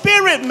your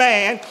spirit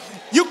man,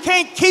 you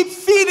can't keep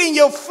feeding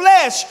your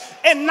flesh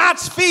and not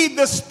feed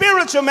the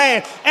spiritual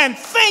man and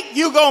think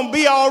you're going to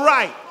be all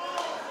right.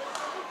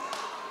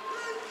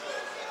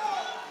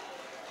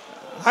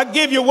 I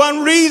give you one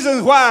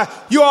reason why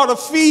you ought to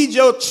feed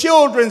your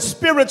children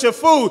spiritual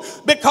food.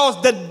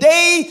 Because the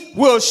day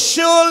will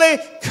surely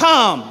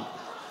come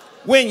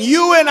when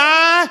you and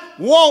I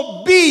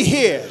won't be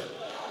here.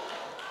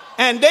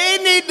 And they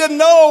need to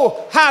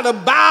know how to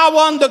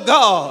bow under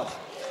God.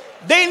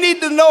 They need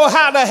to know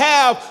how to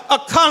have a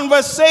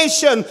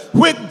conversation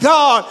with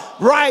God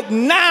right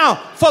now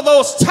for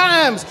those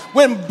times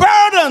when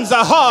burdens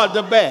are hard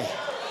to bear.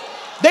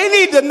 They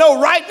need to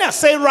know right now.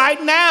 Say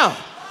right now.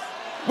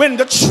 When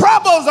the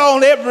trouble's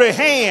on every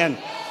hand,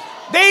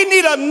 they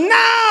need a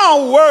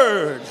now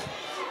word.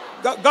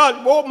 God,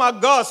 oh my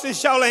God,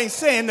 since y'all ain't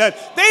saying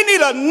that, they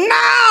need a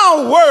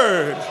now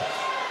word,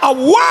 a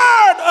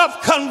word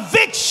of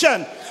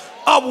conviction,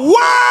 a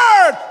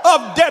word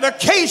of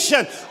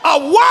dedication, a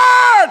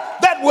word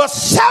that will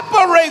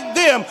separate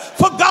them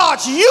for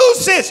God's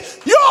uses.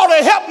 You ought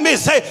to help me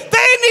say,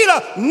 they need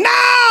a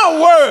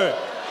now word.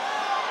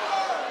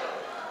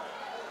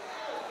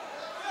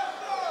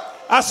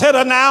 I said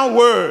a now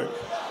word.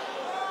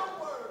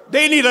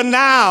 They need a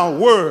now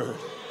word.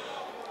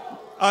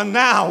 A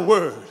now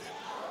word.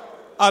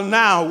 A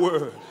now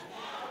word.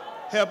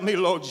 Help me,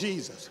 Lord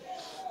Jesus.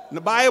 And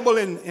the Bible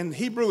in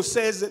Hebrews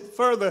says it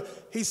further.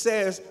 He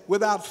says,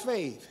 without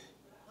faith,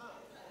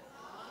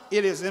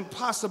 it is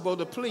impossible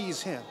to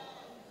please him.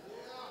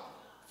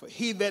 For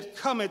he that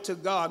cometh to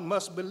God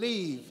must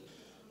believe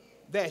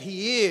that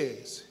he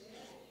is,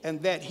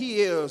 and that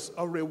he is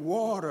a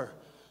rewarder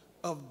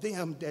of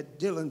them that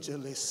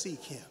diligently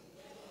seek him.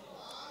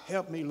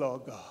 Help me,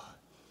 Lord God.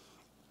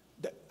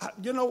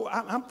 You know,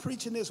 I'm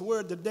preaching this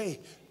word today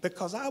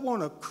because I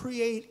want to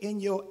create in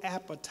your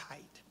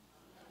appetite,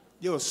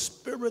 your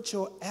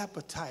spiritual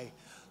appetite,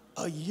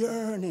 a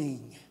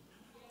yearning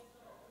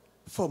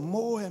for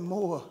more and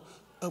more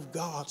of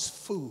God's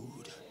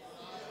food.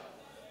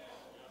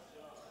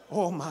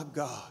 Oh my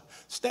God.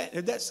 Is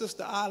that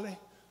Sister Ollie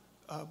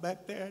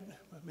back there?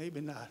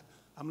 Maybe not.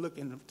 I'm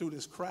looking through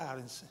this crowd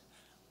and saying,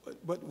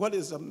 but what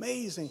is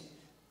amazing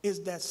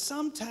is that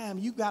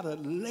sometimes you got to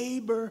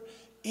labor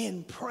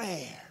in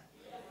prayer.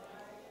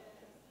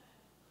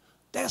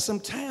 There's some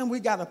time we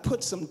got to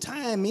put some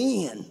time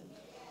in.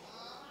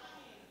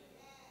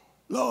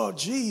 Lord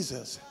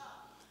Jesus,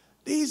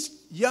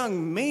 these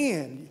young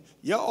men,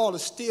 y'all ought to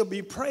still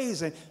be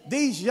praising.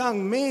 These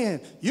young men,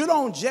 you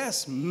don't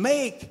just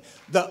make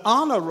the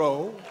honor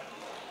roll.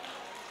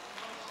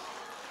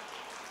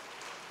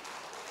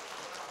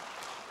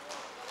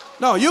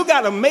 No, you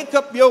got to make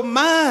up your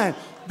mind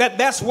that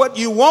that's what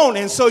you want,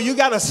 and so you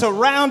got to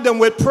surround them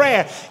with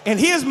prayer. And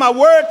here's my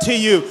word to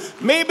you.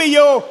 Maybe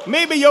your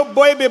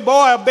baby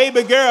boy or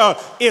baby girl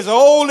is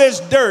old as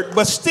dirt,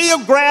 but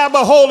still grab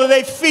a hold of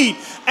their feet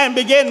and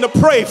begin to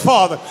pray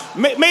for them.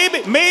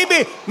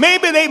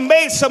 Maybe they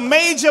made some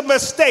major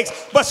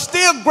mistakes, but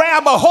still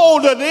grab a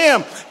hold of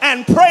them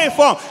and pray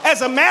for them.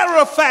 As a matter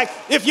of fact,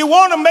 if you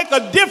want to make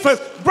a difference,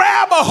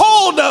 grab a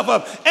hold of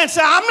them and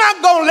say, I'm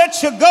not going to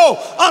let you go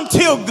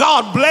until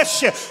God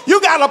bless you.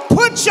 You got to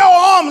put your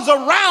arms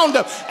around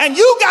them, and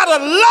you got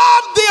to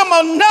love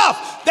them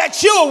enough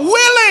that you're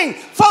willing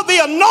for the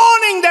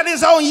anointing that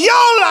is on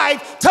your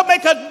life to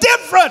make a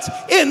difference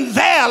in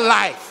their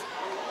life.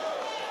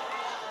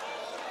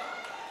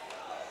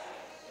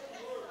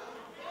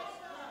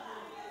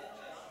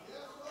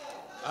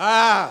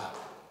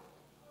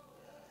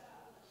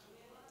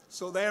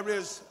 So there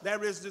is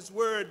this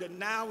word that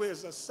now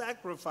is a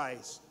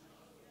sacrifice.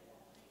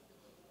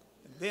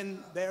 And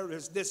then there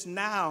is this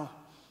now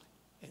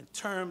in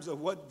terms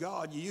of what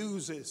God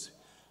uses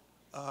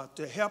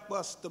to help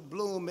us to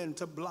bloom and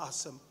to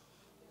blossom,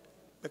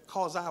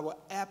 because our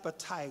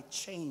appetite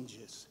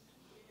changes.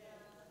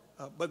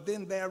 But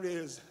then there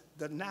is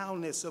the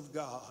nowness of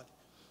God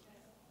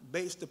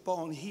based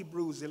upon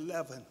Hebrews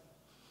 11.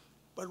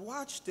 But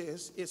watch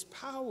this, it's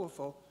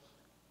powerful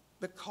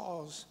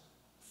because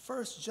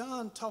 1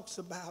 John talks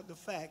about the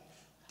fact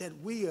that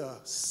we are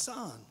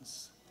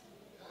sons,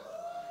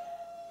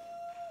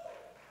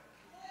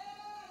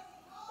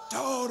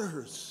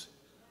 daughters.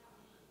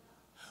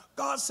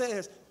 God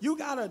says you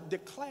got to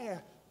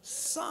declare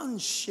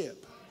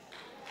sonship.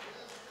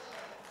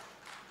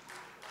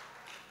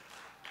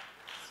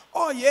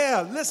 Oh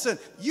yeah, listen,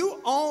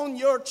 you own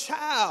your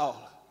child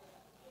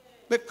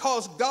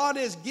because God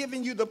is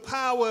giving you the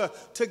power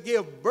to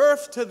give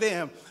birth to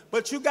them,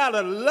 but you got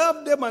to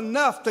love them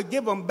enough to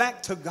give them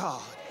back to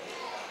God.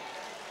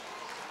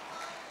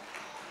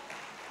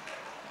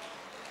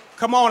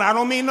 Come on, I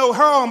don't mean no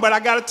harm, but I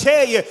got to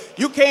tell you,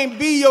 you can't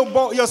be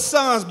your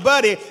son's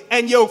buddy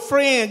and your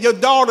friend, your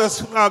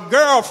daughter's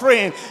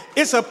girlfriend.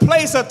 It's a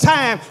place of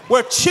time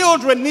where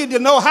children need to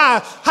know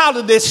how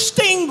to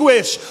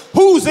distinguish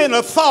who's in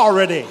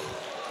authority.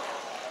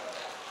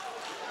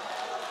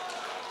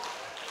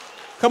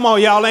 Come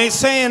on, y'all ain't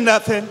saying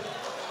nothing.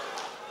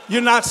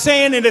 You're not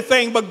saying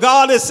anything, but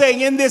God is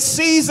saying in this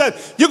season,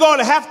 you're going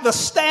to have to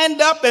stand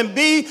up and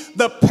be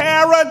the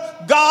parent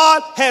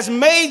God has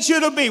made you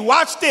to be.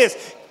 Watch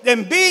this.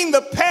 And being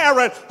the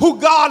parent who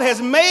God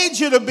has made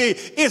you to be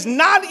is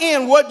not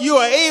in what you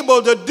are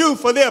able to do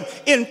for them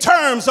in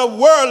terms of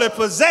worldly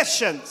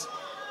possessions.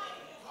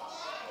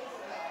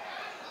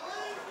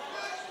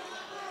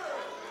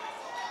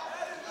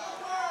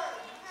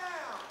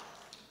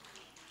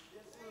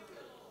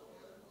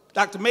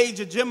 Dr.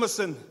 Major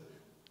Jemison,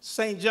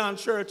 St. John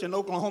Church in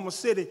Oklahoma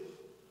City,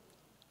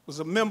 was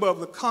a member of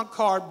the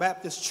Concord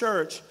Baptist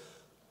Church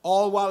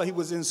all while he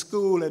was in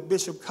school at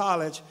Bishop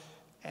College,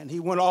 and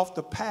he went off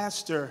to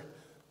pastor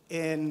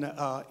in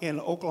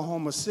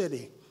Oklahoma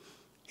City.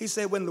 He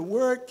said when the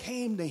word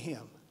came to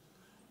him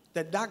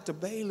that Dr.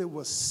 Bailey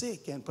was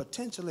sick and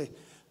potentially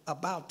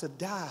about to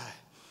die,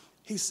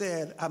 He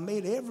said, I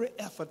made every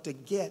effort to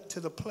get to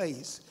the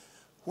place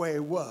where he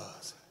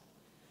was.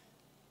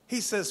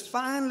 He says,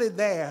 finally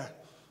there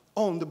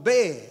on the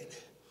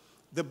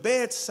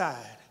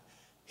bedside,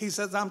 he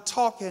says, I'm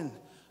talking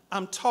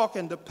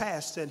to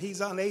Pastor, and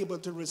he's unable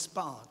to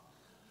respond.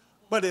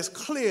 But it's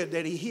clear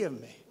that he hears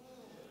me.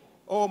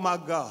 Oh, my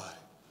God.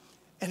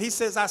 And he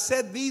says, I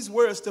said these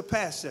words to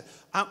Pastor.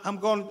 I'm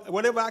going,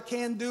 whatever I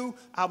can do,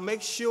 I'll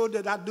make sure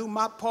that I do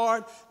my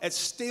part at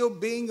still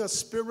being a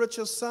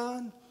spiritual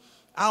son.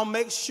 I'll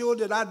make sure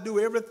that I do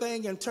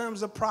everything in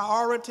terms of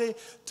priority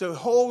to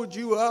hold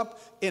you up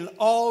in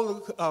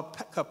all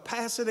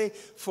capacity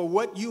for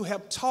what you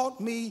have taught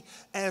me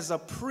as a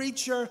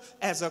preacher,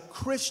 as a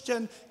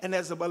Christian, and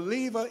as a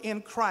believer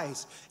in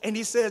Christ. And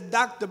he said,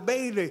 Dr.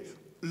 Bailey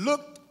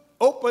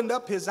opened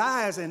up his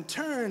eyes and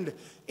turned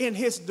in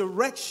his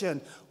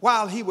direction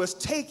while he was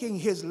taking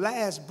his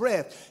last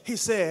breath. He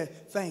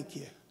said, thank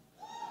you.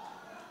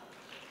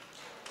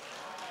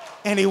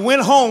 And he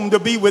went home to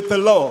be with the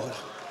Lord.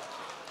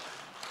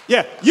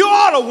 Yeah, you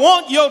ought to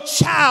want your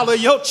child or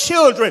your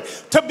children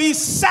to be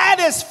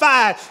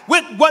satisfied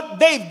with what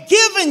they've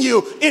given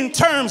you in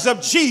terms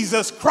of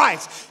Jesus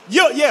Christ.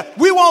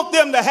 We want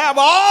them to have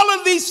all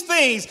of these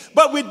things,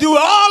 but we do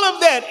all of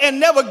that and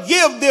never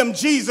give them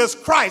Jesus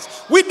Christ.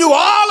 We do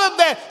all of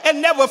that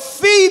and never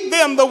feed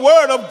them the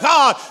word of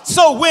God.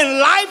 So when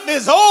life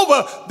is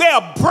over,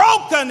 they're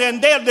broken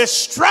and they're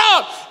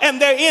distraught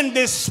and they're in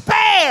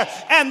despair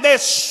and they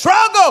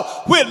struggle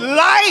with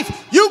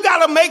life. You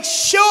got to make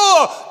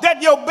sure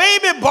that your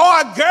baby boy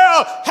or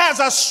girl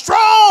has a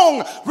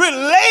strong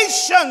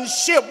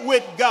relationship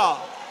with God.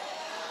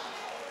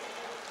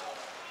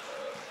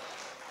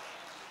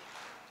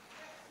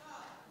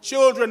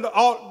 Children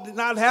ought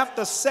not have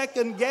to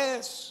second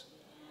guess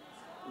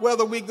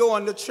whether we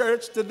going to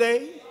church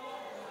today.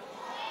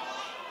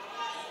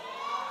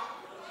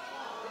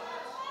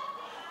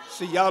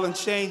 See, y'all done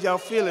changed y'all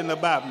feeling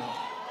about me.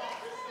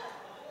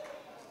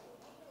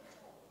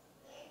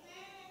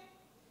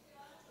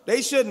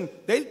 They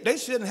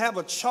shouldn't have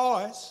a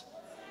choice.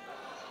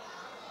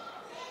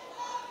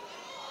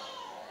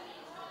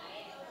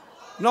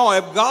 No,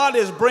 if God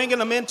is bringing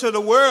them into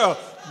the world,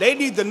 they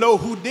need to know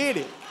who did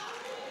it.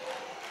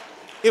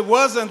 It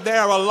wasn't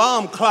their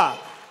alarm clock.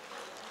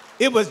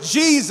 It was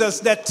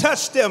Jesus that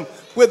touched them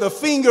with a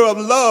finger of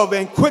love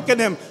and quickened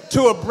them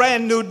to a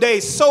brand new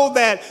day so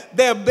that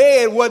their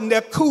bed wasn't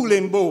their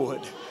cooling board.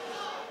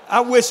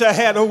 I wish I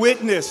had a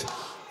witness.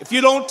 If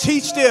you don't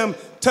teach them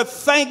to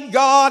thank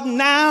God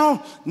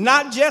now,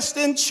 not just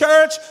in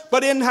church,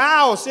 but in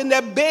house, in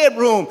their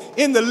bedroom,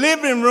 in the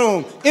living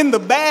room, in the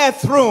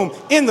bathroom,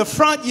 in the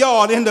front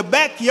yard, in the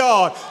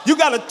backyard. You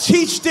got to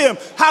teach them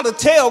how to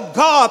tell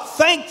God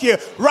thank you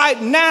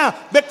right now,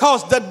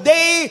 because the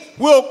day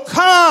will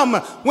come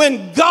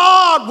when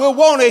God will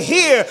want to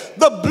hear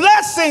the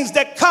blessings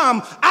that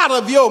come out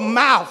of your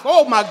mouth.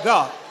 Oh my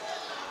God.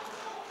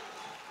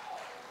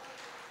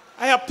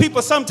 I have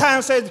people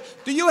sometimes say,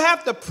 do you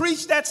have to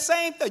preach that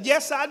same thing?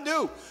 Yes, I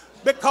do.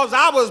 Because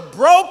I was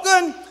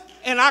broken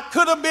and I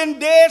could have been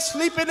dead,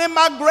 sleeping in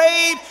my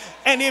grave.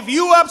 And if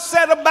you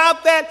upset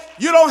about that,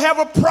 you don't have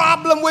a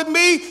problem with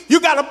me.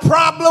 You got a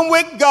problem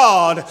with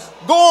God.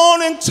 Go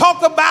on and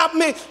talk about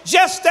me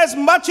just as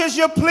much as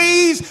you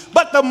please.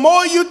 But the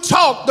more you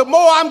talk, the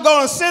more I'm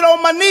going to sit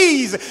on my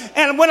knees.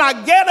 And when I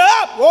get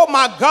up, oh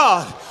my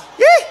God,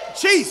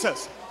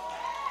 Jesus.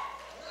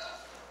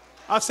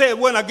 I said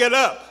when I get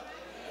up.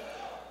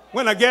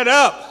 When I get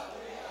up,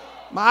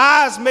 my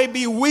eyes may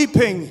be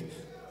weeping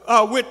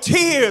with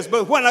tears,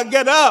 but when I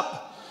get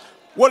up,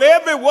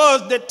 whatever it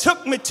was that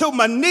took me to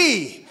my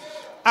knee,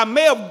 I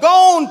may have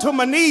gone to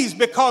my knees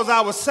because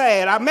I was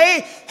sad. I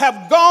may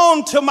have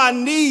gone to my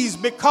knees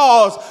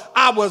because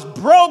I was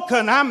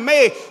broken. I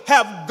may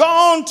have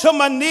gone to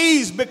my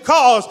knees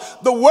because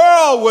the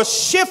world was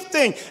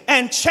shifting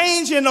and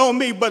changing on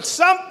me. But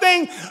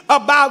something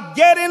about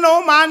getting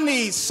on my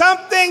knees,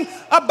 something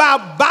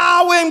about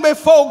bowing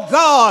before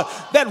God,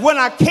 that when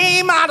I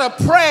came out of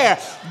prayer,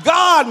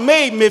 God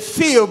made me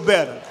feel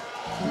better.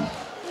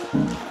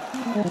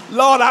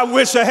 Lord, I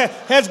wish I had.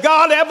 Has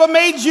God ever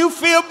made you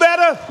feel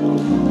better?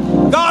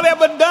 God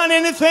ever done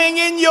anything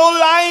in your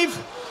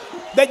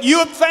life that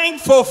you're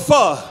thankful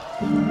for?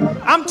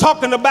 I'm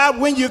talking about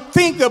when you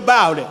think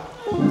about it,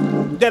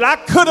 that I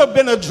could have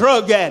been a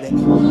drug addict.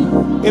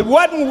 It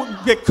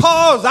wasn't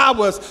because I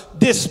was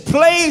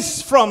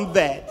displaced from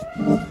that,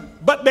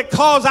 but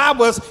because I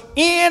was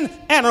in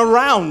and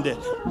around it.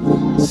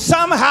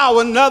 Somehow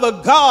or another,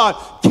 God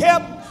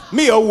kept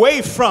me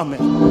away from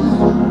it.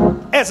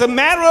 As a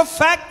matter of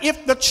fact,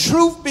 if the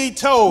truth be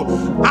told,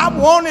 I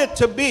wanted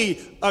to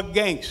be a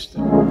gangster.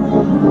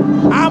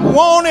 I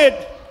wanted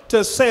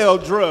to sell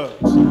drugs.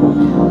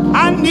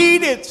 I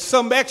needed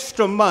some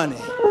extra money.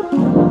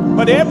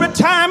 But every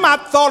time I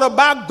thought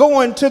about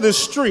going to the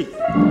street,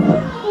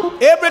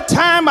 every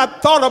time I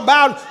thought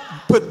about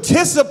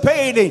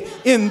participating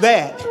in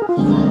that,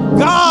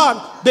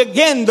 God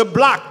began to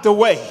block the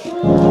way.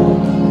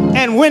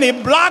 And when he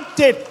blocked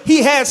it,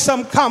 he had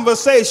some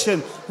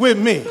conversation with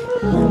me.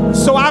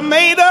 So I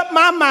made up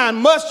my mind,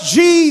 must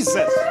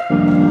Jesus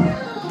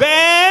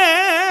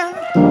bear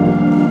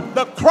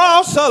the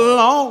cross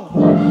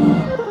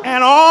alone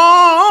and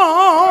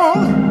all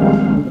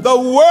the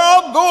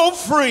world go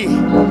free?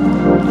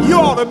 You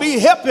ought to be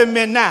helping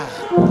me now.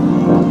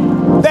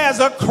 There's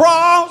a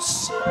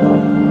cross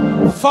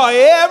for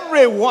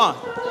everyone,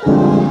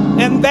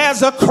 and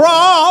there's a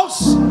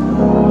cross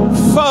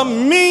for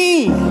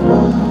me.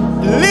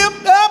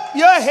 Lift up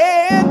your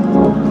head,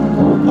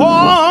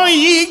 all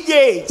ye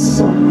gates,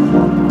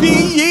 be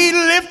ye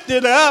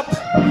lifted up,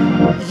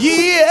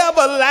 ye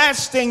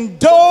everlasting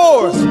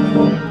doors,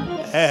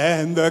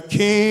 and the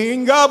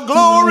King of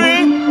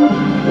glory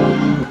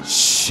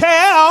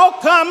shall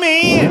come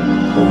in.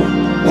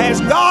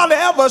 Has God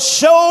ever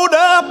showed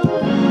up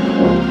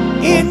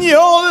in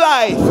your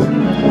life?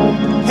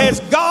 Has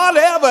God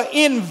ever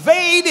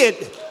invaded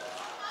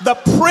the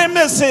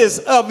premises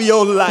of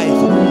your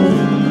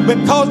life?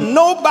 Because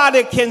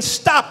nobody can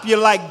stop you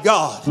like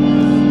God.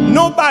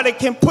 Nobody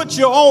can put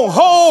you on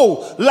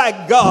hold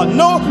like God.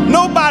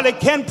 Nobody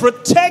can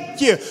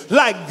protect you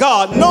like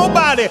God.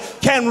 Nobody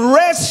can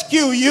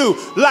rescue you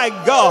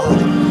like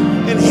God.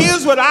 And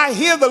here's what I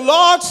hear the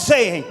Lord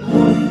saying.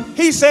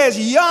 He says,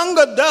 young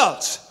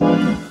adults,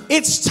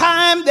 it's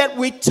time that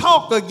we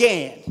talk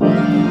again.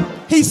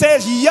 He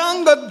says,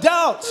 young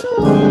adults,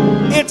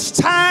 it's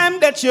time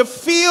that you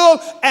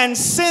feel and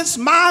sense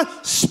my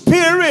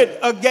spirit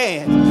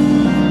again.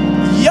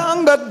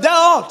 Young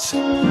adults,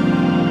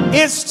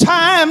 it's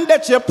time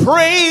that you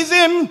praise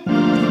him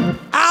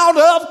out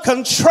of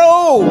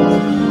control.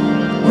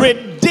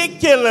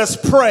 Ridiculous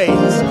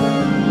praise.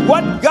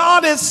 What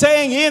God is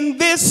saying in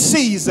this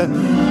season,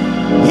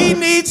 he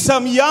needs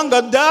some young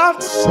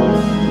adults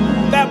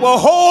that will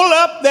hold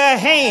up their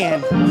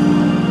hand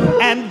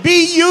and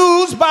be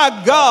used by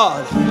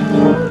God.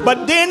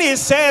 But then he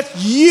says,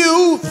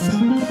 youth,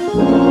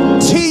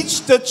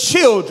 teach the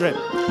children,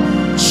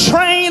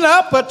 train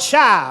up a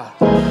child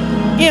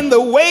in the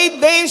way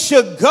they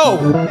should go.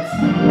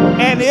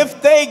 And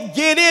if they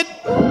get it,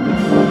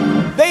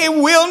 they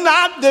will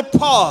not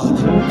depart.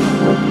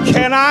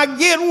 Can I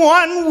get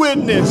one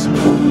witness?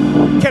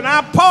 Can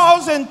I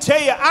pause and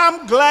tell you,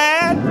 I'm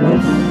glad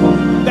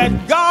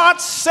that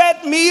God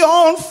set me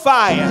on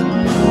fire.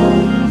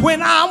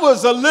 When I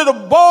was a little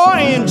boy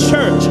in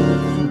church,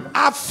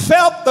 I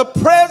felt the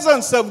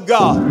presence of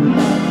God.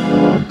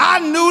 I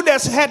knew there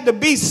had to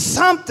be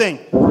something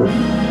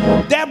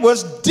that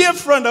was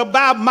different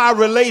about my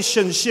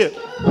relationship,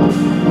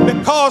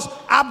 because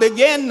I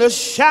began to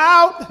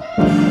shout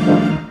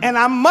and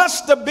I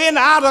must have been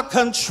out of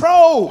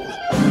control.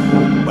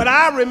 But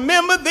I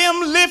remember them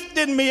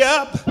lifting me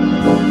up,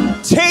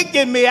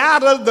 taking me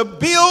out of the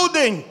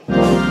building,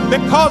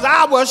 because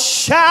I was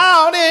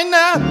shouting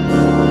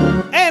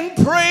and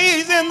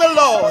praising the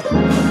Lord.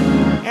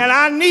 And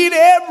I need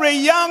every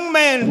young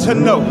man to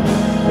know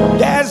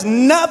there's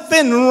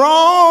nothing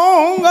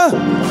wrong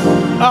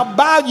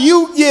about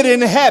you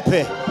getting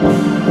happy.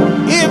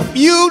 If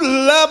you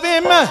love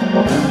him,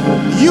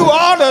 you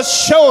ought to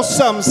show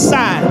some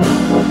sign.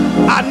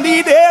 I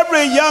need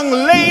every young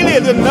lady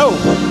to know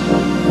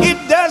it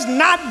does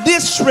not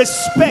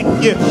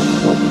disrespect you.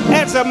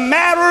 As a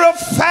matter of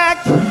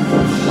fact,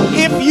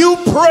 if you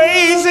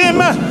praise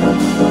him,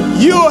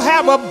 you'll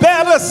have a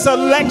better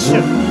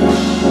selection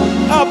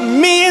of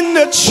men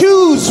to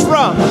choose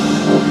from.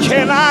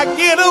 Can I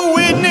get a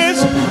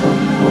witness?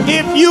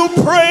 If you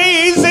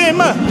praise him,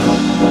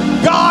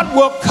 God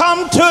will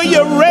come to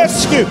your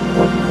rescue.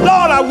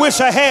 Lord, I wish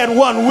I had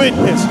one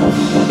witness.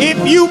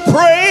 If you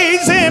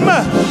praise him,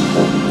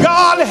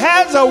 God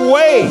has a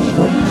way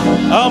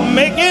of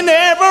making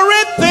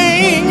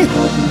everything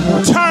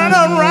turn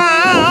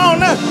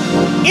around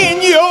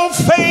in your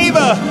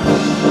favor.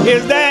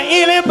 Is there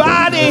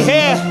anybody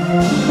here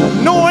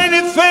know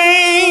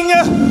anything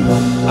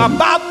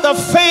about the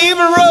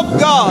favor of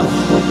God?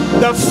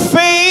 The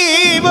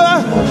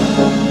favor,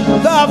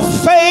 the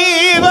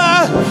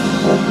favor,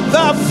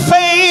 the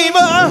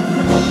favor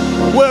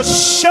will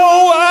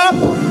show up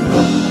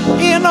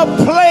in a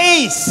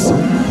place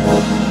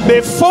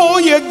before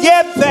you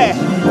get there.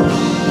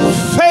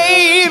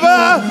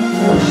 Favor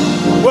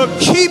will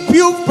keep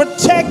you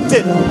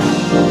protected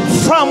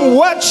from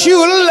what you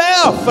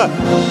left.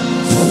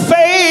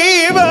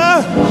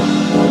 Favor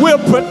will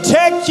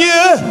protect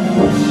you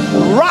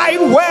right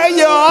where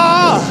you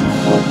are.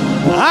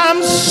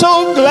 I'm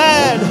so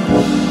glad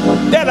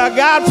that I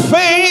got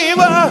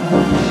favor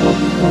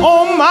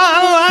on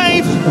my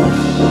life.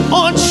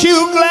 Aren't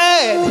you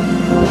glad?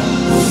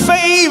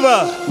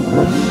 Favor,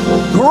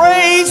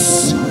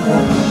 grace,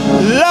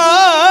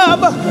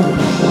 love,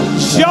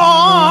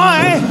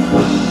 joy,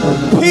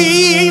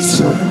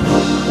 peace,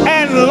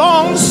 and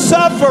long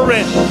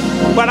suffering.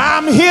 But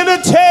I'm here to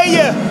tell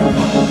you,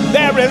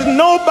 there is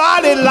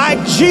nobody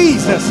like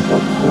Jesus.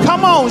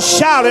 Come on,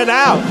 shout it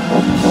out.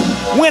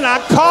 When I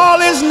call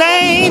his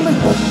name,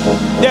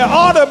 there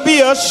ought to be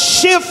a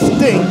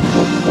shifting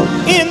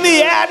in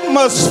the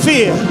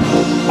atmosphere.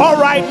 All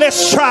right,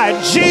 let's try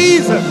it.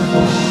 Jesus.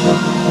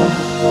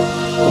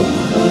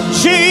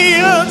 Jesus.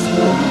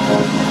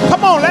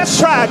 Let's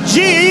try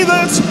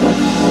Jesus,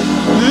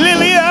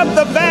 lily of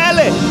the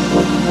valley.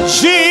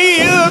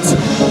 Jesus,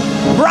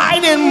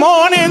 bright and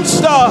morning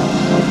star.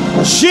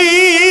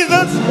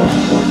 Jesus,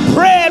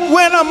 bread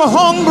when I'm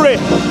hungry.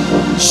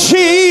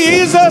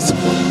 Jesus,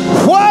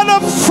 what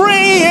a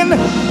friend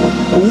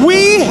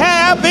we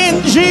have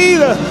in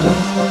Jesus.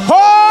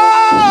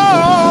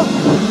 Oh,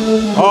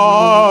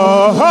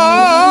 oh,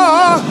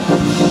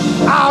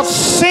 oh, our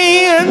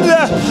sins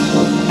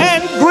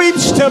and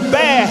griefs to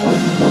bear.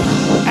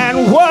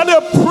 And what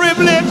a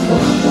privilege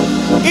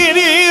it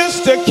is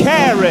to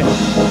carry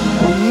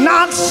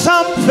not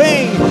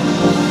something,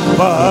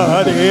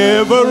 but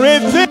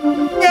everything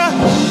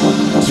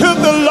to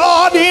the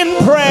Lord in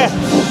prayer.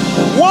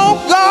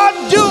 Won't God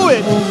do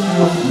it?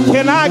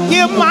 Can I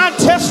give my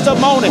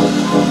testimony?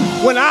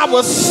 When I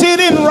was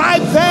sitting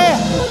right there,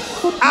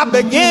 I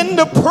began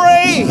to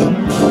pray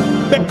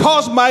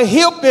because my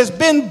hip has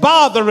been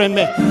bothering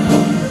me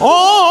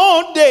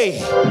all day.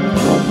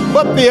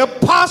 But the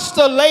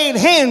apostle laid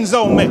hands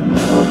on me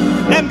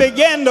and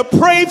began to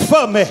pray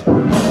for me.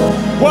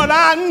 What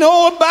I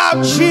know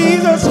about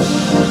Jesus,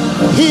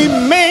 he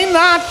may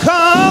not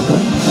come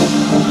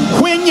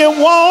when you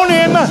want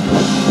him,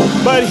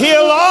 but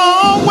he'll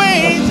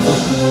always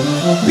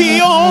be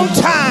on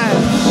time.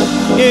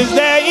 Is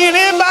there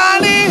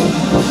anybody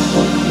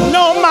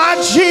know my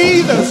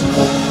Jesus?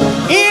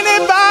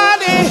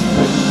 Anybody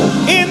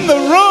in the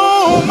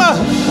room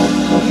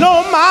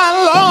know my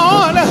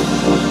Lord?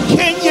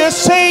 Can you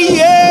say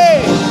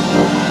yeah?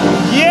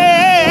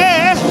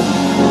 Yeah.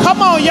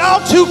 Come on,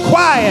 y'all too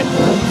quiet.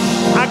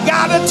 I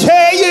gotta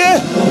tell you,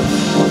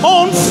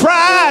 on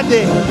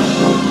Friday,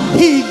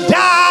 he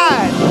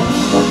died.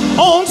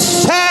 On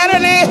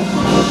Saturday,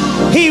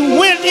 he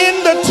went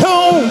in the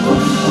tomb,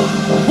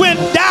 went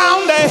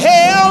down to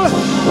hell,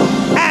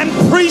 and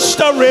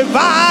preached a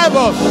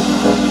revival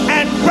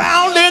and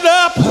grounded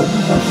up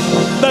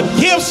the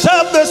gifts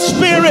of the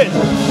Spirit.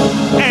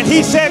 And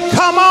he said,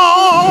 come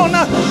on,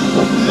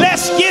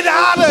 let's get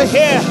out of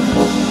here.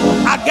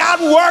 I got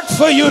work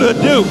for you to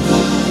do.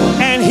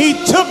 And he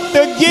took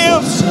the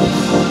gifts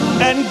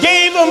and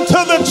gave them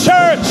to the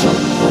church.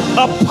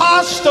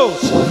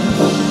 Apostles,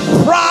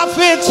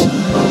 prophets,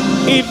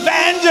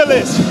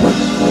 evangelists,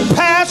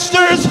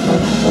 pastors,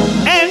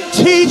 and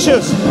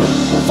teachers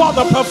for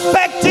the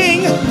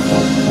perfecting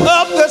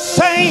of the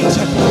saints.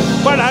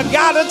 But I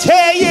gotta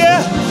tell you,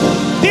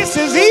 this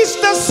is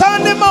Easter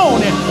Sunday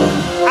morning.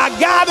 I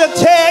gotta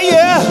tell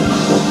you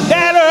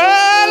that early,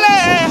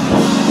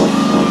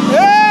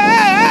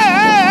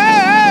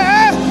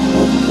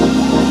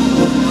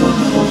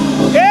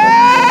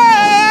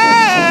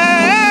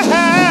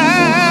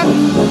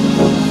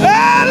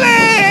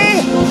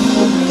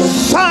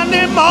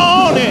 Sunday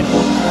morning,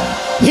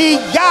 he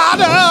got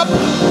up.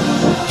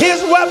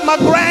 Here's what my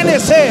granny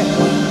said.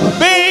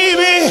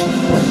 Baby,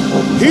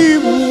 he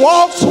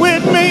walks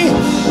with me,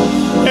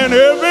 and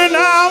every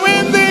now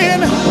and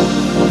then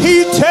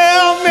he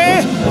tells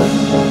me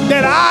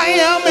that I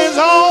am his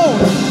own.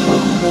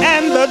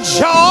 And the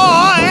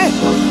joy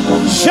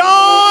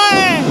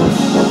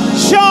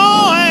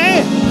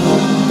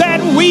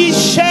that we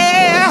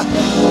share,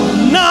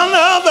 none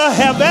other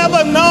have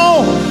ever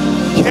known.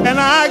 Can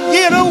I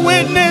get a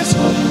witness?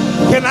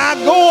 Can I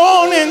go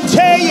on and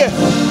tell you?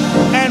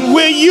 And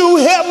will you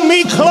help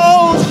me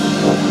close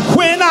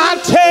when I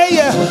tell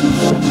you?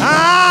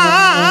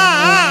 I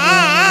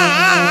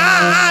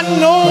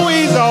know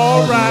he's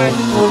all right.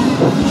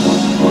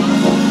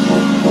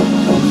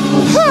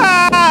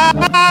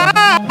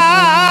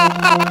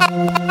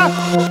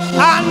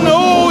 I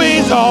know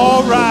he's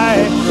all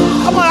right.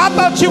 Come on, I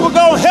thought you were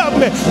going to help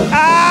me.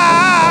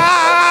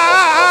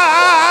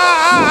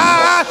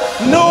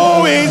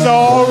 No, he's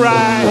all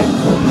right.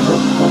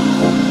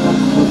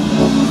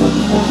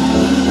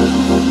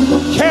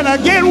 Can I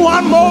get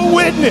one more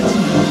witness?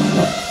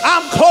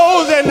 I'm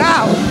closing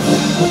out.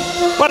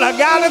 But I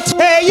gotta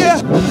tell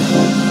you,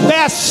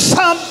 there's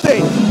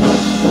something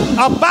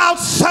about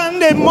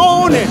Sunday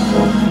morning.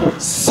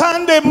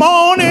 Sunday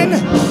morning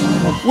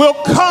will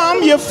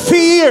calm your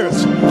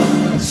fears.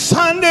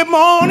 Sunday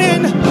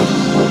morning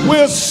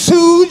will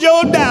soothe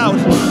your doubt.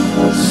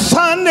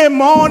 Sunday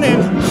morning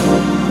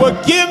will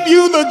give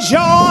you the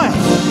joy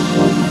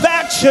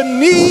that you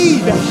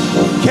need.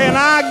 Can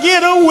I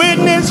get a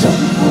witness?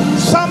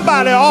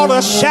 Somebody ought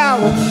to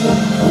shout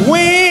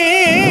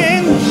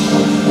when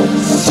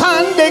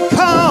Sunday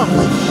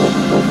comes.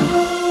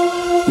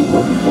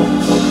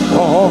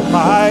 All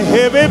my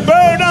heavy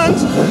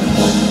burdens,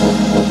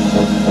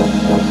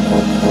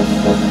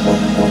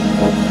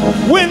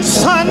 when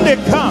Sunday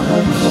comes,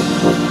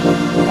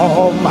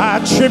 all my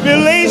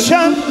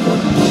tribulation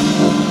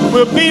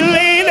will be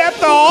laid at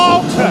the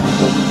altar.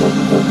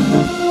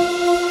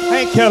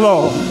 Thank you,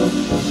 Lord.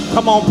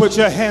 Come on, put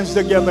your hands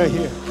together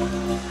here.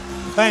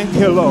 Thank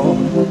you, Lord.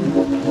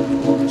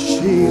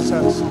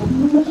 Jesus.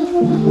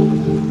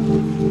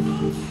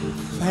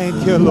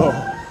 Thank you, Lord.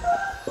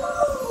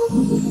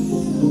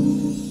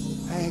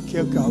 Thank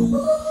you, God.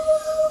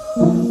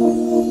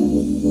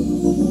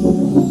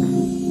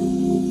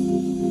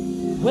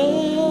 When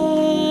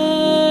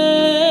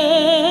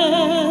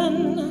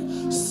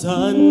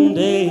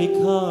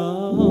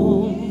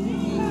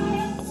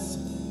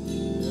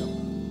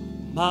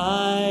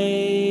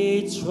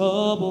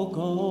trouble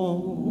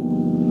gone.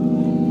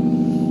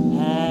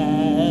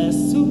 As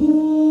soon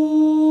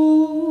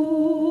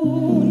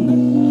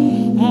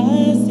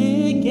as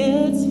it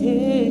gets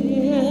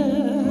here,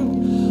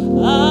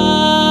 I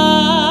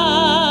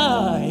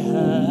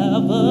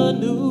have a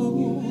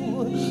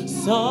new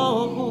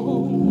song.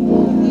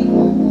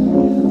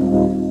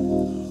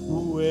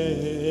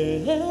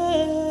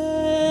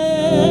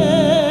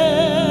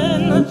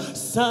 When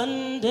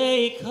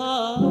Sunday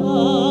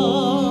comes,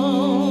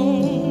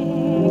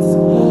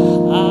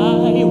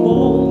 I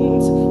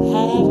won't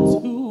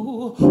have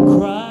to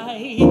cry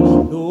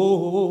no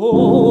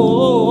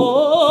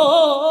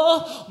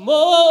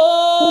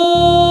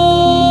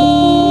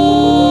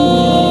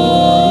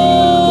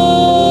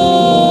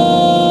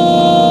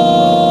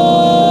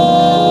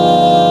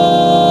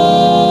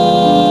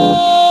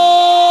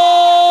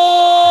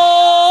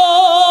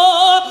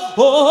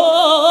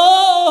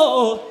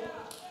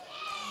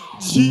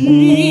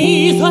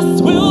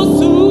Jesus will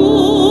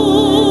soothe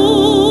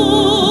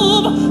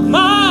my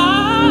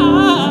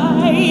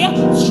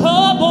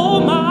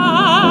troubled mind,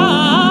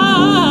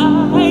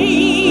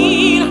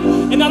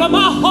 and out of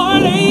my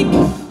heartache,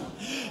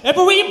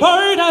 every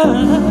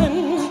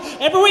burden,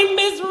 every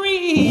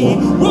misery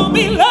will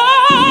be left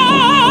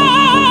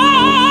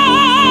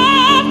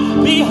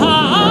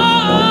behind.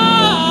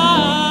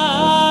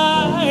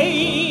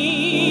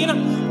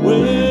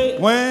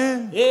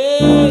 When?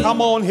 Yeah.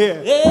 Come on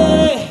here. Yeah.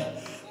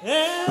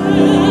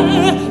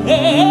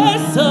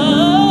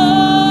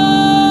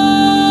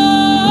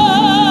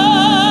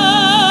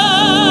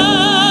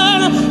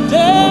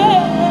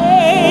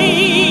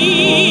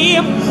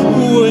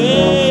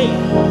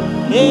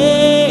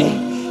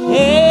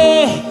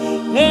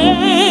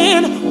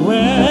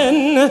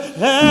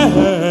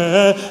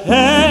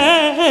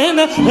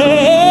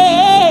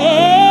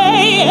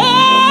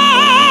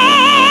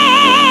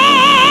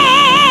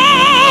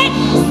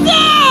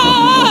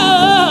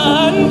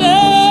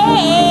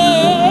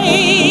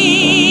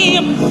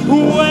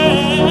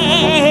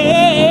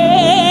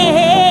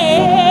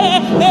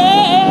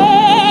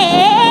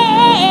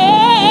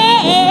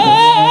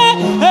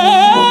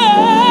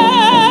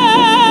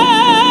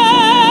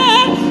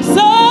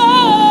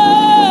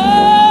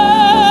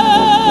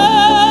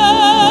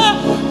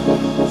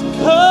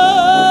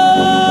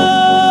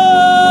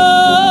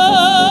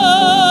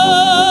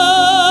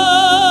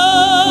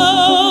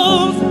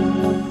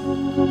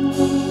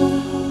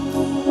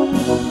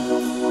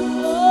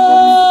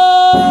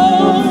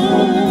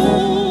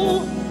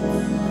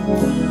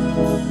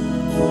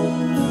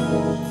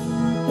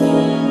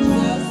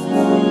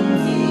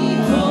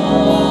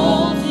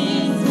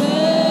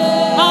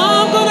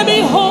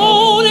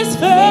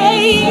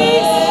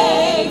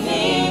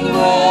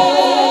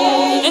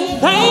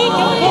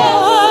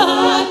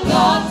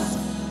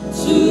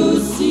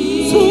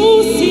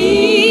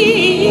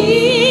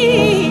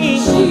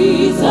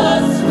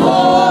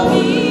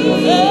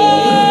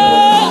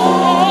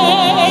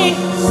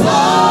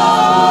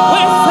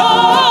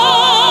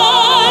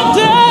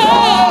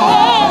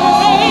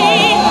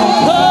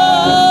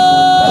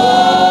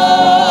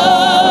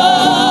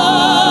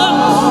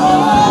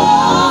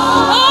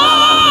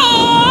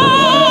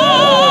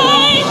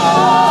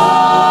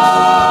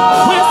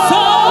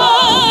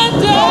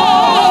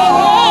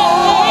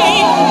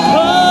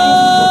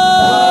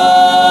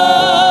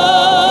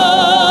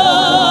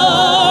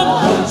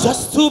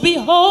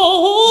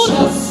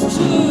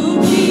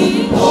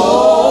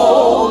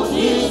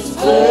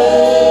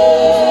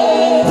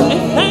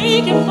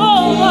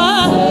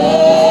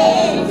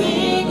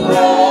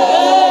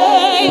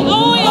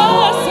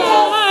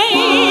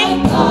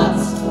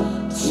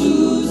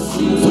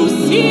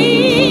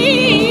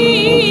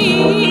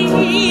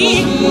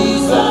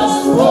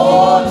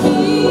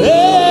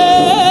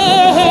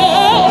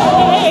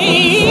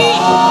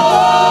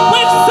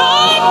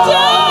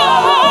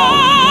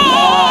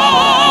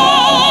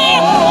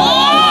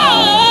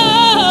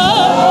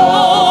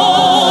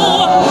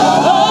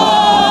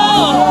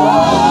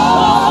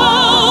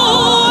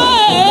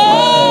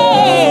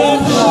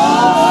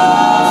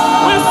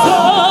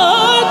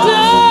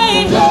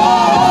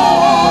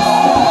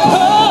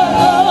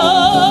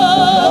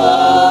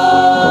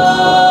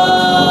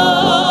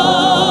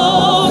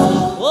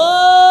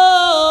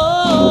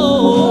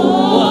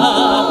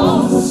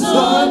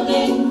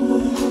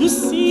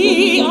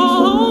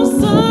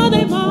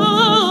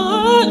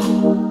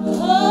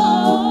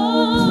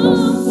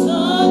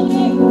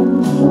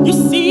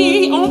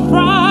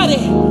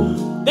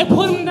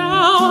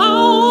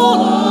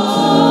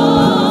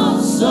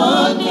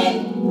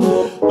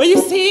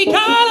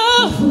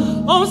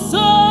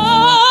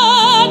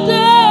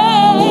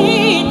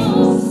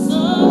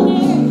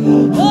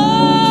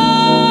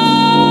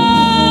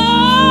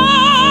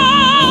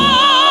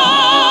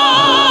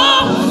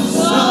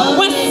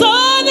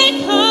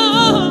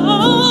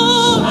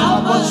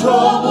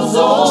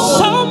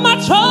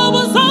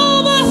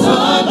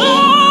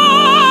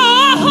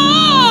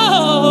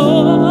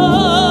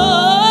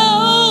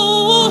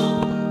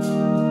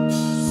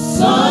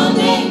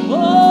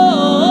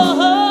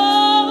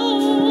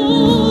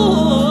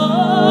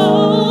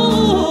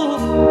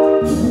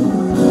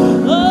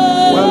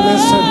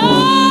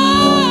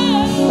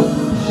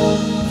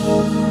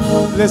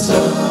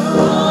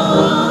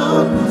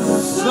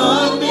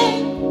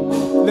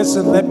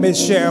 Listen, let me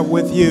share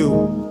with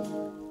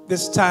you.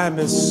 This time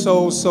is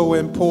so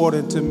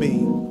important to me.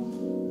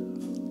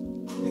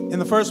 In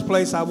the first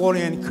place, I want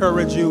to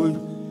encourage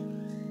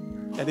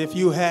you that if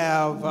you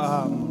have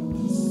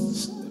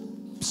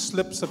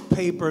slips of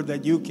paper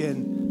that you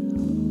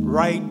can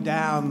write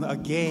down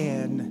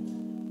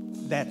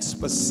again that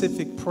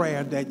specific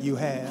prayer that you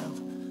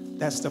have.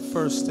 That's the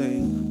first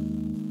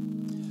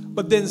thing.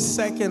 But then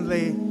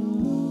secondly,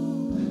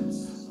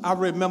 I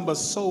remember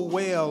so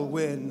well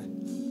when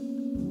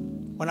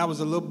I was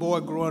a little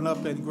boy growing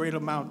up in Greater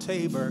Mount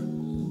Tabor,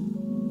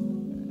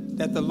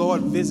 that the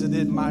Lord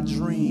visited my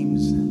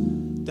dreams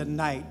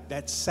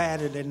that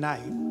Saturday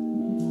night.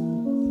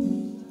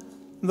 And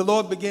the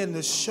Lord began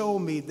to show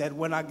me that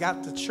when I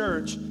got to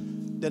church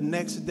the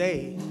next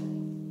day,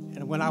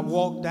 and when I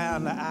walked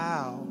down the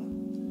aisle,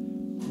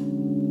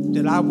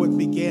 that I would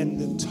begin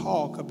to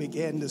talk or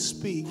begin to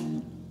speak,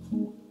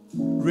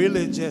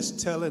 really just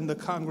telling the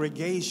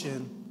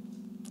congregation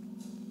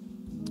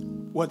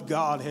what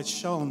God had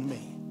shown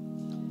me.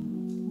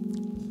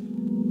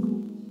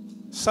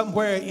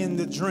 Somewhere in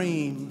the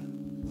dream,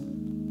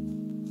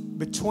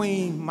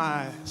 between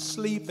my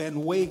sleep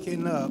and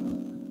waking up,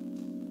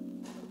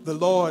 the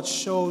Lord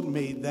showed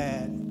me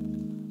that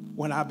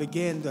when I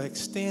began to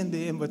extend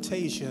the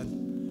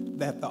invitation,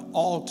 that the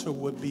altar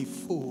would be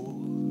full.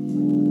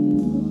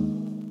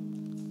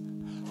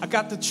 I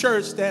got to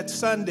church that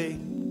Sunday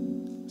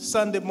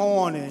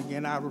morning,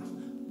 and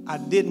I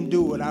didn't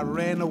do it. I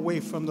ran away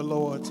from the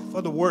Lord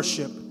for the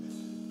worship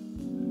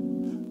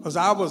because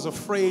I was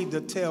afraid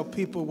to tell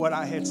people what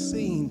I had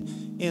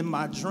seen in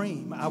my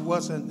dream. I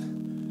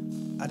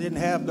didn't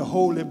have the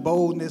holy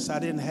boldness. I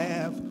didn't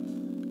have,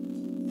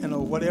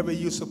 whatever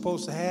you're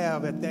supposed to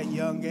have at that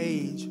young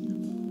age.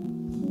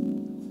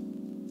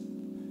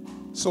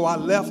 So I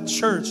left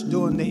church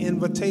during the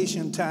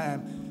invitation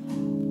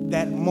time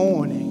that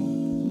morning.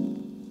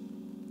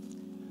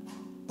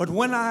 But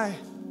when I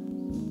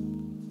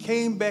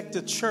came back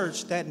to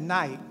church that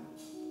night,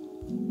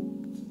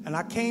 and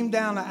I came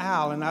down the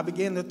aisle and I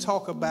began to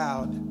talk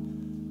about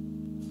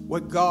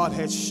what God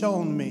had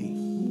shown me,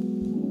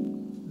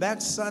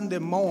 that Sunday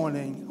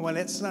morning,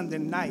 that Sunday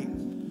night,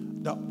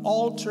 the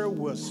altar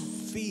was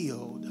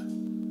filled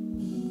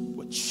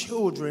with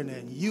children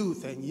and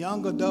youth and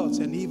young adults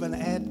and even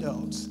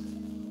adults.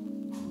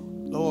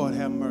 Lord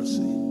have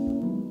mercy.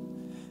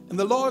 And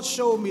the Lord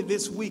showed me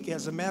this week,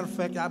 as a matter of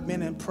fact, I've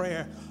been in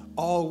prayer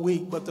all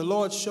week, but the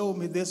Lord showed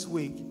me this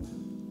week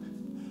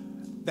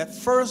that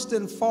first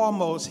and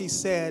foremost, he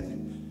said,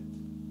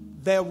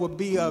 there will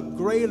be a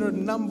greater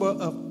number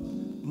of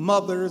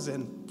mothers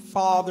and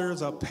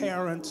fathers or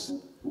parents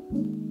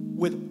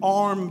with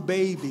armed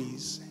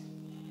babies.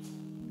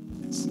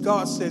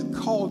 God said,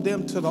 call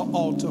them to the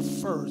altar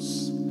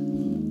first.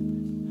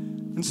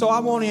 And so I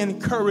want to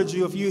encourage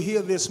you, if you're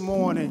here this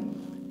morning,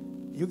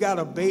 you got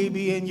a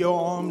baby in your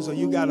arms or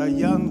you got a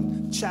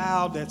young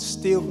child that's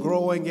still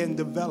growing in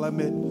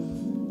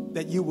development,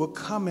 that you will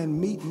come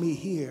and meet me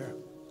here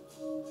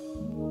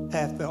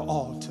at the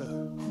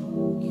altar.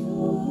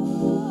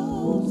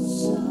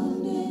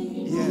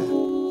 Yeah.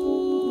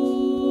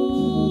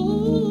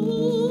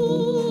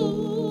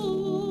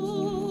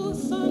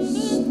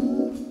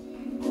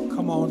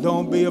 Come on,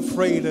 don't be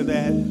afraid of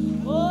that.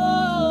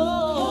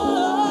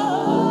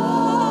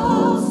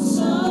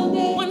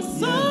 When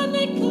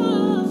Sunday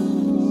comes,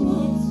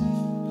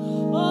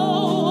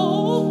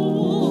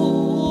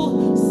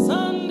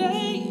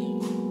 Sunday.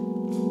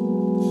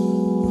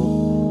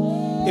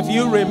 If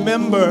you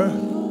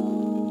remember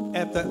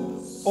at the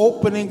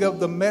opening of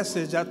the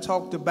message, I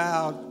talked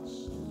about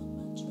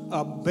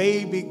a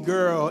baby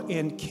girl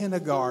in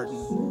kindergarten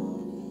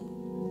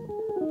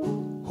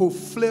who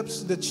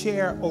flips the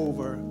chair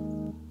over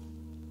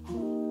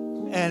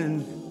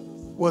and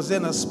was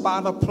in a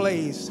spot of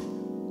place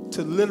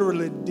to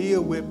literally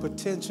deal with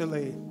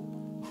potentially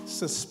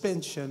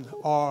suspension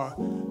or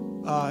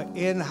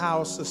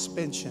in-house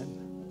suspension.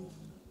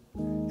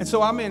 And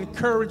so I'm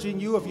encouraging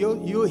you, if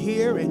you're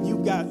here and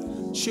you've got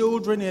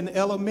children in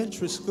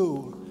elementary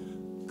school,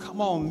 come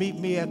on, meet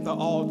me at the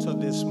altar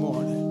this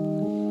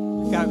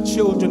morning. Got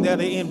children that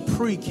are in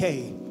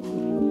pre-K.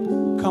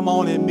 Come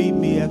on and meet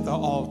me at the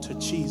altar,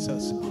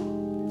 Jesus.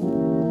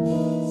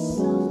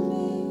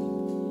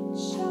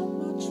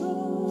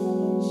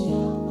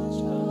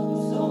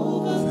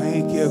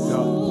 Thank you,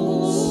 God.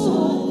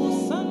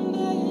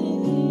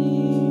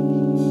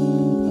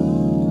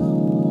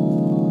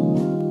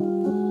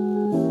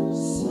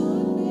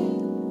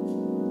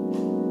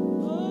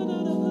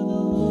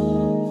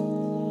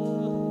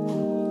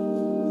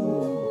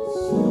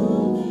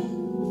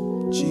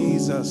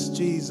 Jesus,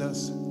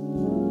 Jesus,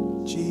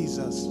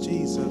 Jesus,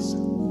 Jesus.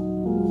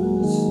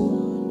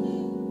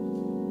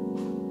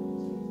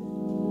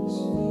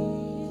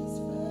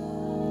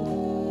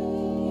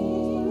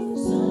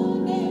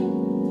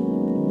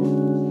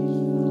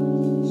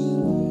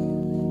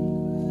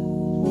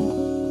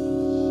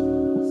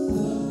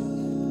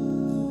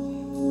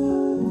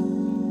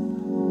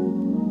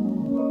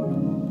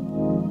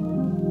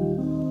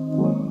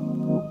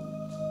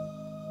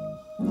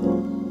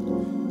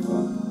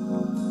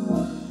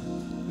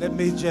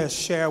 me just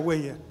share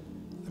with you.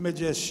 Let me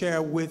just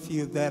share with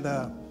you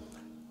that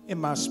in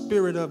my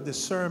spirit of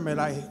discernment,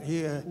 I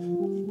hear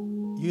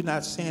you're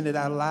not saying it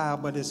out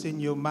loud, but it's in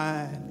your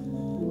mind.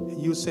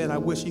 And you said, I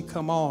wish he'd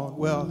come on.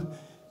 Well,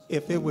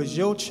 if it was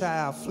your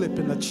child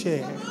flipping a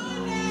chair,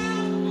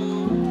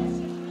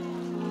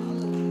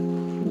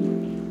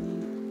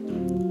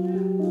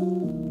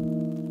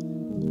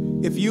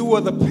 if you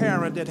were the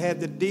parent that had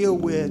to deal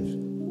with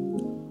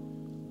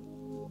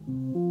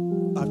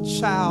a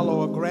child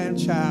or a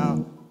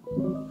grandchild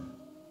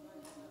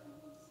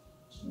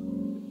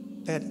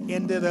that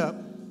ended up,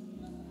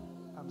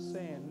 I'm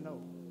saying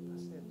no. I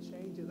said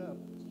change it up,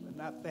 but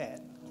not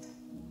that.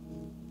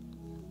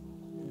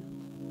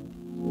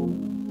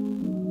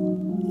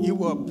 You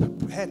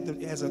had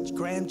to, as a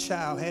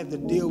grandchild, had to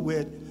deal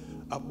with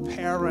a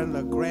parent,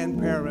 a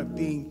grandparent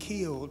being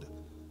killed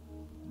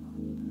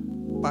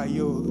by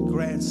your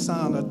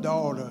grandson or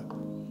daughter.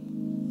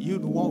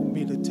 You'd want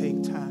me to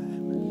take time.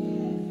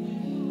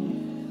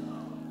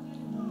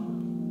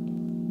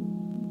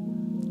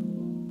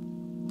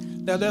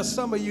 Now there's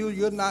some of you,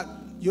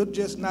 you're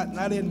just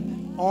not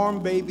in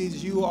arm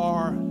babies.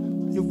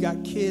 You've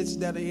got kids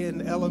that are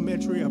in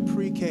elementary or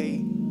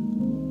pre-K.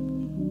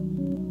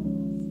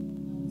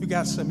 You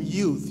got some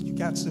youth, you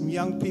got some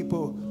young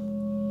people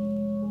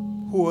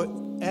who are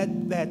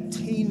at that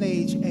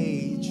teenage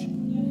age.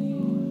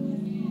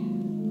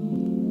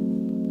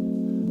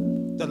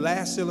 The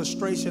last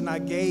illustration I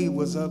gave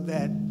was of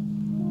that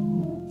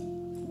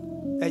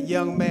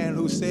young man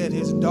who said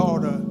his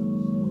daughter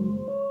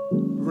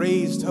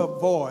raised her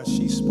voice.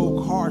 She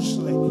spoke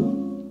harshly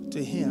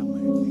to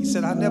him. He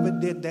said, I never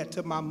did that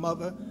to my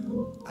mother.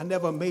 I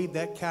never made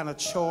that kind of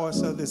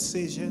choice or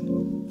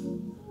decision.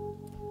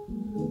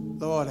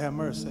 Lord have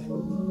mercy.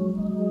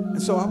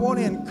 And so I want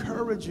to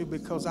encourage you,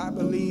 because I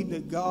believe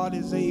that God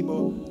is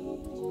able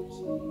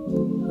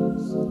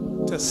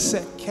to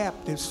set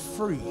captives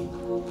free.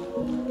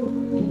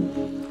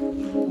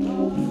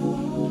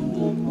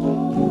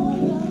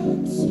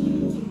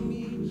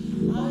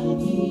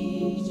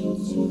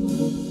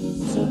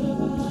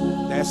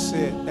 That's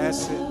it.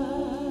 That's it.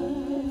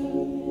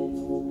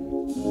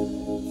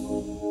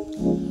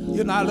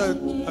 You're not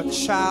a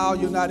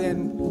child. You're not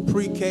in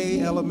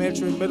pre-K,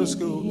 elementary, middle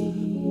school,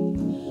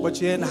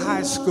 but you're in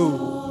high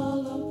school.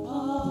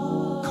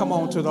 Come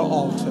on to the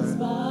altar.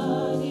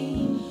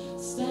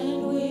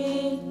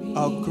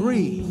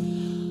 Agree.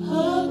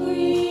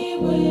 Agree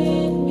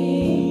with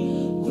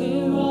me.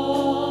 We're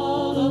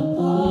all a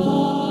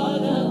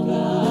part of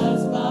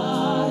God's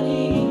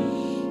body.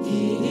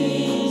 It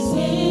is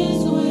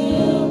His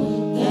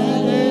will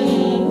that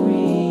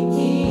every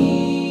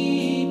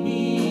need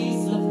be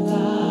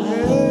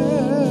supplied.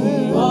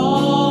 You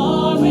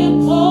are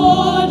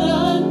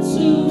important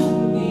to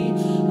me.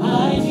 I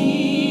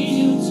need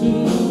you to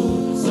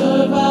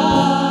survive.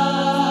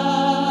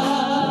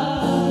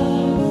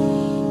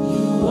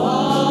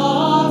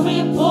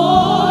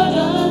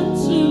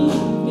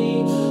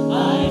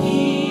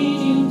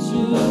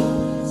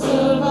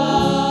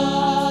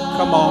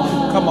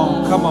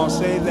 Come on,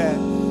 say that. I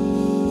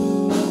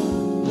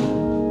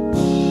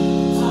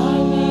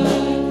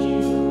need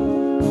you.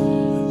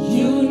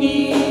 You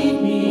need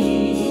me.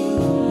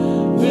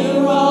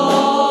 We're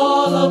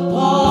all a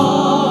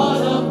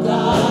part of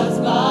God's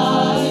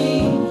body.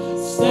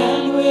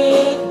 Stand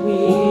with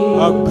me.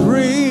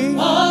 Agree.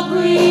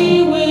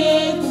 Agree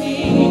with me.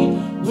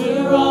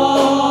 We're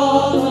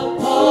all a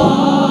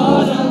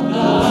part of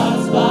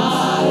God's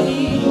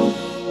body.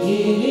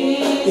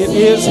 It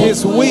is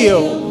His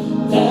will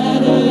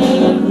that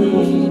every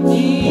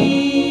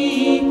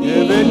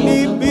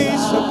need be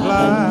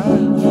supplied.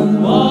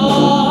 You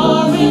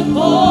are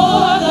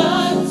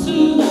important to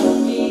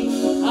me.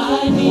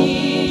 I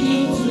need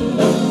you to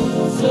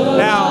survive.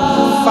 Now,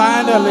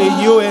 finally,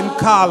 you're in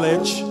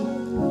college.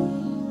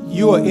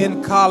 You are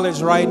in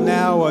college right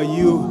now, or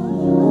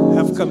you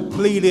have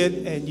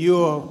completed and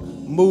you're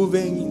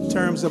moving in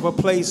terms of a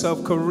place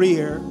of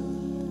career.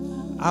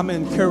 I'm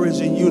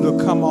encouraging you to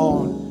come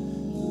on.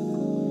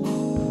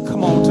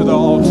 Come on to the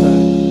altar.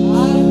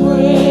 I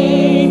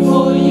pray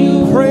for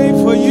you. Pray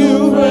for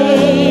you.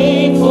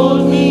 Pray for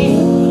me.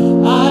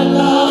 I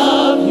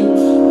love you.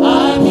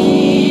 I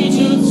need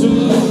you to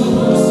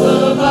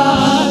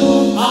survive.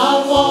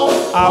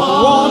 I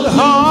won't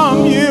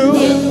harm you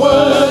with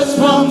words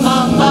from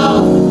my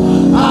mouth.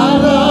 I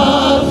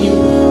love you.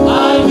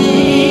 I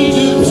need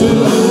you to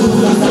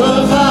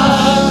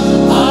survive.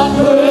 I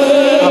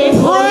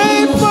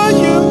pray for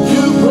you.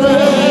 You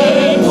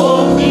pray for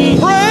me.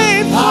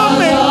 Pray for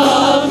me.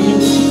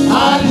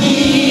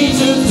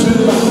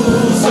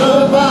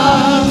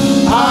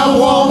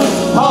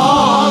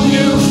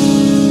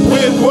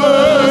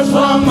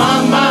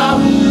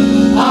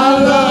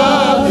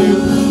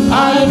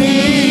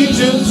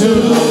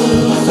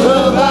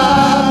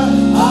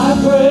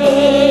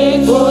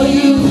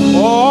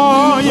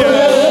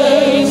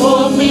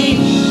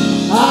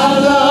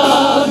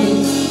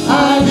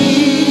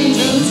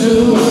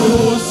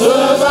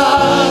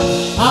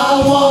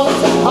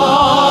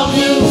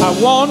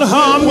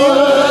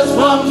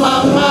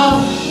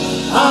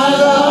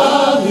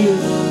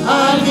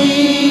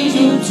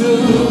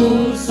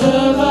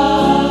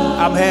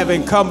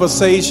 having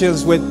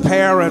conversations with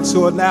parents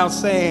who are now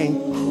saying,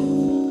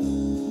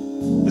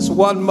 this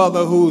one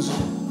mother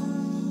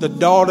the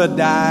daughter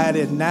died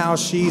and now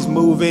she's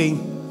moving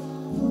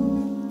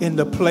in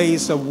the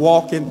place of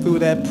walking through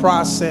that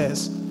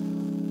process,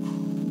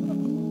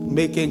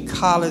 making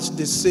college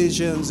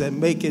decisions and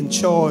making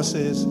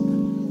choices.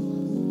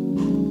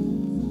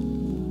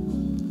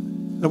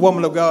 The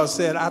woman of God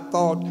said, I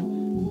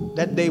thought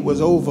that day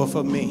was over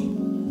for me.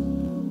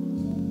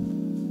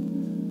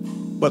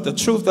 But the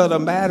truth of the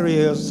matter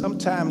is,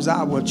 sometimes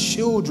our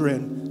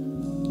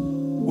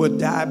children will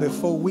die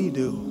before we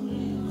do.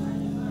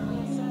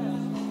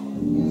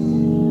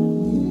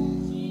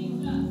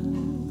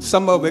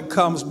 Some of it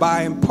comes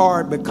by in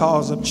part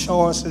because of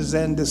choices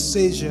and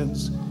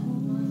decisions.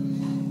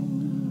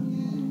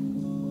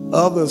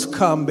 Others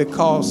come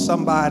because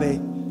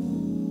somebody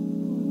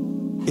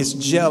is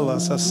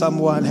jealous or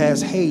someone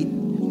has hate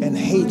and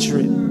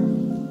hatred.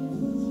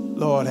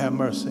 Lord have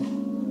mercy.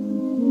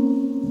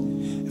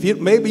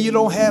 Maybe you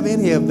don't have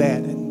any of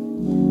that,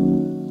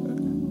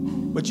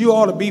 but you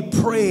ought to be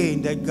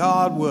praying that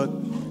God would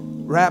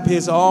wrap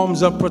his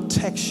arms of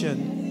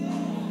protection.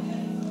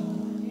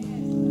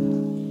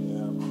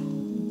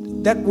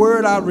 That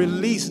word I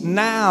released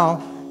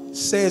now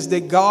says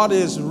that God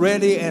is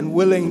ready and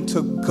willing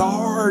to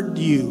guard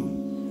you,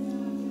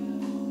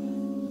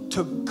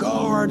 to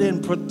guard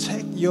and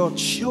protect your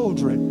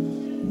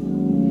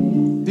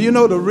children. Do you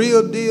know the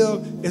real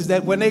deal is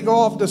that when they go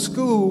off to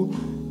school,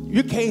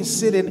 you can't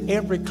sit in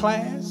every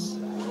class.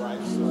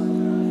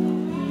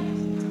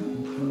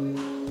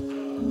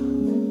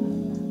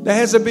 There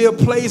has to be a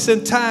place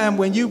and time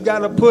when you've got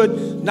to put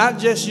not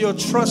just your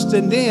trust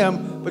in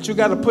them, but you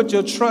got to put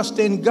your trust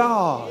in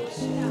God.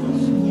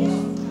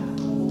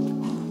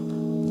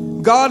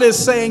 God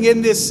is saying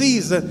in this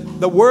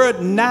season, the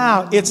word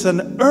now, it's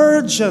an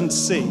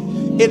urgency.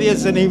 It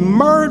is an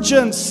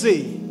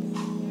emergency.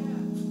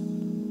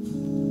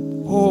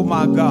 Oh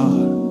my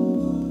God.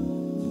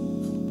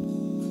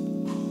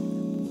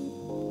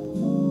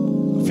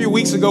 A few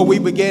weeks ago, we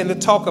began to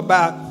talk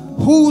about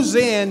who's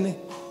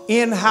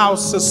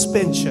in-house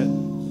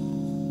suspension.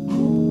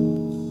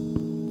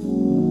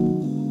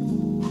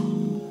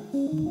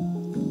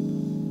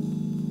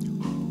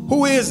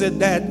 Who is it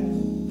that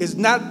is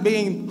not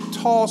being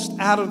tossed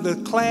out of the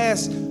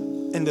class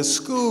in the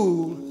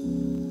school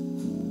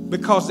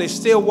because they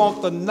still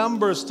want the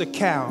numbers to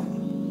count?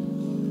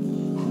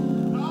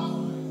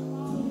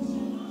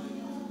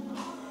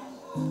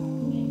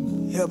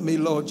 Help me,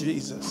 Lord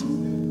Jesus.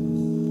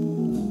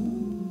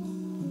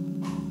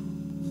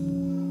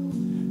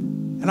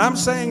 And I'm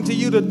saying to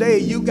you today,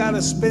 you got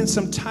to spend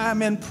some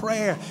time in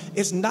prayer.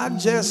 It's not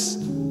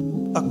just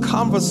a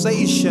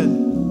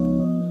conversation.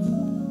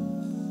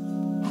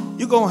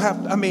 You're going to have,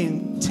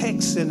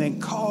 texting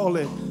and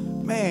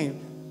calling. Man,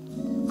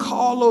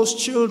 call those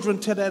children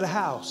to that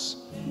house.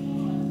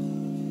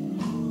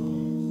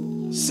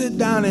 Sit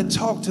down and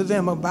talk to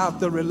them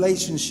about the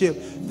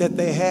relationship that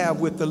they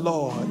have with the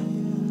Lord.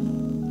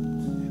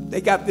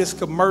 They got this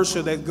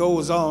commercial that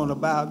goes on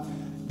about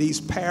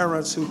these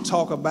parents who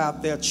talk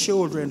about their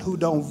children who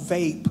don't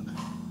vape.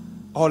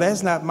 Oh,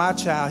 that's not my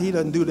child. He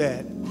doesn't do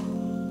that.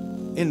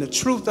 And the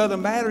truth of the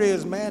matter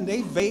is, man,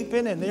 they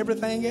vaping and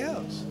everything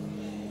else.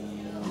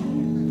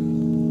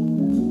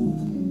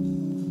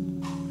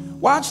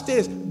 Watch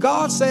this.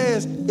 God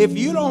says, if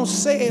you don't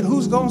say it,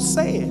 who's going to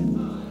say it?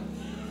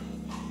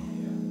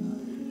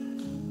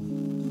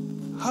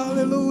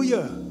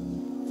 Hallelujah.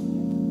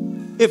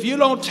 If you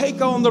don't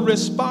take on the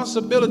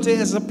responsibility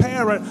as a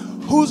parent,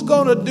 who's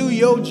going to do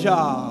your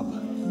job?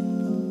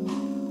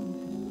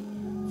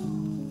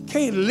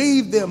 Can't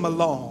leave them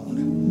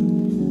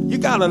alone. You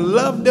got to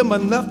love them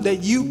enough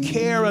that you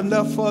care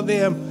enough for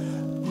them.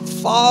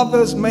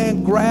 Fathers,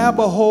 man, grab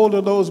a hold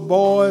of those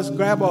boys,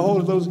 grab a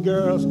hold of those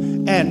girls,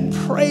 and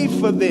pray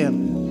for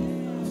them.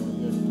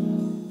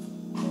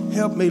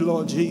 Help me,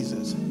 Lord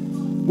Jesus.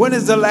 When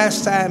is the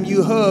last time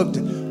you hugged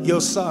your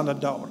son or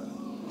daughter?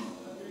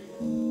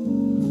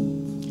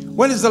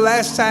 When is the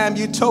last time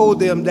you told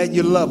them that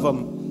you love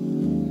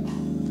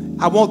them?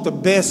 I want the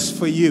best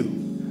for you.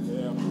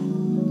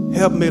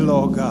 Help me,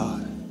 Lord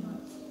God.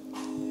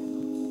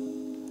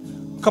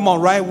 Come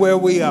on, right where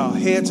we are.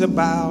 Heads are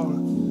bowed.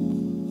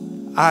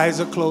 Eyes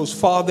are closed.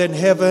 Father in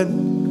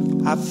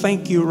heaven, I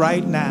thank you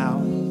right now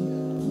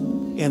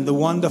in the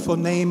wonderful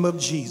name of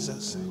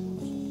Jesus.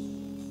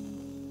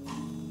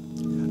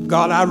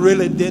 God, I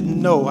really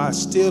didn't know. I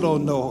still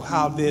don't know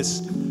how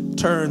this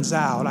turns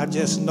out. I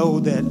just know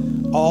that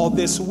all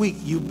this week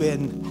you've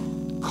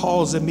been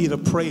causing me to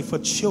pray for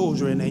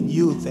children and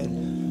youth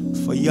and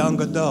for young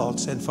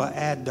adults and for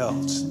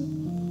adults.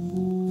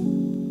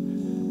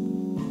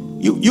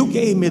 You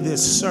gave me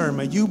this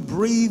sermon. You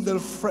breathed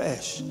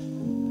afresh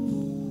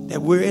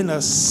that we're in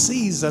a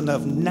season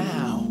of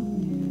now.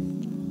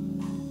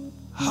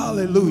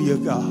 Hallelujah,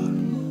 God.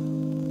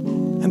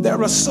 And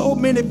there are so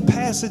many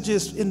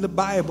passages in the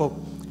Bible,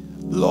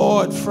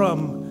 Lord,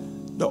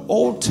 from the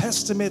Old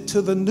Testament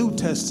to the New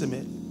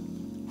Testament.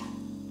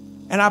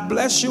 And I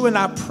bless you and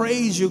I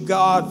praise you,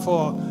 God,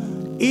 for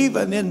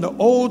even in the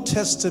Old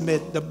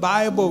Testament, the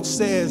Bible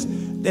says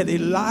that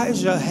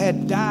Elijah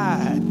had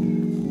died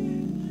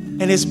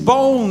and his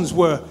bones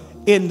were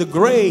in the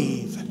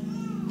grave.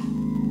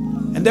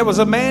 And there was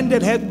a man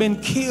that had been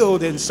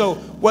killed. And so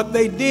what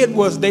they did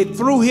was they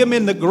threw him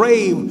in the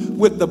grave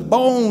with the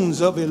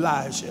bones of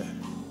Elijah.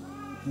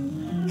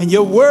 And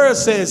your word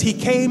says he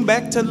came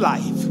back to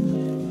life.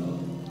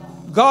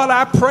 God,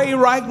 I pray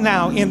right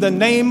now in the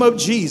name of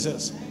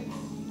Jesus,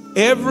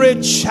 every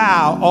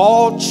child,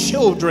 all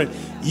children,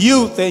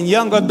 youth, and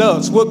young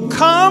adults will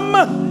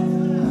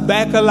come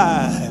back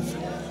alive.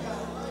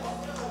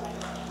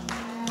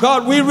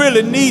 God, we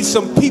really need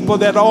some people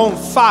that are on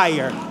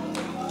fire,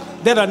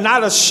 that are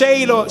not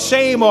ashamed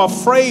or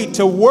afraid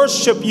to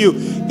worship you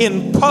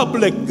in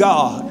public,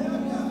 God.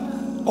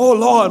 Oh,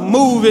 Lord,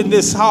 move in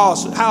this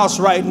house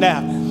right now.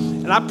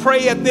 And I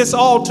pray at this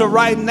altar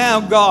right now,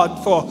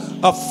 God, for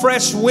a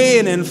fresh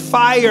wind and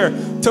fire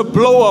to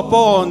blow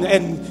upon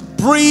and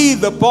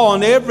breathe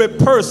upon every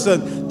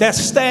person that's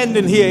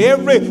standing here,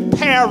 every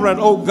parent,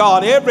 oh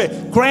God, every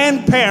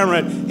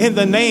grandparent in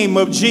the name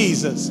of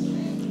Jesus.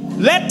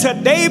 Let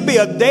today be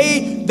a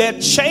day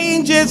that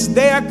changes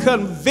their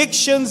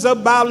convictions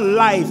about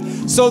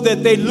life so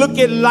that they look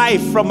at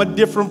life from a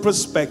different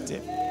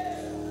perspective.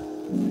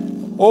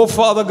 Oh,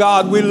 Father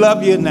God, we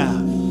love you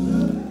now.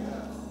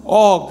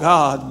 Oh,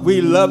 God,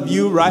 we love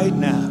you right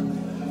now.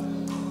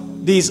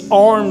 These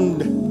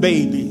armed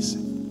babies.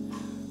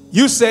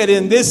 You said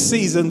in this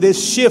season,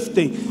 this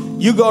shifting,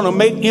 you're going to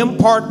make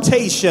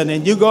impartation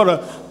and you're going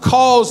to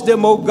cause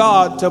them, oh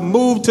God, to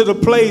move to the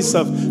place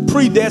of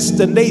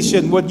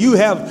predestination, what you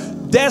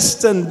have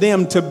destined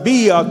them to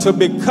be or to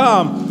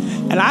become.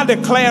 And I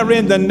declare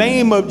in the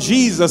name of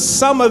Jesus,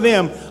 some of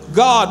them,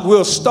 God,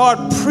 will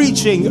start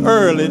preaching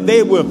early.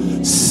 They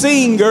will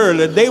sing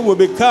early. They will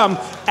become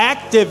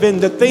active in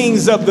the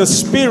things of the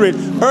Spirit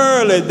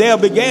early. They'll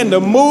begin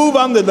to move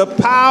under the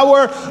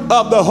power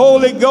of the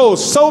Holy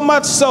Ghost, so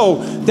much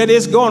so that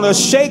it's going to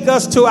shake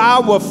us to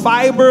our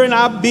fiber and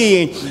our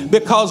being,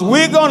 because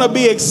we're going to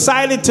be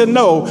excited to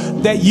know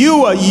that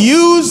you are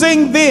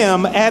using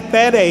them at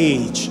that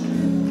age.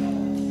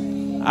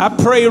 I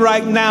pray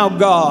right now,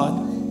 God,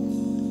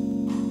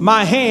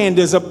 my hand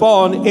is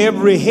upon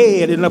every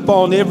head and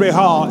upon every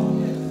heart.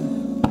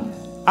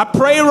 I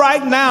pray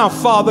right now,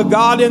 Father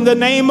God, in the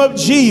name of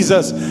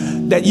Jesus,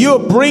 that you're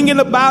bringing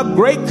about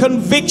great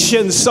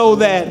conviction so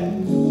that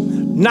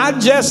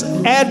not just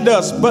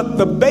adults, but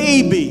the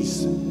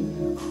babies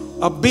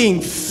are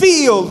being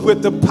filled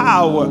with the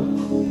power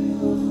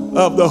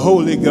of the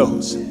Holy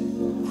Ghost.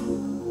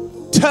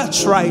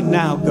 Touch right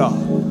now,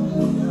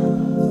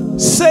 God.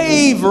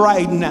 Save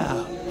right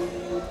now.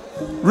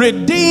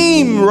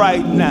 Redeem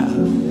right now.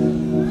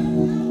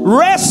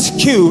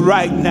 Rescue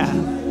right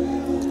now.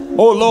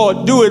 Oh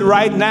Lord, do it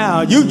right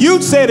now.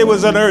 You said it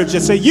was an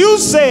urgency. You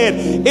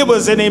said it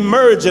was an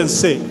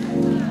emergency.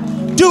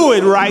 Do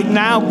it right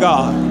now,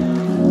 God.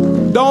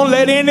 Don't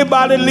let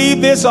anybody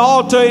leave this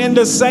altar in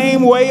the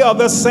same way or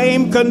the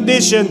same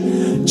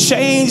condition.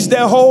 Change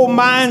their whole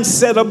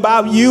mindset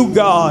about you,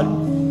 God.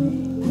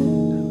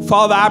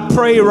 Father, I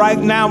pray right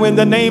now in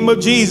the name of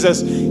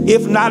Jesus,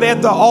 if not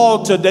at the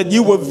altar, that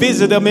you will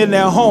visit them in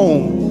their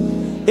home.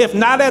 If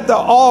not at the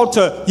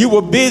altar, you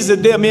will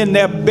visit them in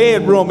their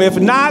bedroom. If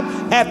not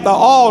at the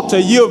altar,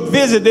 you'll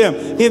visit them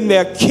in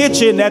their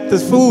kitchen at the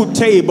food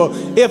table.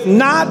 If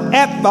not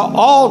at the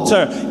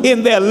altar,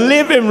 in their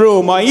living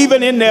room or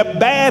even in their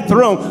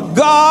bathroom.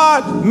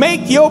 God,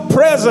 make your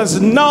presence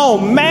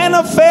known.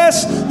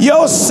 Manifest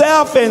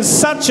yourself in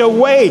such a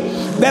way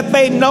that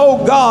they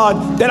know,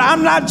 God, that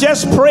I'm not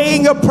just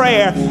praying a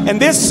prayer.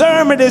 And this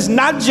sermon is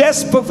not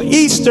just for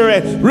Easter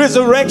and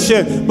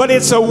resurrection, but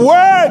it's a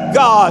word,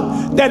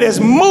 God, that is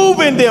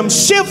moving them,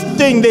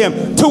 shifting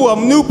them to a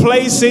new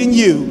place in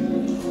you.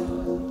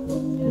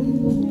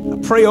 I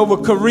pray over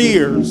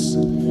careers,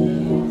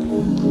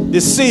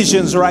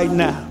 decisions right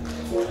now.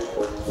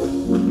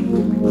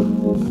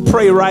 I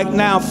pray right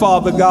now,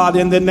 Father God,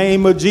 in the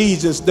name of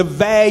Jesus, the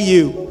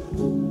value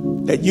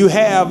that you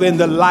have in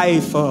the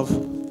life of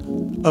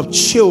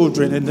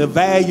children, and the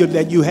value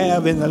that you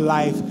have in the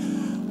life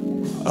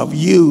of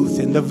youth,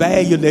 and the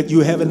value that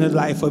you have in the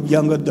life of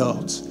young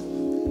adults,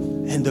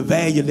 and the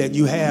value that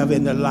you have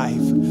in the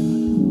life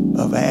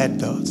of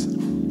adults.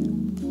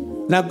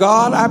 Now,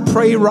 God, I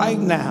pray right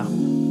now,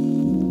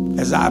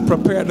 as I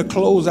prepare to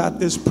close out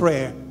this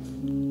prayer,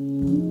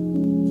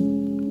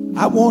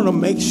 I want to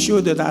make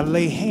sure that I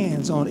lay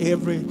hands on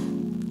every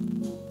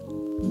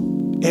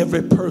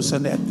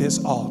person at this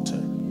altar.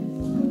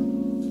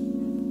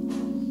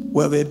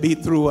 Whether it be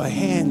through a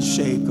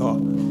handshake or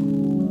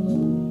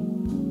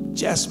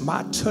just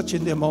my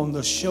touching them on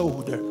the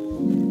shoulder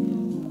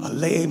or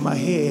laying my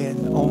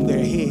hand on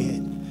their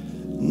head.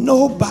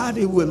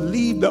 Nobody will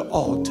leave the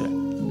altar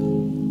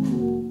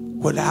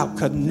without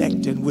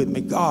connecting with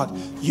me. God,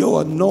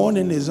 your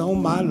anointing is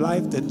on my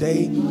life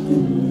today,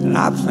 and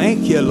I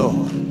thank you,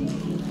 Lord.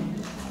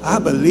 I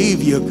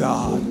believe you,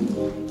 God.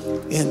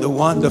 in the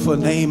wonderful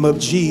name of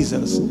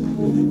Jesus.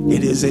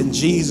 It is in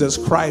Jesus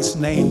Christ's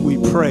name we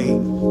pray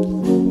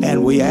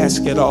and we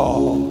ask it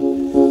all.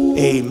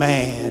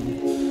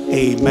 Amen,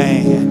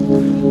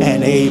 amen,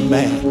 and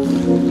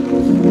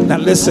amen. Now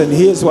listen,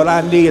 here's what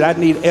I need. I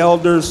need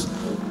elders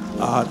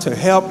to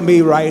help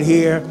me right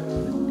here.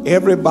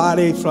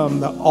 Everybody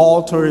from the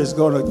altar is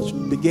going to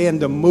begin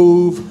to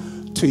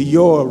move to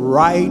your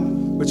right,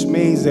 which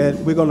means that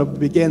we're going to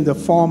begin to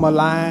form a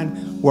line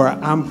where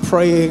I'm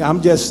praying.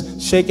 I'm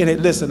just shaking it.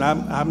 Listen,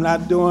 I'm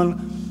not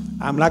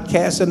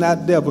casting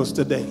out devils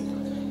today,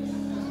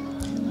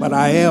 but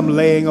I am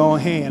laying on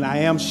hands. I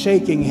am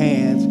shaking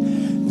hands.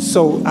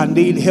 So I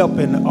need help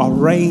in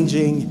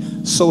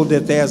arranging so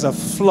that there's a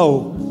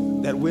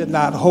flow that we're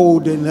not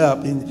holding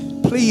up.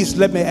 And please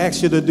let me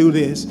ask you to do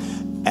this.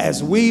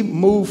 As we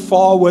move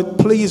forward,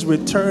 please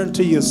return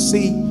to your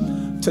seat.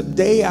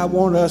 Today, I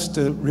want us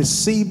to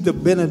receive the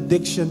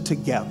benediction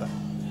together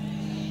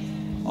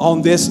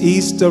on this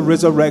Easter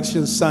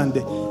Resurrection Sunday.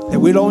 That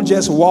we don't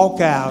just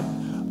walk out,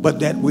 but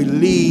that we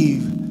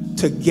leave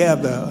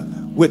together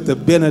with the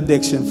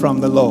benediction from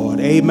the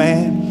Lord.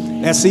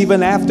 Amen. That's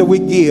even after we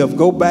give.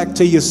 Go back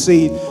to your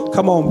seat.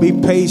 Come on, be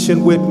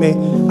patient with me.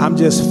 I'm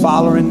just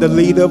following the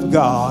lead of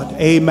God.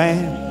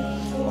 Amen.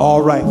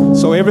 All right.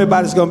 So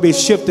everybody's going to be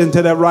shifting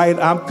to the right.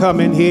 I'm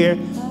coming here.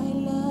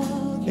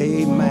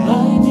 Amen.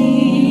 I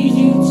need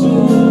you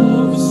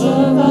to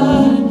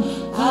survive.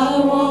 I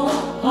won't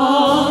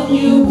harm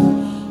you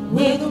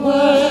with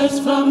words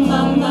from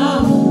my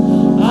mouth.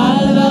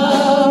 I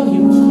love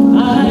you.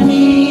 I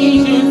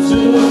need you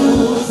to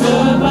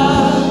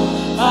survive.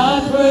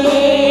 I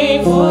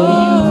pray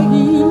for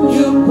you.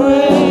 You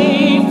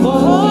pray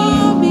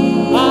for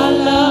me. I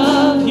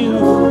love you.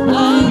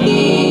 I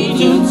need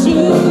you to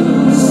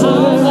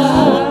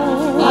survive.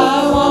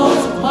 I won't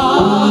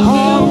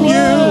harm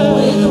you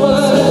with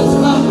words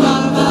from my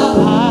mouth.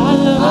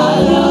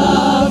 I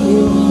love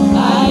you. I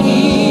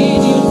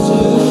need you to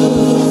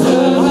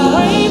survive. I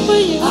pray for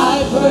you. I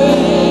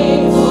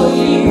pray for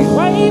you.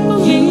 Pray for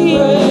me.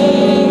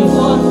 Pray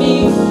for me.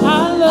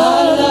 I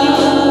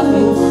love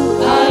you.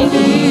 I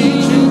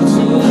need you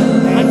to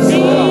survive.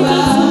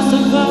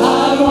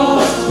 I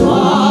won't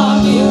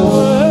harm you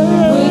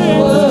with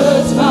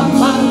words from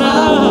my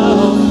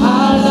mouth.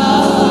 I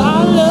love you.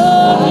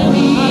 I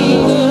need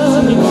you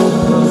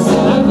to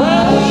survive.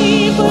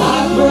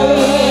 I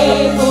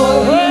pray for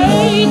you.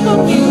 Pray for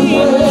me.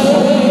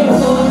 Pray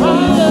for me.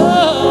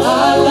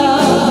 I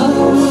love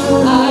you.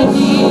 I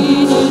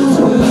need you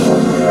to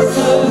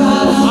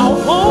survive. I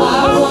won't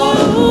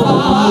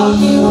harm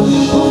you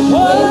with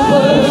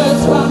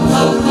words from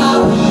my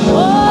mouth.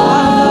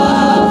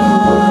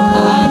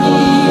 I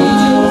need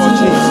you Lord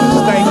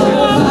Jesus, thank you.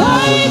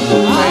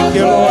 Thank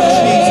you, Lord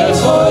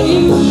Jesus. for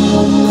you.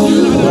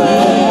 You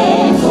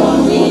pray for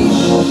me.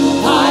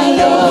 I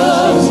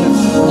love you.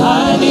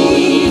 I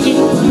need you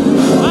to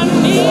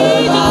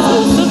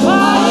survive.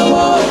 I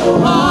won't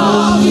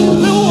harm you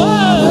with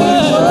words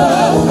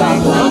from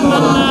my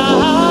mouth.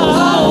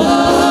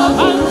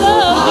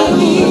 I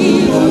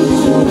need you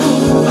to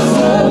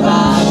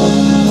survive.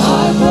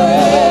 I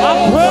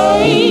pray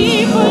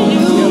for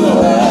you.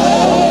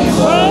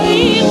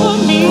 Pray for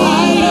me. I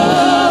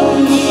love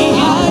you.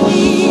 I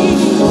need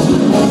you to.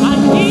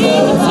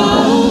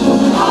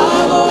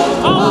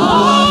 I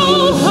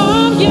won't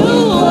harm you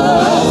with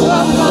words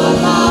from my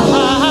mouth.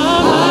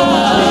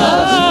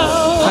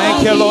 Thank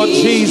you, Lord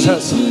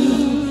Jesus.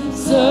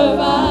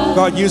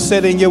 God, you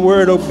said in your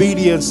word,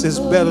 obedience is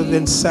better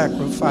than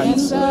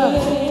sacrifice.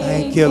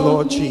 Thank you,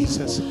 Lord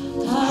Jesus.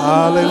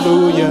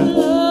 Hallelujah.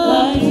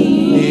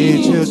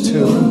 Need you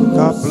to.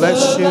 God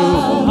bless you.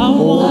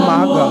 Oh,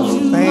 my God.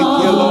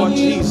 Thank you, Lord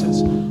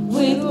Jesus.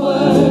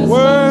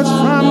 Words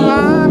from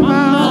my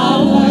mouth.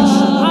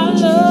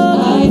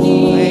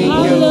 Thank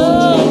you,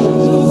 Lord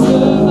Jesus.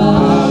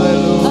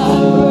 Hallelujah.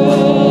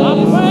 I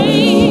pray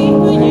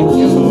for you. Thank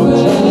you, Lord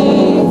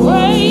Jesus.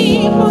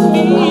 Pray for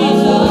me.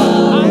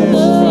 I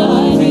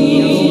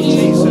need you.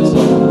 Jesus.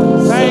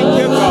 Thank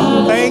you,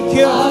 God. Thank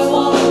you.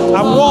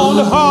 I won't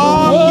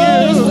harm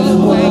you.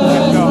 Thank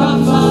you, God.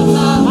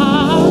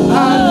 I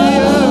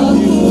love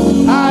you.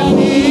 I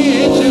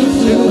need you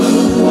to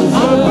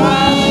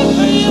survive.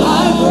 I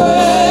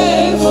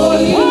pray for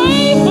you.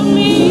 Pray for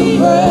me.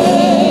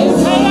 Pray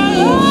for me.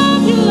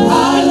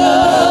 I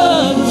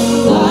love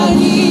you. I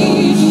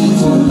need you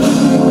to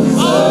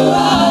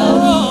survive.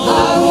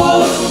 I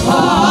won't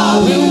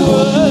harm you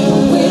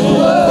with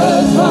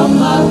words from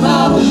my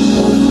mouth.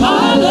 I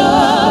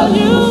love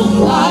you.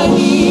 I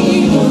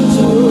need you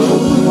to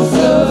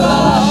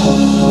survive.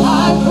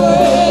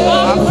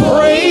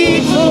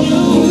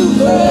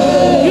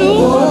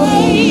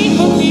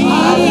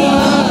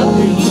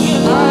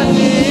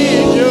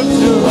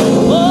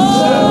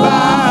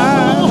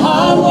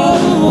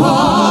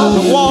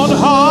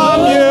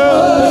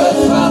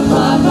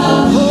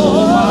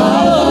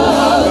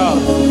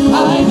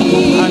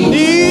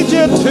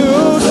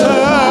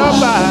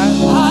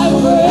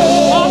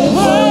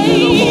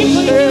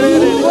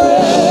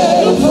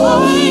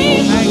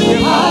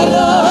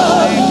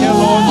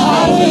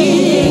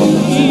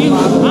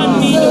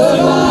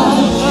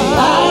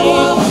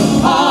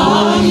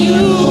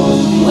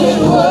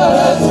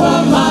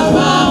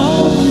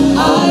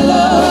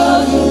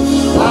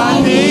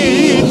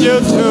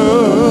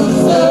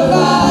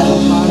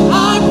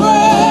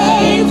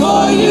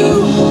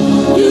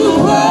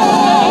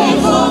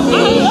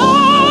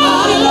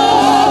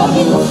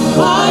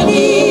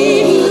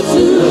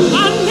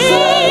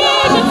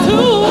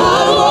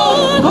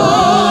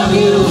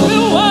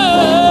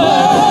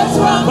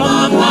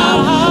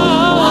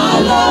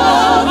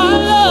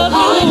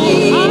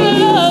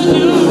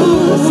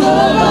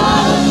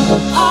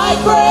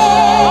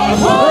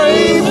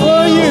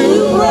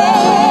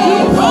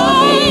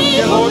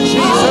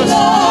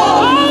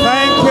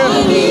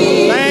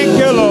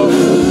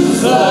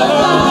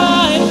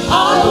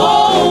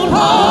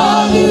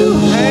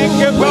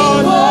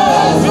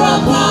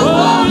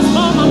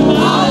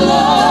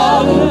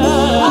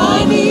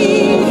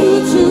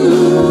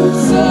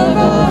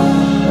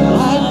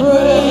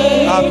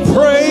 I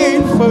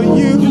prayed for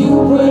you. You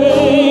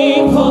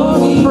prayed for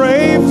me.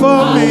 Pray for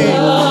me.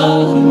 I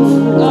love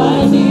you.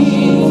 I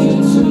need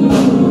you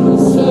to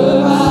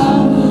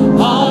survive.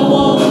 I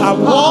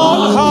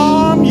won't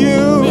harm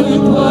you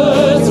with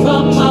words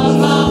from my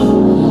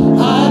mouth.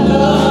 I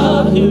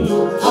love you.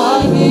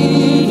 I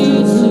need you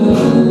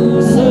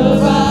to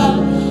survive.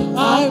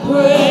 I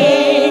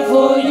pray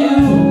for you.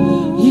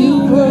 You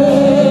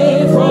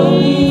pray for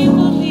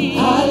me.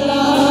 I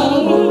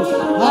love you.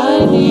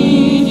 I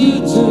need you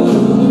to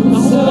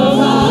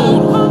survive.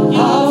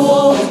 I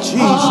won't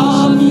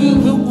harm you.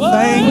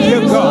 Thank you,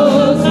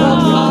 God.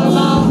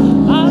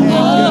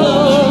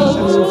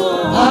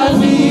 I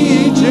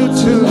need you to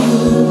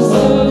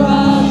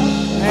survive.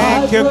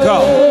 Thank you,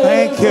 God.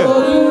 Thank you.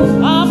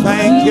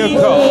 Thank you,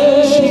 God.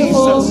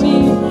 Jesus.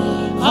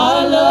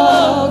 I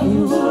love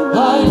you.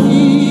 I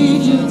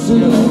need you to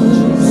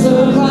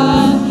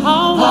survive. I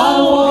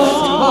won't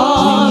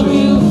harm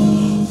you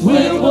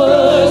with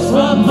words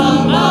from my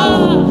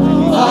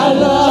mouth. I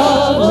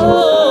love you.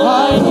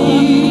 I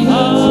need you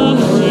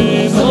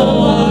to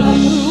survive.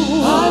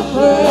 I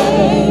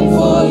pray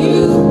for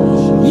you.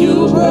 You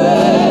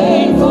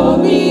pray for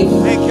me.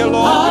 Thank you,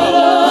 Lord. I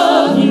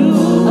love you.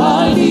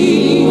 I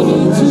need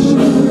you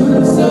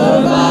to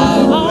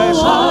survive. I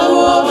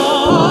won't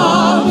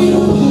harm you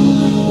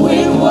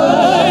with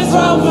words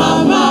from my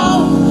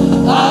mouth.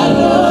 I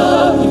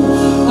love you.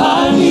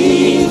 I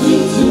need you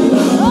to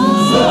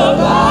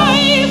survive.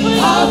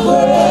 I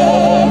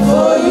pray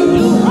for you.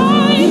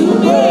 You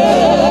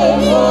pray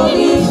for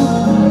me.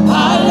 I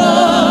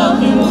love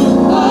you.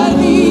 I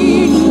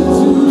need you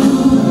to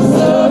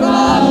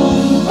survive.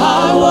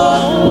 I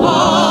won't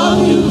harm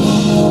you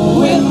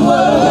with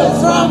words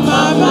from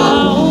my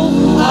mouth.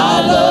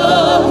 I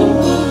love you.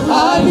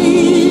 I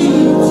need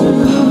you to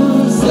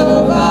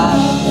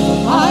survive.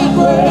 I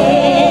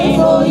pray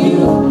for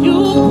you. You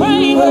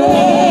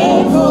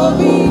pray for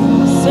me.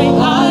 Say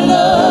I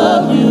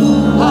love you.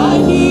 I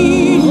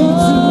need you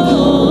to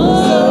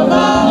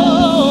survive.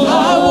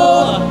 I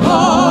won't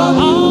harm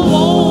you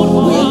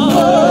with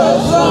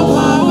words from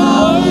my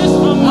mouth.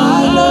 I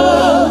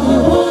love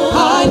you.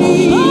 I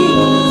need you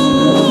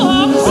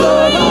to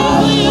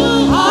survive.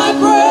 I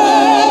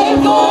pray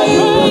for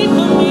you.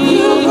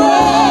 You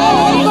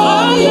pray for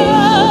me. I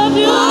love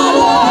you.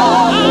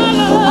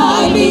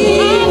 I need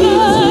you to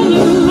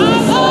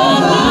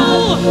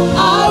survive.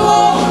 I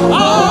won't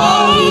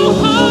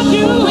harm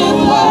you with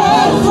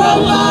words from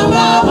my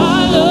mouth.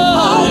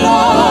 I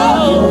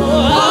love you.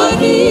 I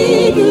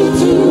need you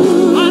to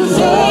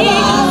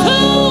survive.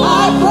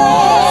 I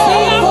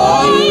pray for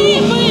you.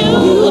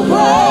 You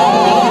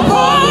pray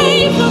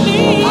for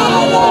me. I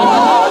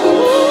love you.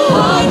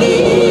 I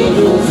need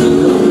you to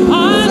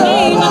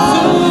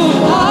survive.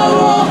 I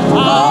won't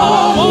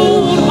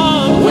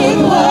harm with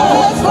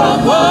words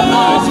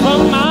from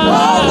my mouth.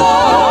 I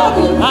love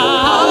you.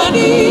 I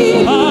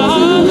need you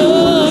to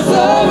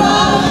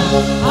survive.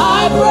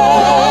 I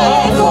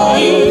pray for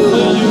you.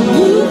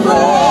 You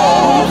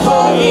pray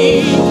for me.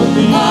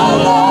 I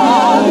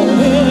love you.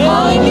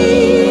 I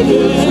need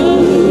you to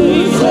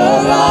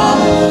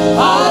survive.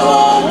 I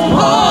won't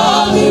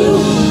harm you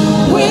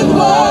with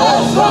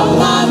words from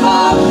my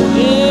mouth.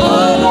 I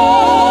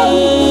love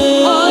you.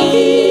 I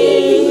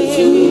need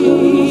you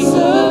to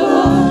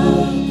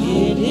survive.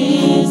 It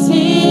is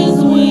His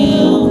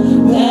will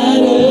that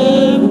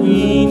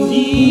every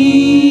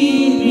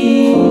need be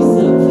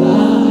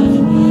supplied.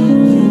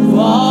 You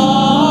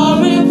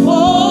are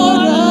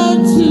important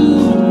to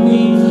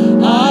me.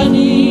 I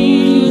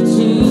need you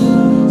to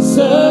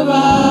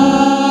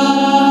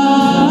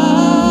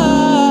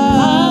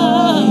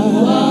survive.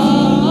 You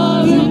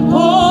are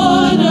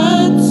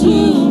important to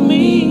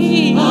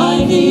me.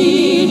 I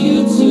need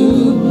you to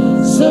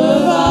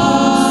survive.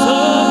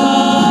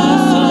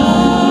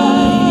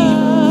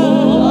 You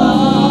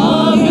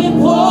are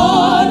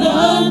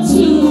important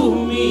to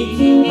me.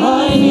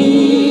 I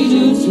need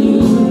you to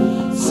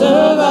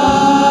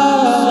survive.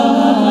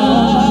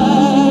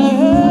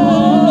 You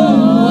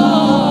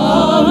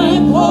are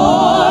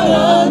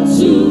important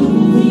to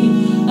me.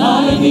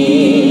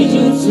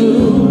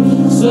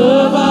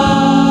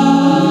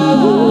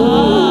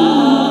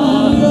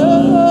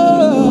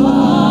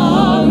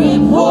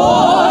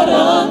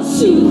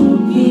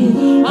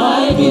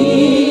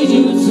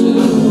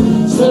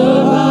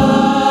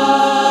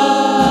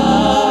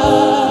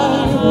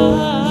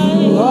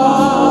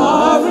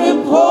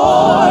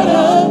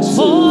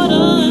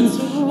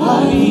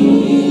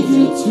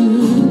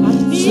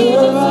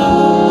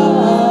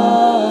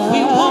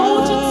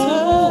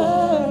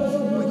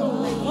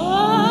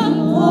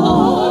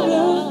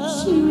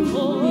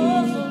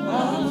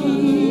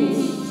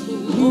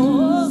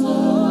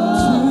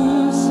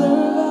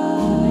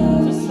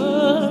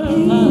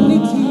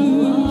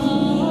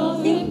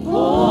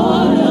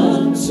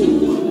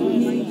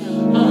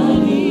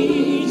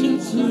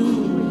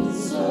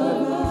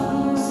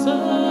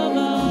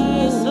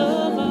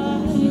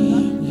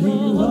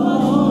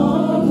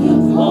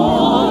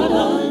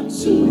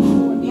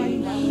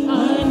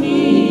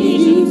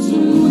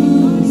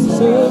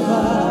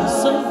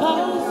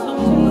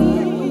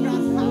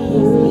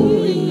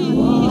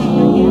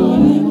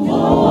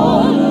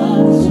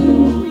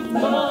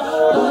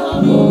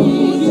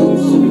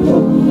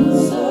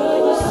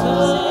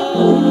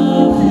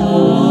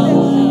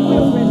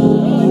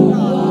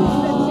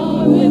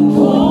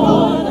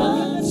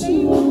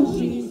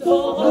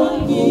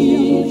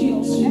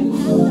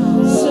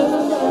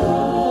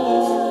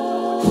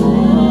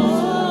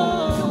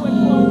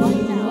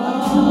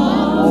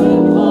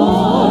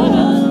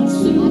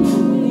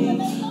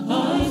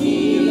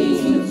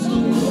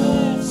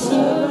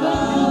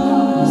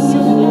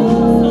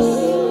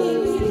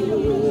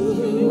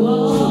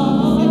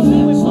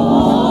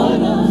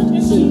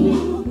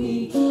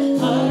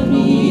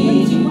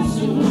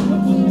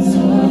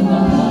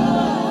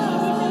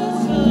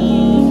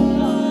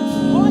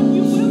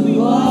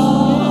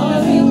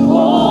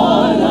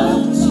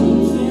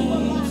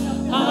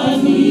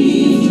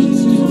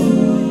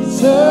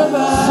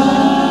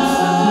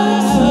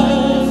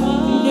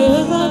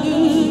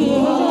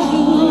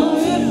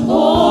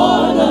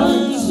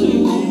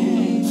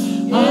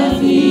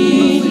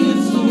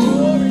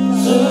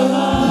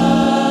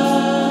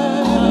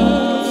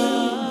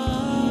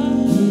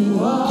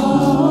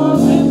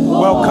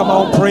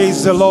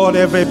 Praise the Lord,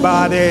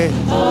 everybody.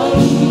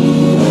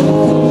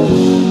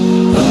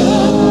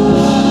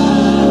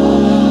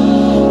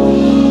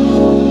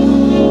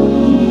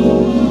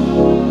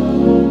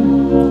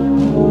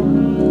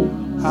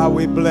 How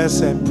we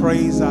bless and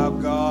praise our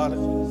God.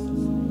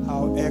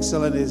 How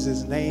excellent is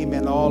his name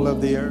in all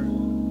of the earth.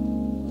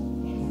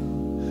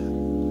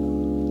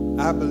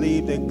 I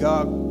believe that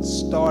God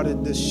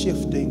started the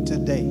shifting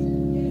today.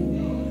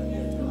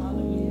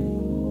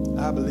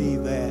 I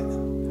believe that.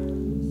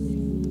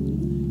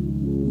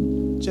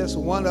 Just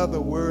one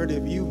other word.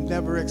 If you've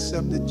never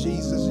accepted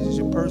Jesus as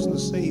your personal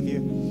Savior,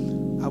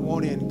 I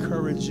want to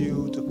encourage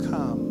you to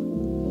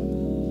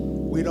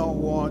come. We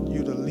don't want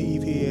you to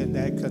leave here in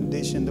that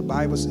condition. The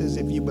Bible says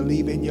if you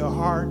believe in your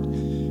heart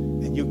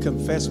and you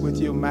confess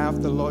with your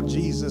mouth the Lord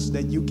Jesus,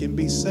 that you can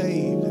be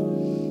saved.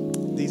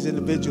 These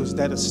individuals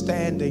that are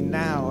standing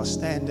now are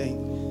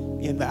standing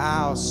in the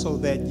aisles so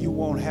that you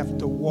won't have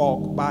to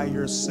walk by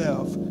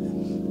yourself.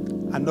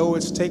 I know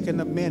it's taken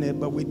a minute,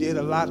 but we did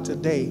a lot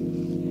today.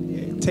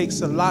 It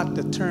takes a lot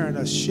to turn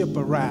a ship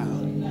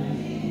around.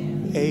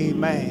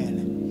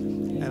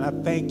 Amen. And I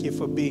thank you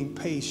for being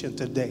patient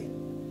today.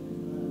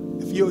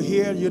 If you're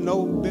here, you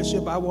know,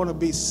 Bishop, I want to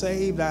be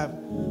saved. I've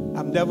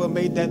never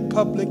made that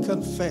public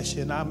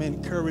confession. I'm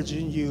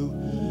encouraging you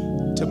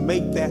to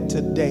make that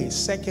today.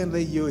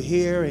 Secondly, you're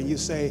here and you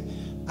say,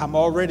 I'm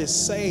already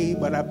saved,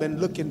 but I've been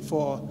looking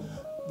for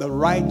the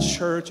right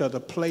church or the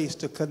place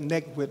to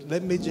connect with.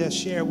 Let me just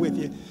share with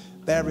you,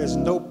 there is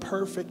no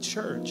perfect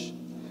church,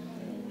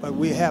 but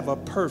we have a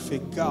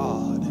perfect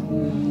God.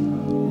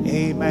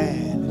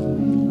 Amen.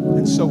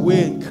 And so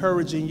we're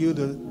encouraging you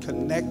to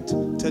connect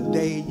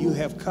today. You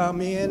have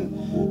come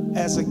in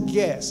as a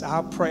guest.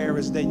 Our prayer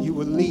is that you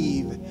will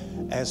leave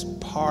as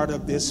part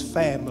of this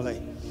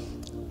family.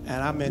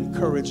 And I'm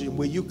encouraging,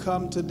 will you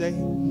come today?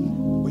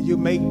 Will you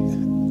make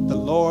the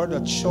Lord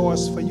a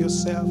choice for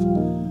yourself?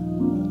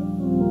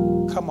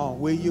 Come on,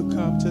 will you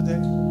come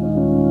today?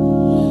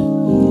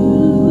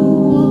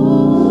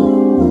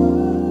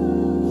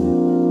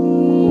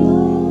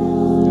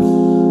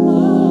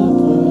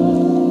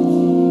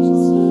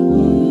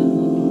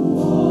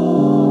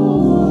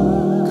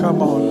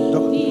 Come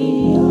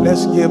on,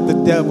 let's give the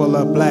devil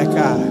a black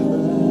eye.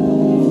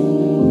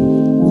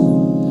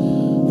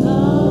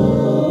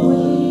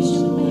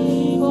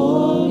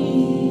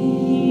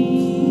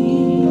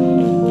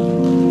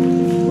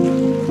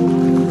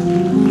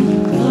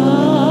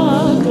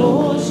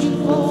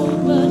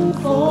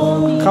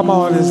 Come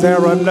on, is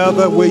there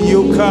another? Will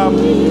you come?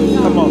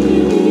 Come on.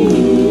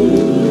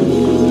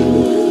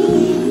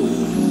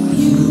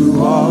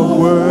 You are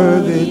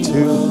worthy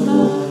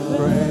to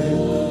pray.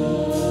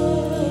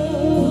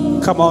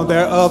 Come on,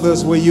 there are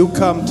others. Will you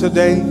come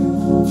today?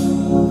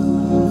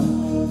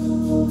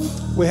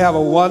 We have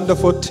a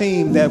wonderful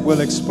team that will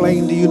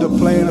explain to you the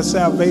plan of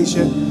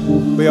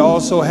salvation. We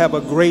also have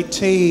a great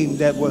team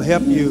that will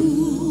help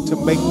you to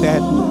make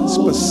that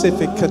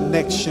specific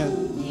connection.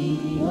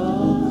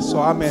 So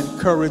I'm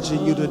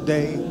encouraging you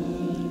today.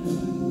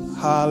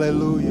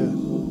 Hallelujah.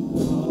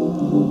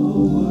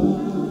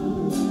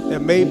 There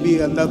may be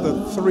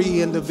another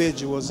 3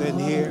 individuals in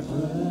here.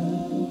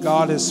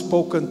 God has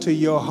spoken to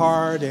your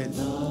heart, and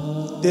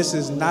this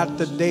is not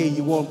the day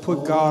you won't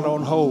put God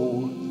on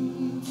hold.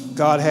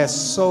 God has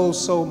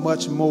so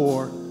much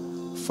more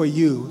for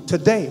you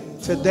today.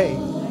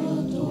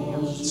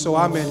 So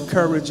I'm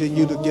encouraging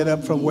you to get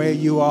up from where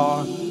you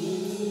are.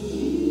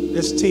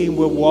 This team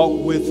will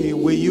walk with you.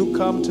 Will you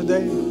come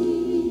today?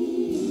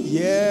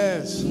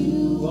 Yes.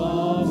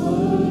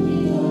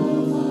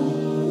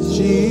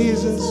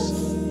 Jesus.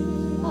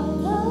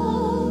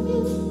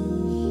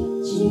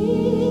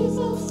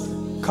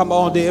 Come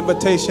on, the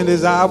invitation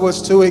is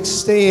ours to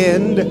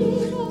extend.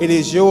 It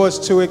is yours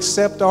to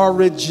accept or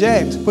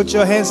reject. Put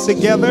your hands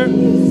together.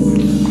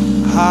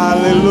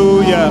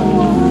 Hallelujah.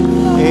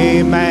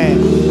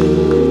 Amen.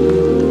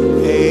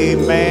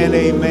 Amen,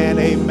 amen,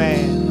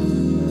 amen.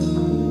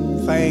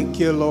 Thank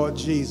you, Lord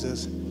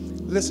Jesus.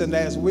 Listen,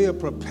 as we are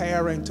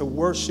preparing to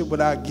worship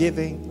with our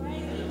giving,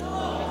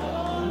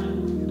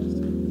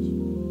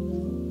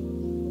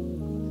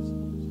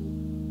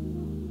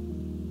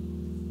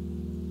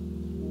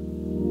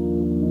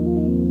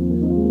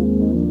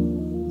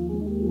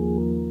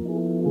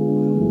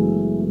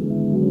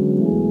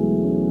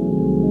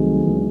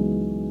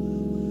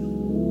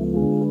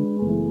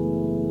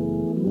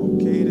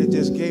 okay, they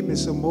just gave me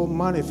some more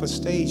money for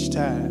stage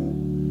time.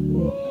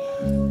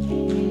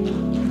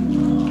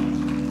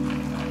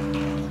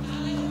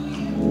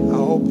 I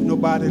hope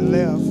nobody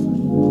left.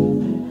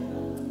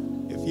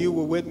 If you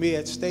were with me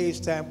at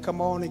stage time, come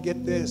on and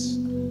get this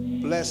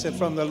blessing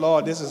from the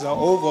Lord. This is an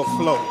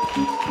overflow.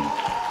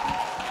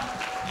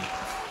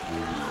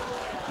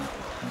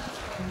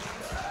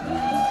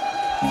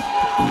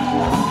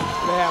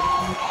 They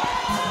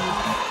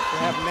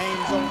have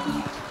names on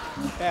them?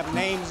 They have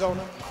names on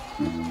them?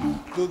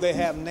 Do they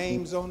have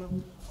names on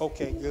them?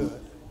 Okay, good.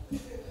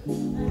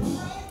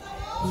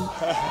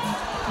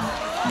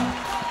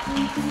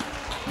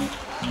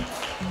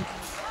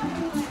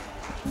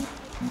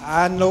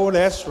 I know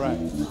that's right.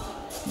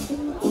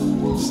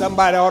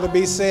 Somebody ought to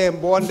be saying,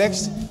 boy,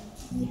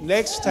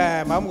 next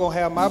time I'm going to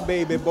have my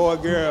baby boy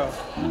girl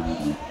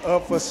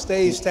up for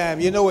stage time.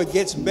 You know it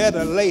gets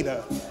better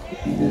later.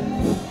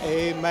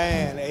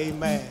 Amen,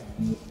 amen.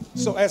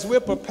 So as we're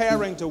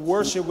preparing to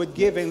worship with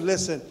giving,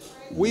 listen,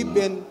 we've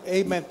been,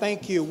 amen,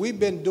 thank you. We've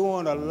been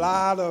doing a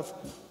lot of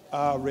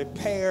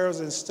repairs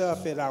and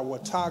stuff at our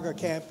Watauga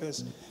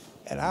campus,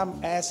 and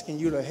I'm asking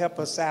you to help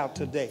us out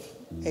today.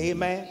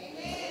 Amen.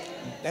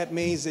 That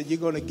means that you're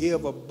going to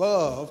give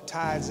above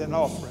tithes and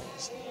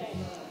offerings.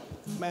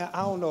 Man,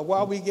 I don't know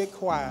why we get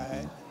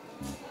quiet.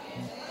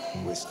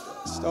 We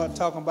start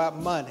talking about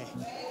money.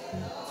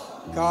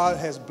 God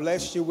has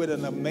blessed you with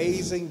an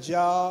amazing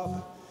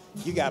job.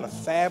 You got a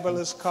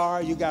fabulous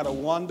car. You got a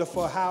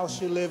wonderful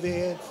house you live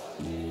in.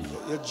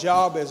 Your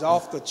job is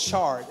off the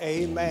chart.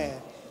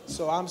 Amen.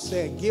 So I'm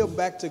saying give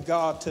back to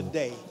God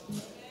today.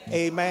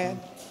 Amen.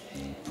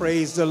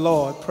 Praise the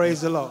Lord.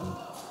 Praise the Lord.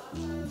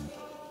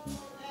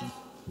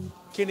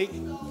 Can he?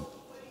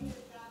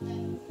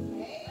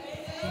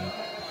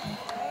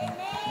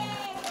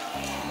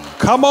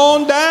 Come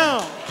on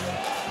down.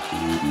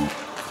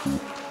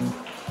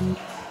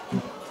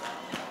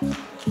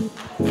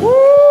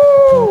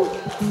 Woo!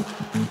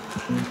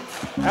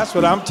 That's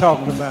what I'm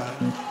talking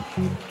about.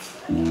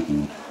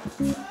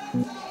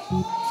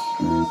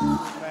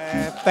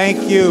 Man,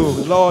 thank you,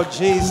 Lord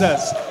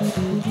Jesus.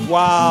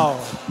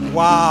 Wow,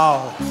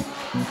 wow.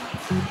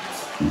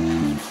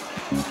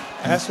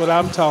 That's what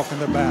I'm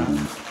talking about.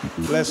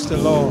 Bless the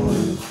Lord.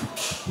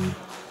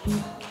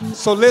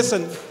 So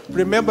listen,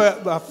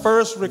 remember our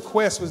first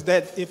request was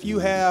that if you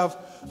have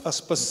a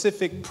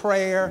specific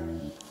prayer,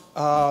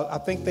 I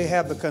think they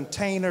have the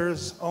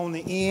containers on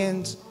the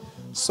ends.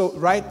 So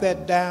write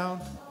that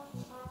down.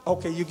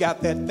 Okay, you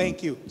got that.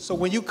 Thank you. So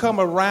when you come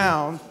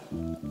around,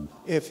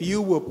 if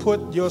you will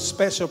put your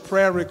special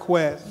prayer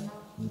request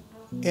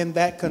in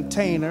that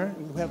container,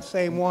 you have the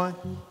same one?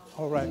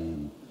 All right.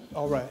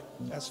 All right.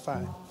 That's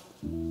fine.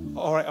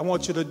 All right. I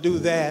want you to do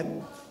that.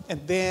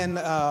 And then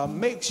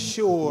make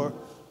sure,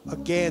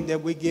 again,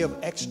 that we give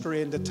extra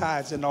in the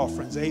tithes and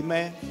offerings.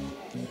 Amen.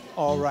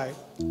 All right.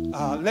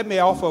 Let me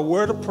offer a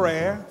word of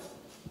prayer,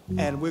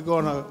 and we're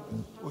gonna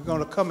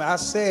come. I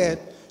said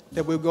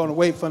that we're gonna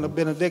wait for the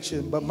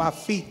benediction, but my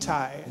feet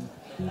tired.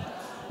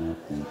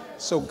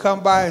 So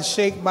come by and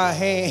shake my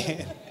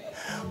hand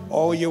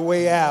all your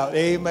way out.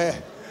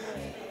 Amen.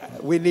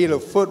 We need a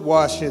foot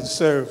washing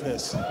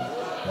service.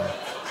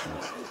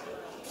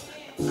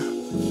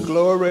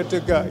 Glory to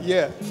God.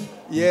 Yeah,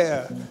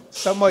 yeah.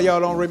 Some of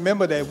y'all don't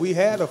remember that. We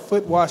had a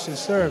foot washing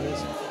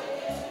service.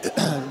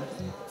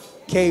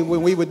 Came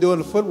when we were doing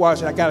the foot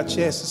washing, I got a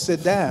chance to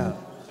sit down.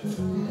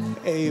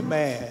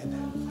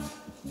 Amen.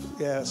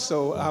 Yeah,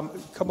 so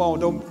come on,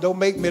 don't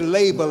make me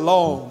labor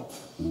long.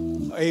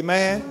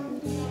 Amen.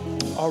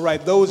 All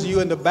right, those of you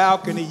in the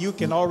balcony, you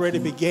can already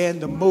begin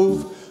to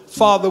move.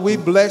 Father, we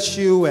bless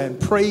you and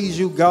praise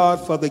you,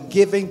 God, for the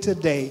giving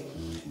today.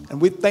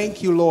 And we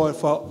thank you, Lord,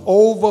 for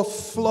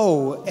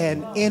overflow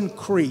and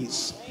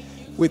increase.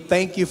 We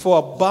thank you for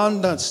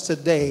abundance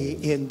today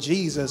in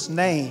Jesus'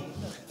 name.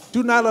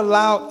 Do not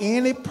allow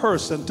any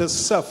person to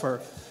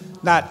suffer,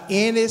 not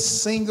any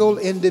single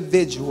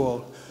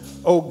individual,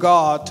 oh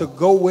God, to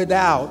go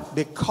without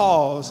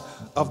because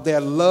of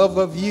their love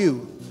of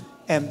you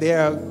and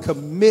their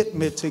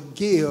commitment to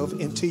give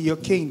into your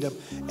kingdom.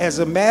 As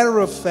a matter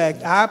of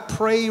fact, I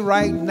pray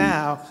right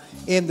now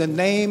in the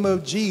name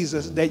of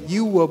Jesus that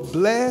you will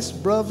bless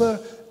Brother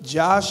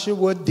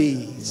Joshua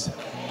Dees,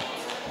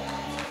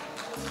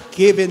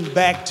 giving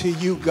back to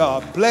you,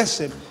 God. Bless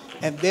him.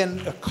 And then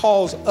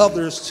cause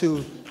others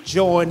to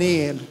join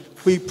in,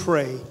 we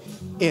pray,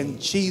 in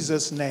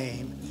Jesus'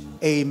 name.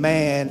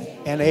 Amen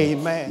and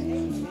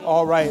amen.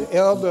 All right,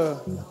 Elder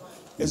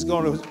is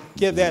going to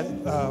give that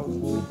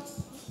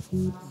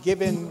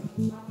giving.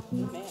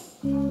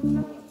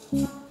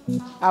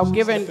 Our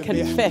giving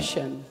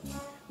confession.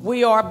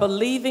 We are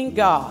believing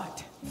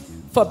God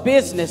for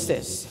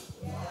businesses,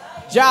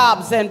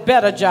 jobs and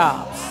better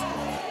jobs,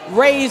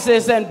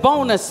 raises and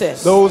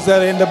bonuses. Those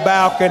that are in the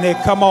balcony,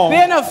 come on.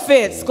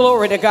 Benefits,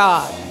 glory to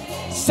God.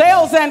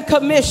 Sales and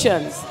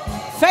commissions,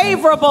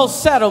 favorable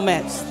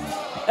settlements,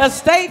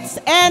 estates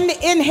and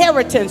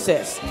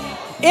inheritances,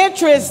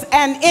 interest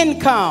and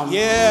income,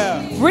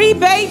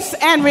 rebates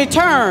and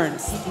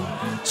returns,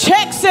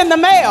 checks in the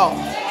mail,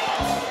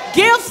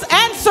 gifts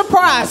and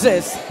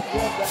surprises,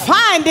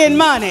 finding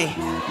money,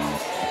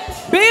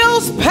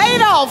 bills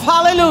paid off,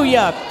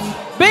 hallelujah,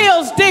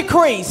 bills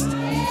decreased,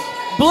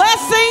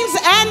 blessings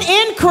and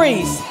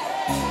increase,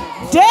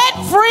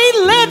 debt-free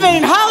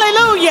living,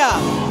 hallelujah.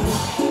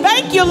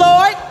 Thank you,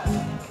 Lord,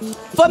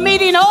 for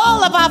meeting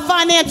all of our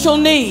financial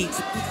needs,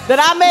 that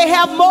I may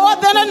have more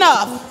than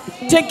enough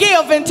to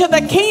give into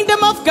the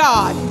kingdom of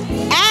God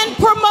and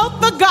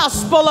promote the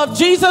gospel of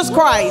Jesus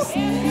Christ.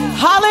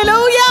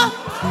 Hallelujah,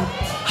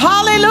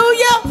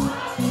 hallelujah,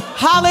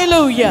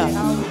 hallelujah.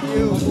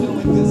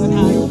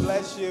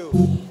 Bless you.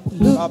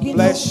 God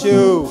bless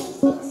you.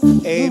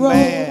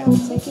 Amen.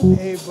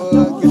 Hey,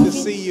 bud, good to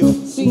see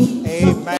you. Amen.